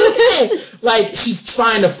 oh, okay. Like, she's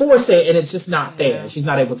trying to force it and it's just not there. She's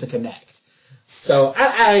not able to connect. So,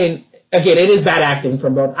 I again, it is bad acting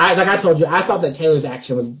from both. Like I told you, I thought that Taylor's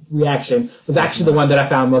reaction was actually the one that I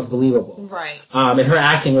found most believable. Right. And her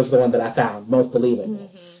acting was the one that I found most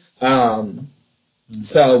believable.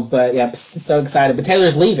 So excited. But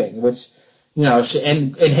Taylor's leaving, which,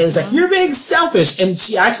 and Haley's like, you're being selfish. And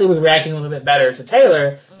she actually was reacting a little bit better to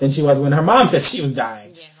Taylor than she was when her mom said she was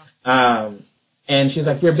dying. Yeah. And she was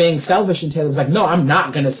like, you're being selfish. And Taylor was like, no, I'm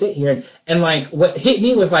not going to sit here. And like, what hit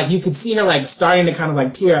me was like, you could see her like starting to kind of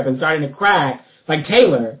like tear up and starting to crack. Like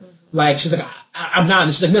Taylor, like, she's like, I'm not.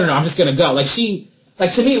 And she's like, no, I'm just going to go. Like, to me,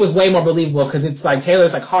 it was way more believable because it's like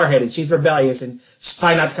Taylor's like hard-headed. She's rebellious and she's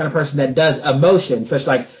probably not the kind of person that does emotion. So she's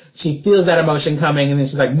like, she feels that emotion coming and then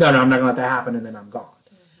she's like, no, I'm not going to let that happen. And then I'm gone.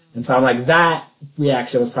 And so I'm like, that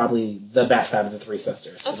reaction was probably the best out of the three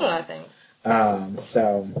sisters. That's what I think.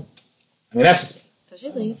 I mean, that's just me. So she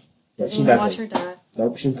leaves. Yeah, she doesn't. Watch her die.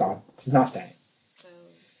 Nope, she's gone. She's not staying. So.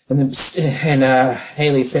 And then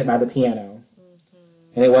Haley sat by the piano.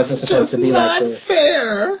 And it wasn't supposed to be like this.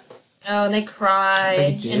 Fair. Oh, and they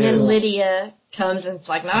cry. And then Lydia comes and it's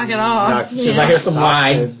like, knock it off. She's like, here's some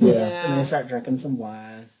wine. Yeah. And they start drinking some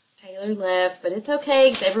wine. Taylor left, but it's okay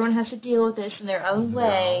because everyone has to deal with this in their own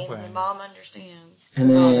way. And mom understands. And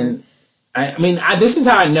then, this is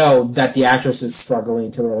how I know that the actress is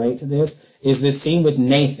struggling to relate to this, is this scene with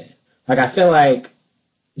Nathan. Like, I feel like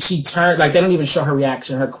she turned, like, they don't even show her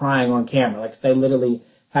reaction, her crying on camera. Like, they literally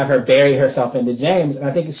have her bury herself into James, and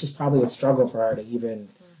I think it's just probably a struggle for her to even,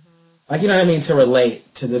 like, you know what I mean, to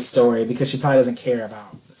relate to this story, because she probably doesn't care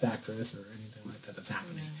about this actress or anything like that that's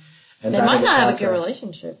happening. And they so might not have a good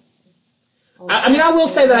relationship. I will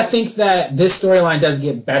say that I think that this storyline does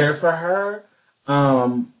get better for her.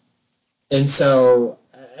 And so,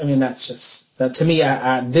 that's just, that to me,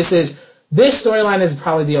 this storyline is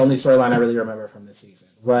probably the only storyline I really remember from this season,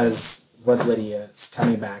 was Lydia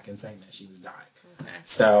coming back and saying that she was dying. Okay.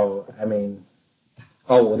 So,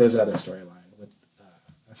 there's another storyline with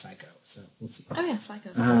a Psycho, so we'll see. Oh yeah,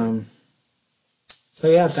 Psycho. So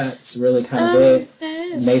yeah, that's really kind of it. That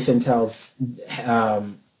is. Nathan tells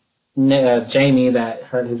Jamie that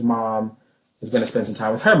his mom is going to spend some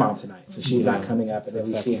time with her mom tonight, so she's not coming up, and then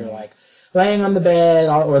we see her like laying on the bed,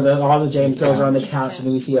 all the James girls are on the couch, and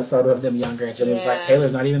then we see a photo of them younger, and Jimmy was like,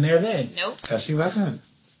 Taylor's not even there then. Nope. Because she wasn't.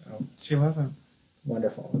 So she wasn't.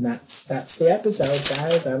 Wonderful. And that's the episode,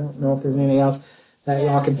 guys. I don't know if there's anything else that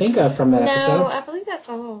y'all can think of from that episode. No, I believe that's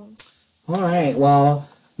all. All right. Well,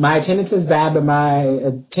 my attendance is bad, but my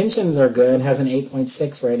attentions are good. It has an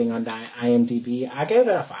 8.6 rating on IMDb. I gave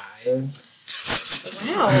it a 5.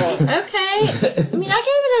 Wow. Okay. I gave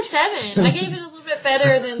it a 7. I gave it a little bit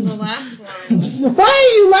better than the last one. Why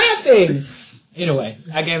are you laughing? Anyway,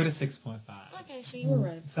 I gave it a 6.5. Okay, Okay, so you were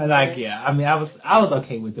right. So like, yeah, I mean, I was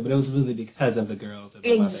okay with it, but it was really because of the girls and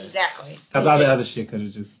the mother. Exactly. Because all the other shit could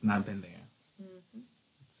have just not been there.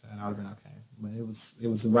 So I would have been okay. But it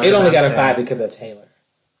was right. It only about got a that. 5 because of Taylor.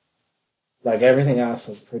 Like, everything else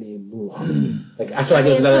was pretty blue. Like, I feel like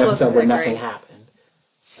there was another episode where nothing happened.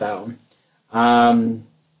 So,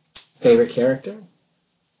 favorite character?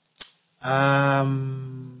 I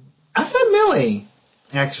said Millie,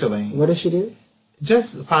 actually. What did she do?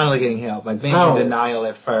 Just finally getting help, like being in denial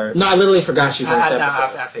at first. No, I literally forgot she was in this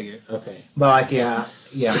episode. I figured. Okay. But like, yeah.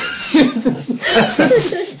 Because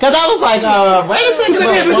I was like, wait a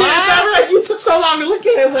second, what? You took so long to look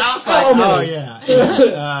at it. I was like, oh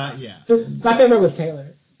yeah. Yeah. My favorite was Taylor.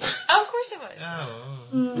 Oh, of course it was.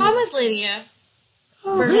 Oh. Mine was Lydia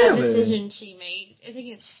for that decision she made. I think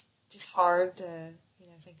it's just hard to,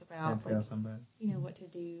 think about, like, what to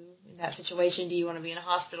do in that situation. Do you want to be in a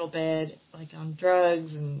hospital bed, like on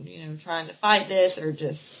drugs and, trying to fight this, or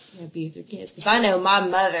just be with your kids? Because I know my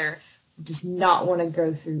mother does not want to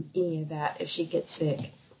go through any of that if she gets sick.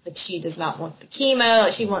 Like, she does not want the chemo.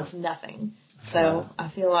 Like, she wants nothing. So I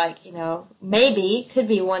feel like, maybe, could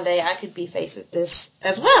be one day I could be faced with this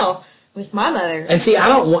as well with my mother. And see,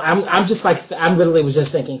 I'm just like, I'm literally was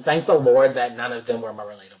just thinking, thank the Lord that none of them were my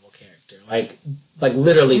relatable character. Like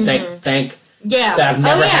literally thank that I've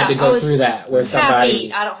never had to go through that where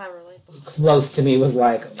somebody I don't have relatable close to me was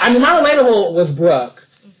like, I mean, my relatable was Brooke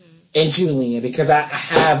and Julian, because I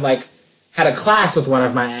have had a class with one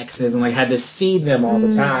of my exes and had to see them all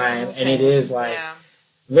the time. Okay. And it is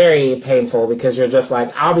very painful because you're just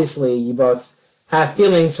obviously you both have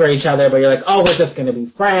feelings for each other, but you're like, oh, we're just going to be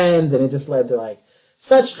friends. And it just led to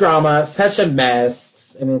such drama, such a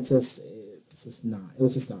mess. And it was just not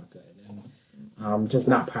good. And I'm just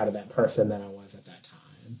not proud of that person that I was at that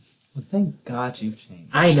time. Well, thank God you've changed.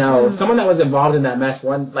 I know. Someone that was involved in that mess,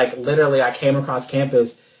 literally I came across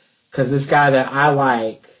campus because this guy that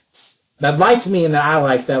liked me and that I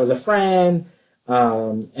liked, that was a friend,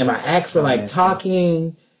 and my ex were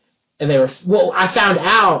talking, and they were, I found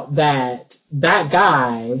out that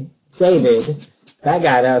guy, David, that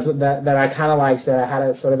guy that I kind of liked, that I had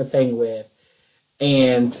a sort of a thing with,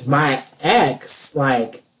 and my ex,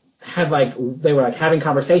 they were having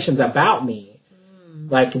conversations about me,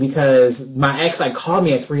 because my ex, called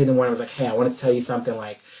me at 3 a.m. and was like, hey, I wanted to tell you something,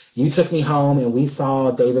 you took me home and we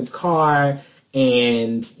saw David's car,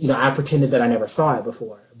 and, I pretended that I never saw it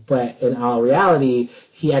before. But in all reality,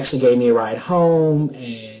 he actually gave me a ride home,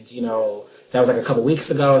 and, that was a couple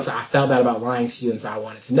weeks ago, so I felt bad about lying to you, and so I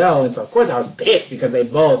wanted to know. And so, of course, I was pissed because they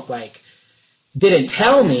both, didn't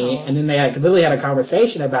tell me, and then they, literally had a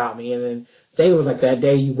conversation about me, and then David was that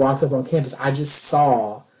day you walked up on campus, I just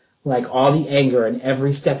saw, all the anger and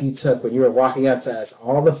every step you took when you were walking up to us,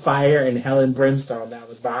 all the fire and hell and brimstone that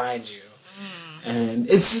was behind you. And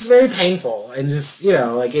it's just very painful, and just,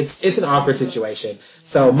 it's an awkward situation.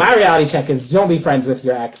 So my reality check is don't be friends with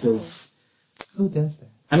your exes. Who does that?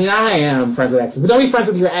 I mean, I am friends with exes, but don't be friends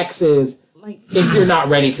with your exes if you're not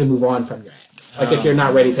ready to move on from your ex. If you're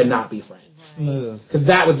not ready to not be friends. Smooth. Because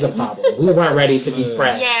that was the problem. We weren't ready to be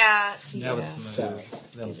friends. Yeah. That was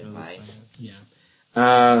smooth. That was really smooth. Yeah.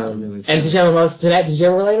 And did you have a most, Jeanette, did you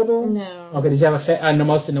have a relatable? No. Okay, did you have the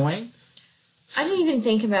most annoying? I didn't even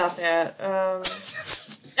think about that.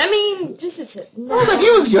 I mean, just no.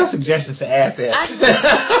 It was your suggestion to add that.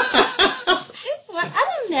 I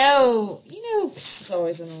don't know. It's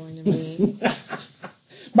always annoying to me.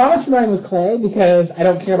 My most annoying was Clay because I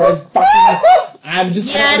don't care about his fucking. I'm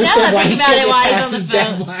just now I think about it while he's on the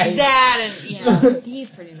phone. That and he's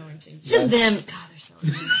pretty annoying too. Just them. God, they're so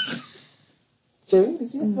annoying. Jimmy,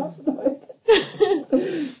 did you have most annoying?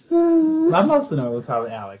 My most annoying was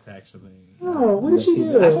probably Alex, actually. Oh, what did she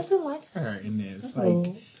do? I just didn't like her in this.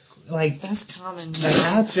 That's common.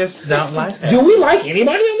 I just don't like her. Do we like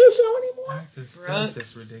anybody on this show anymore? That's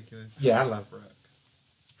just ridiculous. Yeah, I love Brooke.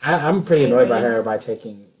 I'm pretty annoyed by her by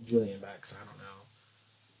taking Julian back, so I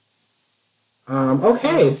don't know.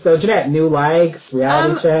 Okay, so Jeanette, new likes,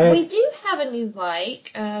 reality check. We do have a new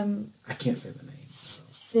like. I can't say the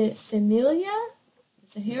name. Semilia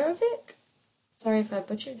Zaharovic. Sorry if I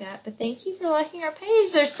butchered that, but thank you for liking our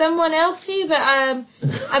page. There's someone else too, but I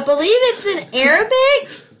believe it's in Arabic,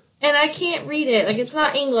 and I can't read it. It's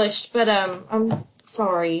not English, but I'm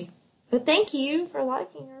sorry. But thank you for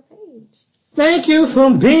liking our page. Thank you for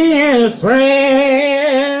being a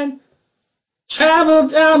friend. Travel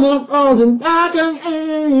down the road and back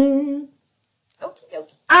again. Okay.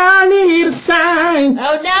 I need a sign.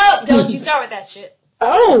 Oh no! Don't you start with that shit.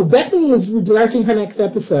 Oh, Bethany is directing her next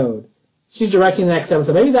episode. She's directing the next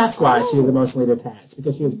episode. Maybe that's why she was emotionally detached,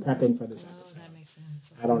 because she was prepping for this episode. That makes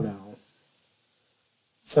sense. I don't know.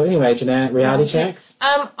 So anyway, Jeanette, reality checks?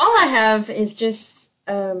 All I have is just,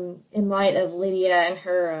 in light of Lydia and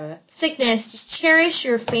her sickness, just cherish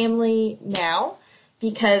your family now,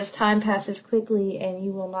 because time passes quickly and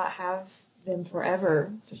you will not have them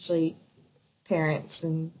forever, especially parents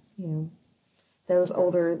and, those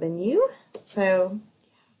older than you. So,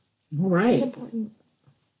 All right. it's important.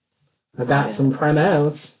 I got some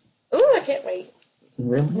promos. Ooh, I can't wait.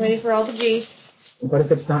 Really? I'm ready for all the juice. What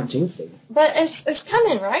if it's not juicy? But it's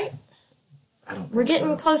coming, right? I don't. We're think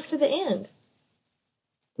getting so. close to the end.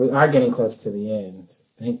 We are getting close to the end.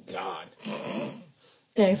 Thank God.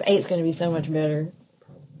 Next 8's going to be so much better.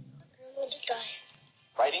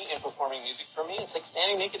 Writing and performing music for me, it's like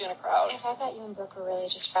standing naked in a crowd. If I thought you and Brooke were really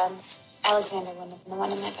just friends, Alexander wouldn't have been the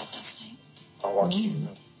one in my bed last night. I'll walk you.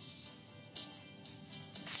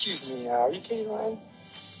 Excuse me, are you Katie Ryan?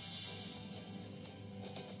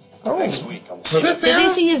 Oh. Next week on the Was this Did he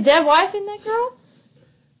Sarah? see his dead wife in that girl?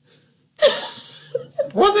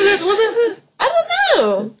 Wasn't it? I don't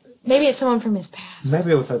know. Maybe it's someone from his past.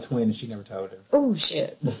 Maybe it was her twin and she never told her. Oh,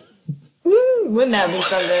 shit. Wouldn't that be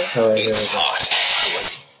something? Oh, wait, here we go.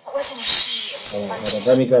 It wasn't a she, it was a Hold on, bunch hold on. of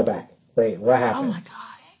Let me go back. Wait, what Oh, happened? my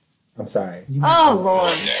God. I'm sorry. Oh,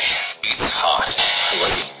 Lord. It's hot.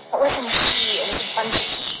 It wasn't a she, it was a bunch of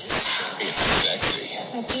he's. It's sexy.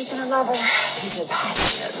 My deep inner lover. He's a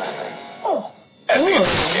passionate lover. Ooh. It's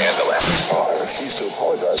scandalous. I refuse to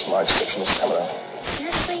apologize for my exceptional stamina.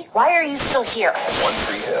 Seriously? Why are you still here? One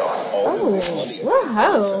Tree Hill. Oh,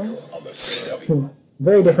 whoa. On the CW.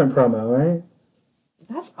 Very different promo, right?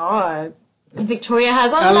 That's odd. And Victoria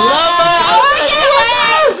has a I lover. love Oh, I can't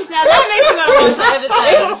wait. Now that makes me want to watch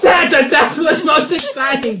the episode. That's what's most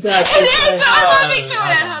exciting, Doug. It is. I love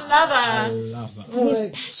Victoria and her lover. love her.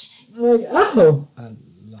 Oh, I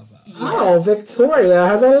love her. oh, Victoria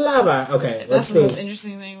has a lover. Okay, let's That's the most see.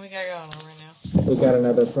 interesting thing we got going on right now. We got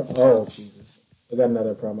another. Oh, Jesus. We got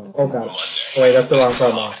another promo. Oh, God. Oh, wait, that's the wrong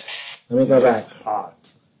promo. Let me go back. Hot.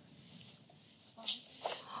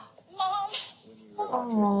 Mom!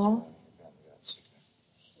 Aww. She's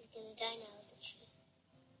gonna die now, isn't she?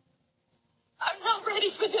 I'm not ready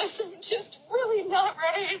for this. I'm just really not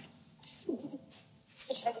ready. I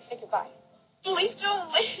tried to say goodbye. Please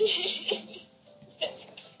don't leave.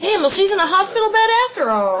 Damn, well, she's in a hospital bed after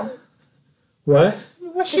all. What?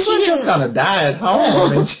 Well, she wasn't just gonna die at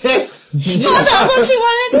home and just. Well, that's what she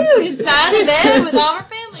wanted to do. Just die in bed with all her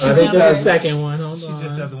family. I think there's a second one. Hold She on.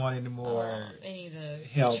 just doesn't want any more They need to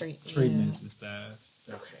health treat treatments and stuff.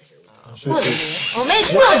 Okay, here we go. I'm sure she's. Well, man,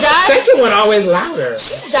 she's gonna die. Second one always louder.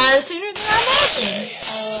 She's dying sooner than I imagined.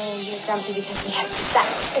 Oh, you're grumpy because we had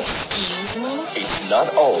sex. Excuse me? It's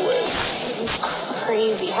not always. It was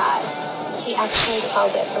crazy hot. He actually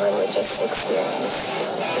called it a religious experience.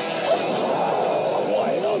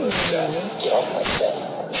 Quiet on the set. Get off my set.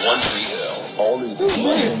 One Tree Hill. All new this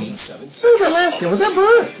morning. Who's that laughing? Was that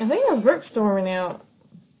Brooke? I think it was Brooke storming out.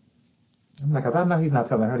 I'm like, I know he's not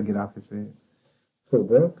telling her to get off his feet. Who,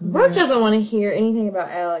 Brooke? Brooke doesn't want to hear anything about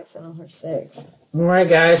Alex and all her sex. All right,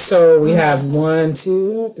 guys. So we have 1,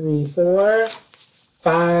 2, 3, 4,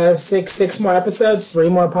 5, 6 more episodes, 3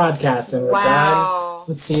 more podcasts, and we're done Wow.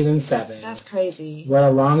 with season 7. That's crazy. What a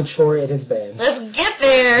long chore it has been. Let's get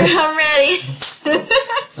there. I'm ready.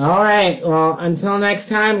 All right. Well, until next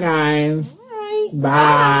time, guys. All right.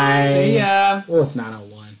 Bye. See ya. Oh, it's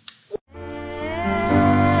 9:01.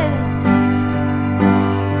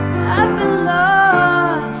 I've been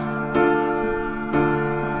lost,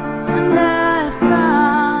 and I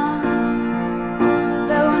found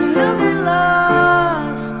that when you get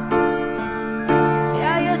lost,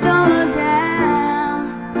 yeah, you don't look down,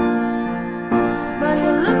 but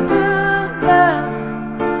you look above.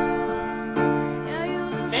 Yeah, you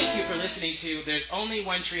look. Thank you for listening to There's Only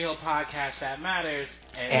One Tree Hill Podcast That Matters.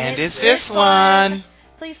 And it's this one.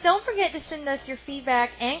 Please don't forget to send us your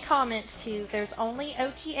feedback and comments to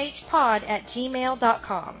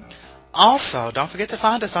there'sonlyothpod@gmail.com. Also, don't forget to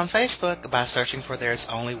find us on Facebook by searching for There's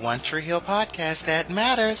Only One Tree Hill Podcast That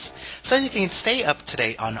Matters, so you can stay up to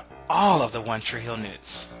date on all of the One Tree Hill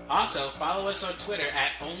news. Also, follow us on Twitter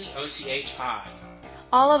at OnlyOTHPod.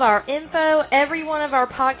 All of our info, every one of our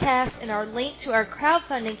podcasts, and our link to our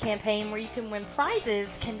crowdfunding campaign where you can win prizes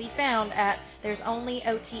can be found at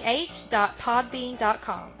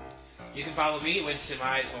there'sonlyoth.podbean.com. You can follow me, Winston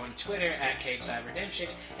Mize, on Twitter at Capeside Redemption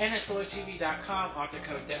and at SpoilerTV.com, author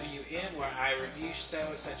code WM, where I review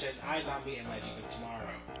shows such as iZombie and Legends of Tomorrow.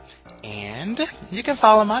 And you can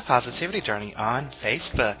follow my positivity journey on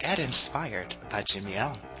Facebook at Inspired by Jimmy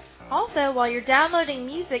L. Also, while you're downloading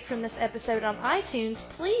music from this episode on iTunes,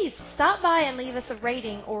 please stop by and leave us a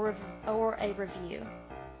rating or a review.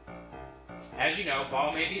 As you know,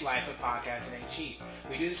 ball may be life, but podcasting ain't cheap.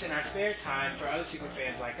 We do this in our spare time for other super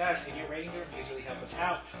fans like us, and your ratings and reviews really help us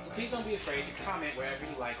out, so please don't be afraid to comment wherever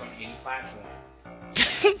you like on any platform.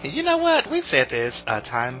 You know what? We've said this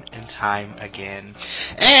time and time again.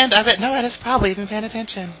 And I bet nobody's probably even paying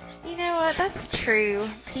attention. You know what? That's true.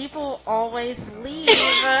 People always leave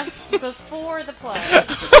before the play.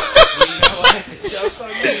 You know what? The joke's on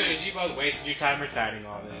you because you both wasted your time reciting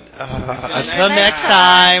all this. Until next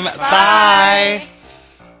time. Bye.